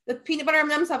can? The peanut butter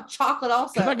M&Ms have chocolate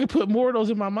also. Because I could put more of those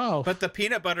in my mouth. But the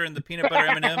peanut butter and the peanut butter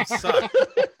M&Ms suck.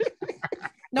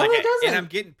 No, Like, it doesn't. And I'm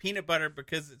getting peanut butter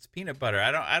because it's peanut butter.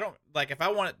 I don't like if I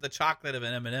want the chocolate of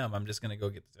an M&M, I'm just gonna go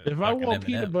get the If I fucking want M&M.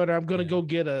 peanut butter, I'm gonna Yeah. go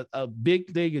get a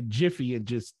big thing of Jiffy and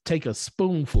just take a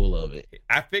spoonful of it.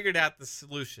 I figured out the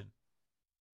solution.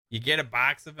 You get a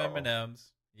box of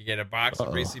M&Ms, you get a box of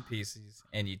Uh-oh. Reese Pieces,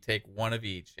 and you take one of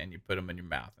each and you put them in your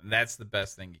mouth, and that's the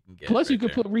best thing you can get. Plus, you right could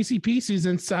there. put Reese Pieces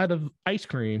inside of ice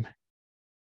cream.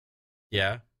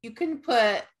 Yeah, You can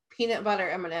put peanut butter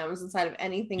M&Ms inside of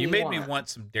anything you you made want. me want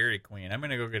some Dairy Queen. I'm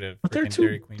gonna go get a But they're freaking too-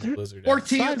 Dairy Queen they're- Blizzard.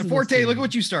 Size of Forte, this look at thing.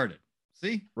 what you started.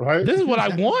 See? right? This is what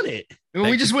I wanted.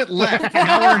 We just went left. And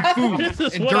now we're in This food.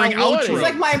 is And what during I wanted. outro. It's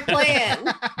like my plan.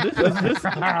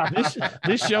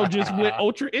 This show just went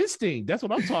Ultra Instinct. That's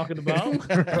what I'm talking about.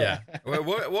 Yeah,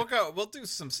 we'll do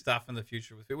some stuff in the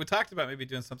future with it. We talked about maybe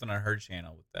doing something on her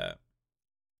channel with that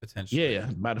potentially. Yeah.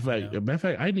 Matter of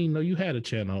fact, I didn't even know you had a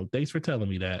channel. Thanks for telling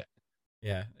me that.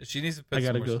 Yeah, she needs to I put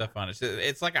some gotta more go. stuff on it.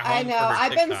 It's like a I home know. for her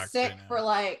I've been TikToks sick right now. for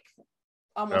like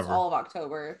almost Ever. all of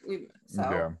October.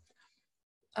 Yeah.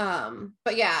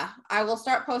 But yeah, I will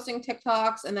start posting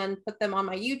TikToks and then put them on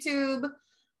my YouTube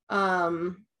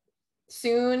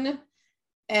soon.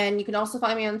 And you can also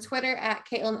find me on Twitter at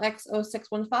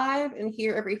CaitlinX0615 and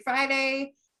here every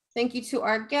Friday. Thank you to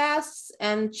our guests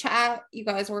and chat. You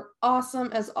guys were awesome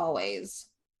as always.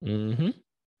 Mm-hmm.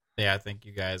 Yeah, I think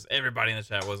you guys, everybody in the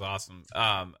chat was awesome.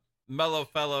 Mellow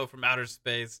Fellow from outer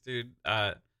space, dude.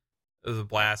 It was a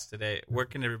blast today. Where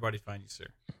can everybody find you, sir?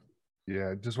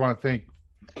 Yeah, just want to thank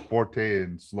Forte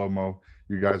and Slow Mo.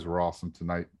 You guys were awesome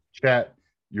tonight. Chat,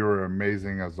 you were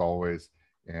amazing as always.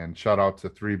 And shout out to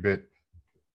 3-Bit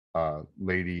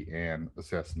Lady and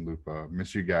Assassin Lupa.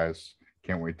 Miss you guys.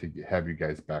 Can't wait to have you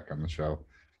guys back on the show.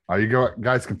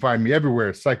 Guys can find me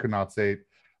everywhere. Psychonauts8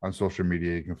 on social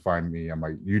media. You can find me on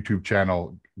my YouTube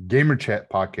channel, Gamer Chat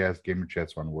Podcast. Gamer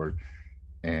Chat's one word.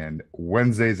 And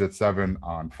Wednesdays at 7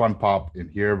 on Fun Pop, and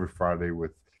here every Friday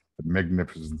with the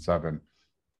Magnificent Seven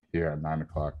here at 9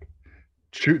 o'clock,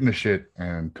 shooting the shit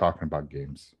and talking about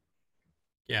games.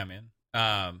 Yeah,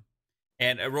 man.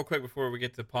 And real quick before we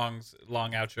get to Pong's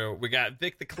long outro, we got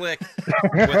Vic the Click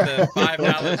with a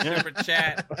 $5 super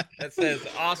chat that says,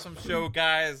 "Awesome show,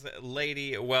 guys,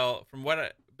 lady. Well, from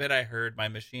what bit I heard, my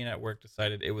machine at work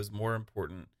decided it was more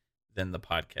important than the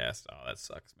podcast." Oh, that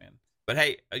sucks, man. But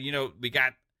hey, we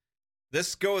got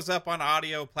this goes up on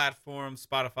audio platforms,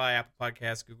 Spotify, Apple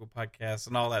Podcasts, Google Podcasts,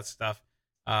 and all that stuff,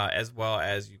 as well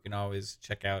as you can always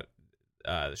check out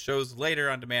the shows later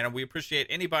on demand. And we appreciate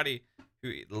anybody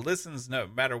who listens, no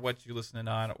matter what you're listening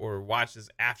on, or watches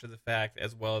after the fact,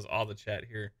 as well as all the chat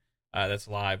here that's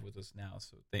live with us now.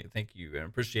 So thank you, and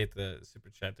appreciate the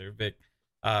super chat there, Vic.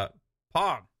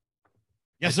 Pong.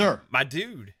 Yes, sir. My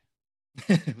dude.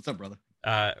 What's up, brother?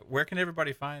 Where can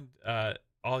everybody find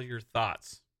all your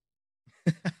thoughts?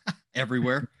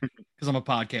 Everywhere, because I'm a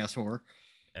podcast whore.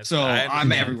 Yes, So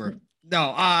I'm everywhere.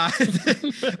 No,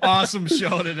 awesome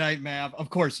show tonight, Mav. Of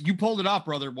course, you pulled it off,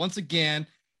 brother. Once again,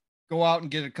 go out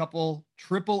and get a couple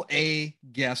AAA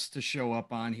guests to show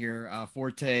up on here.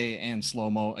 Forte and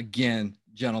Slow-Mo. Again,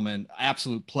 gentlemen,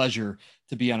 absolute pleasure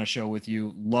to be on a show with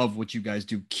you. Love what you guys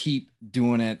do. Keep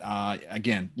doing it.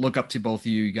 Again, look up to both of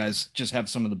you. You guys just have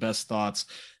some of the best thoughts,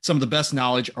 some of the best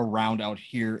knowledge around out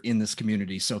here in this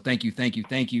community. So thank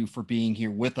you for being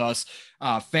here with us.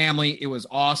 Family, it was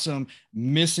awesome.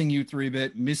 Missing you,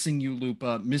 3-Bit, missing you,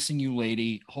 Lupa, missing you,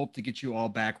 Lady. Hope to get you all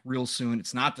back real soon.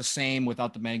 It's not the same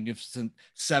without the Magnificent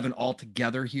Seven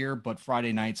altogether here, but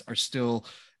Friday nights are still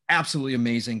absolutely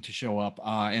amazing to show up,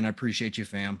 and I appreciate you,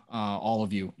 fam. All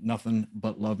of you. Nothing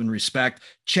but love and respect.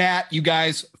 Chat, you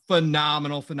guys,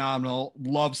 phenomenal.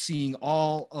 Love seeing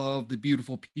all of the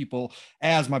beautiful people,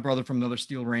 as my brother from Another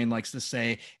Steel Rain likes to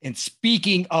say. And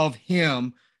speaking of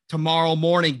him, tomorrow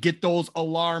morning, get those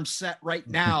alarms set right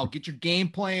now. Get your game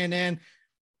plan in.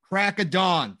 Crack of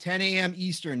dawn, 10 a.m.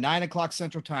 Eastern, 9 o'clock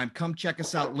Central Time. Come check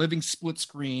us out. Living Split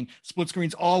Screen. Split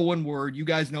Screen's all one word. You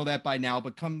guys know that by now,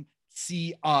 but come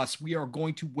see us. We are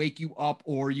going to wake you up,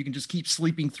 or you can just keep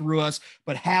sleeping through us,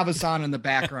 but have us on in the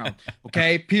background.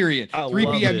 Okay, period. 3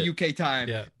 p.m. UK time.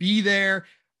 Yeah. Be there.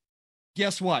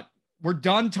 Guess what? We're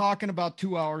done talking about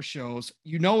 2-hour shows.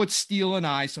 You know it's Steel and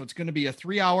I, so it's going to be a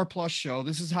 3-hour plus show.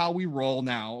 This is how we roll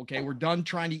now. Okay, we're done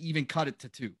trying to even cut it to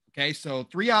 2. Okay, so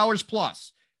 3 hours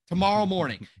plus. Tomorrow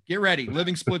morning, get ready.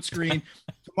 Living Split Screen.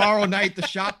 Tomorrow night, the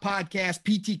Shop Podcast,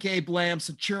 PTK Blam,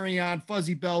 Centurion,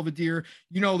 Fuzzy Belvedere.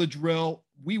 You know the drill.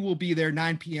 We will be there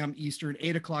 9 p.m. Eastern,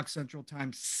 8 o'clock Central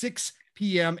Time, 6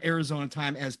 p.m. Arizona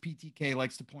time, as PTK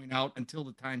likes to point out, until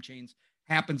the time change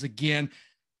happens again.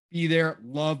 Be there.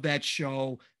 Love that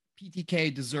show.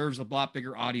 PTK deserves a lot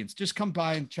bigger audience. Just come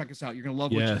by and check us out. You're going to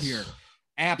love what you hear.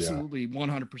 Absolutely,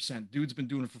 100%. Dude's been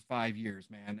doing it for 5 years,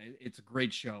 man. It's a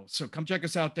great show. So come check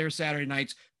us out there Saturday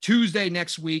nights. Tuesday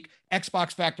next week,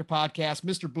 Xbox Factor Podcast,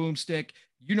 Mr. Boomstick.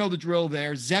 You know the drill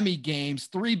there. Zemi Games.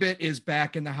 3-Bit is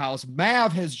back in the house.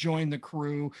 Mav has joined the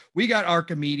crew. We got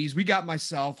Archimedes. We got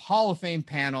myself. Hall of Fame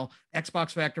panel.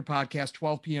 Xbox Factor Podcast,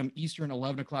 12 p.m. Eastern,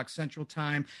 11 o'clock Central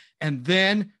Time. And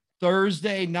then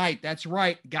Thursday night. That's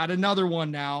right. Got another one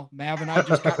now. Mav and I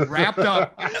just got wrapped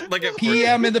up. Like a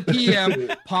PM in the PM.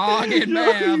 Pog and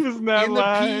Mav in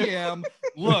the PM.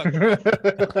 Look,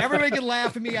 everybody can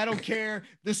laugh at me. I don't care.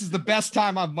 This is the best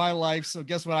time of my life. So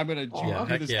guess what? I'm going to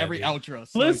do this every outro.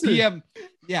 So listen. PM.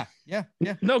 Yeah.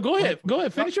 No, go ahead.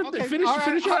 Finish your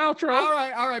outro.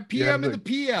 All right. PM in the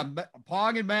PM.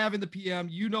 Pong and Mav in the PM.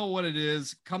 You know what it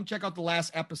is. Come check out the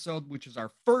last episode, which is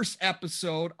our first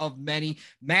episode of many.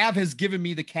 Mav has given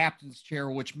me the captain's chair,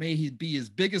 which may be his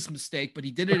biggest mistake, but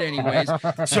he did it anyways.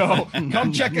 So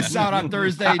come check us out on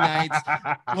Thursday nights.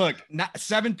 Look,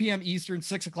 7 p.m. Eastern,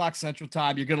 6 o'clock Central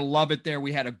Time. You're going to love it there.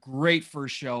 We had a great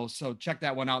first show. So check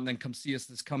that one out, and then come see us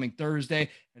this coming Thursday.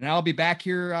 And I'll be back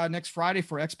here next Friday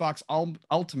for Xbox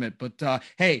Ultimate. But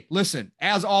hey, listen,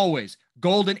 as always,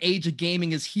 Golden Age of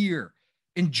Gaming is here.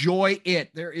 Enjoy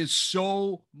it. There is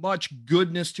so much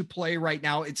goodness to play right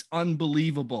now. It's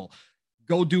unbelievable.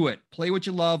 Go do it. Play what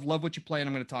you love what you play, and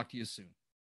I'm going to talk to you soon.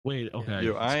 Wait, okay.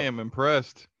 Yo, I am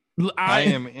impressed. I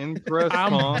am impressed,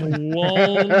 I'm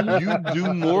blown. You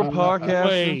do more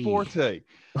podcasts than Forte.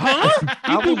 Huh?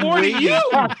 You do more than you.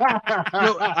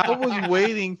 I was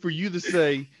waiting for you to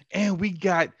say, and we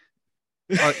got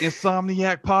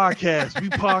Insomniac Podcast. We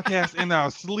podcast in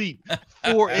our sleep.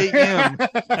 4 a.m.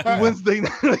 Wednesday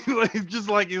night. Just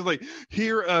like it's like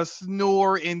hear us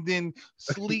snore and then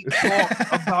sleep talk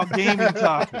about gaming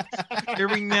topics.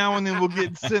 Every now and then we'll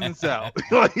get sentence out.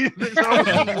 Like,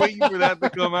 I was waiting for that to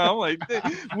come out. I'm like,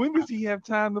 when does he have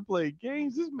time to play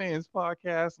games? This man's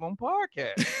podcast on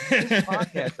podcast.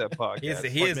 Podcast that podcast.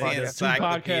 He is the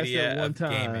encyclopedia of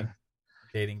gaming.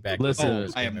 Dating back. Listen,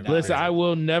 I am listen. I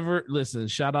will never listen.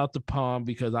 Shout out to Palm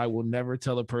because I will never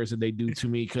tell a person they do to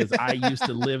me because I used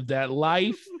to live that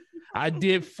life. I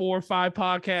did 4 or 5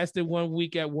 podcasts in 1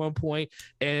 week at one point,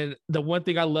 and the one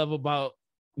thing I love about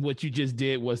what you just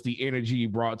did was the energy you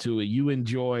brought to it. You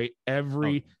enjoy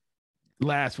every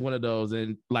last one of those,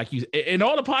 and like you, and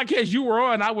all the podcasts you were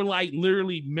on, I were like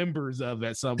literally members of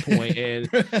at some point, and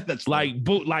That's like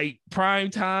Prime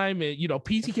Time and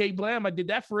PTK Blam. I did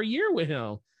that for a year with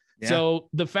him. Yeah. So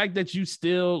the fact that you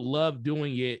still love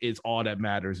doing it is all that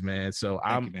matters, man. So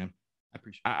Thank you, man. I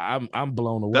appreciate it. I'm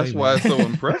blown away. That's why it's so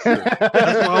impressive.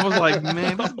 That's why I was like,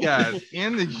 man, this guy's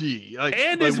energy.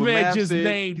 And this when man Matt just said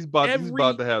named he's about to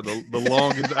have the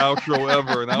longest outro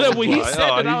ever. And I No, was when he like, said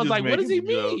that, I he's was just like, what does he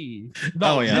making a joke. mean?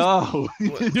 Oh, yeah. No.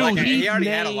 Dude, Like, he he already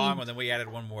had a named- long one, then we added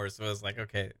one more, so it was like,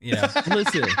 okay,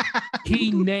 Listen,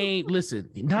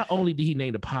 not only did he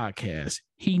name the podcast,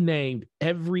 he named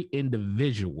every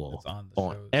individual That's on the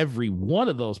on shows. every one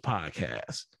of those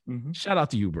podcasts. Mhm. Shout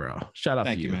out to you, bro. Shout out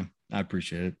Thank to you, you. man. I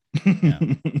appreciate Yeah.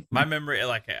 it. My memory,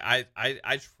 like I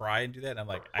try and do that, and I'm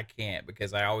like, I can't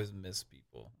because I always miss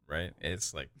people. Right?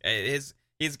 It's like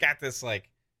he's got this like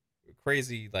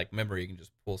crazy like memory. You can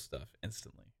just pull stuff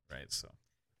instantly. Right? So,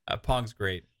 Pong's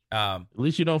great. At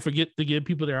least you don't forget to give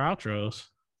people their outros.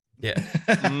 Yeah. Is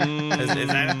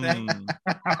that a thing?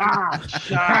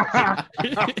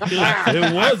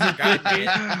 It was a forgotten thing.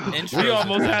 the intros We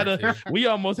almost are had better, a too. we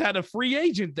almost had a free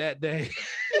agent that day.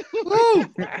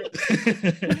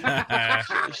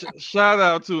 Shout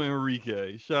out to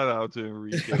Enrique.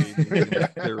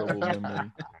 Terrible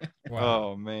memory. Wow.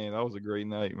 Oh man, that was a great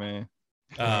night, man.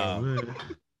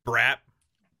 Brap.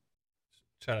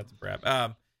 Shout out to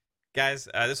Brap. Guys,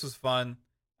 this was fun.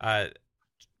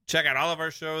 Check out all of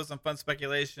our shows on Fun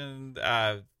Speculation,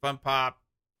 Fun Pop,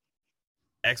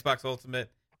 Xbox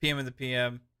Ultimate, PM in the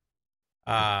PM,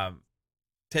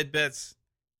 Tidbits,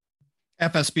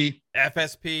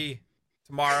 FSP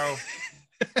tomorrow.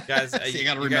 Guys, So you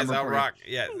gotta you guys remember out for it. rock.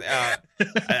 Yeah,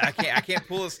 I can't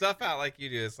pull this stuff out like you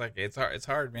do. It's like it's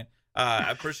hard, man. I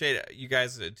appreciate you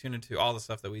guys tuning to all the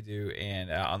stuff that we do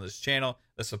and on this channel.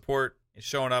 The support is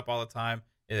showing up all the time.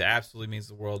 It absolutely means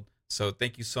the world. So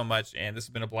thank you so much, and this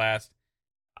has been a blast.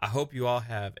 I hope you all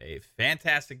have a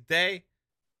fantastic day.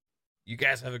 You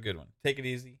guys have a good one. Take it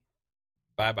easy.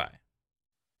 Bye-bye.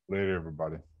 Later,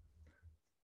 everybody.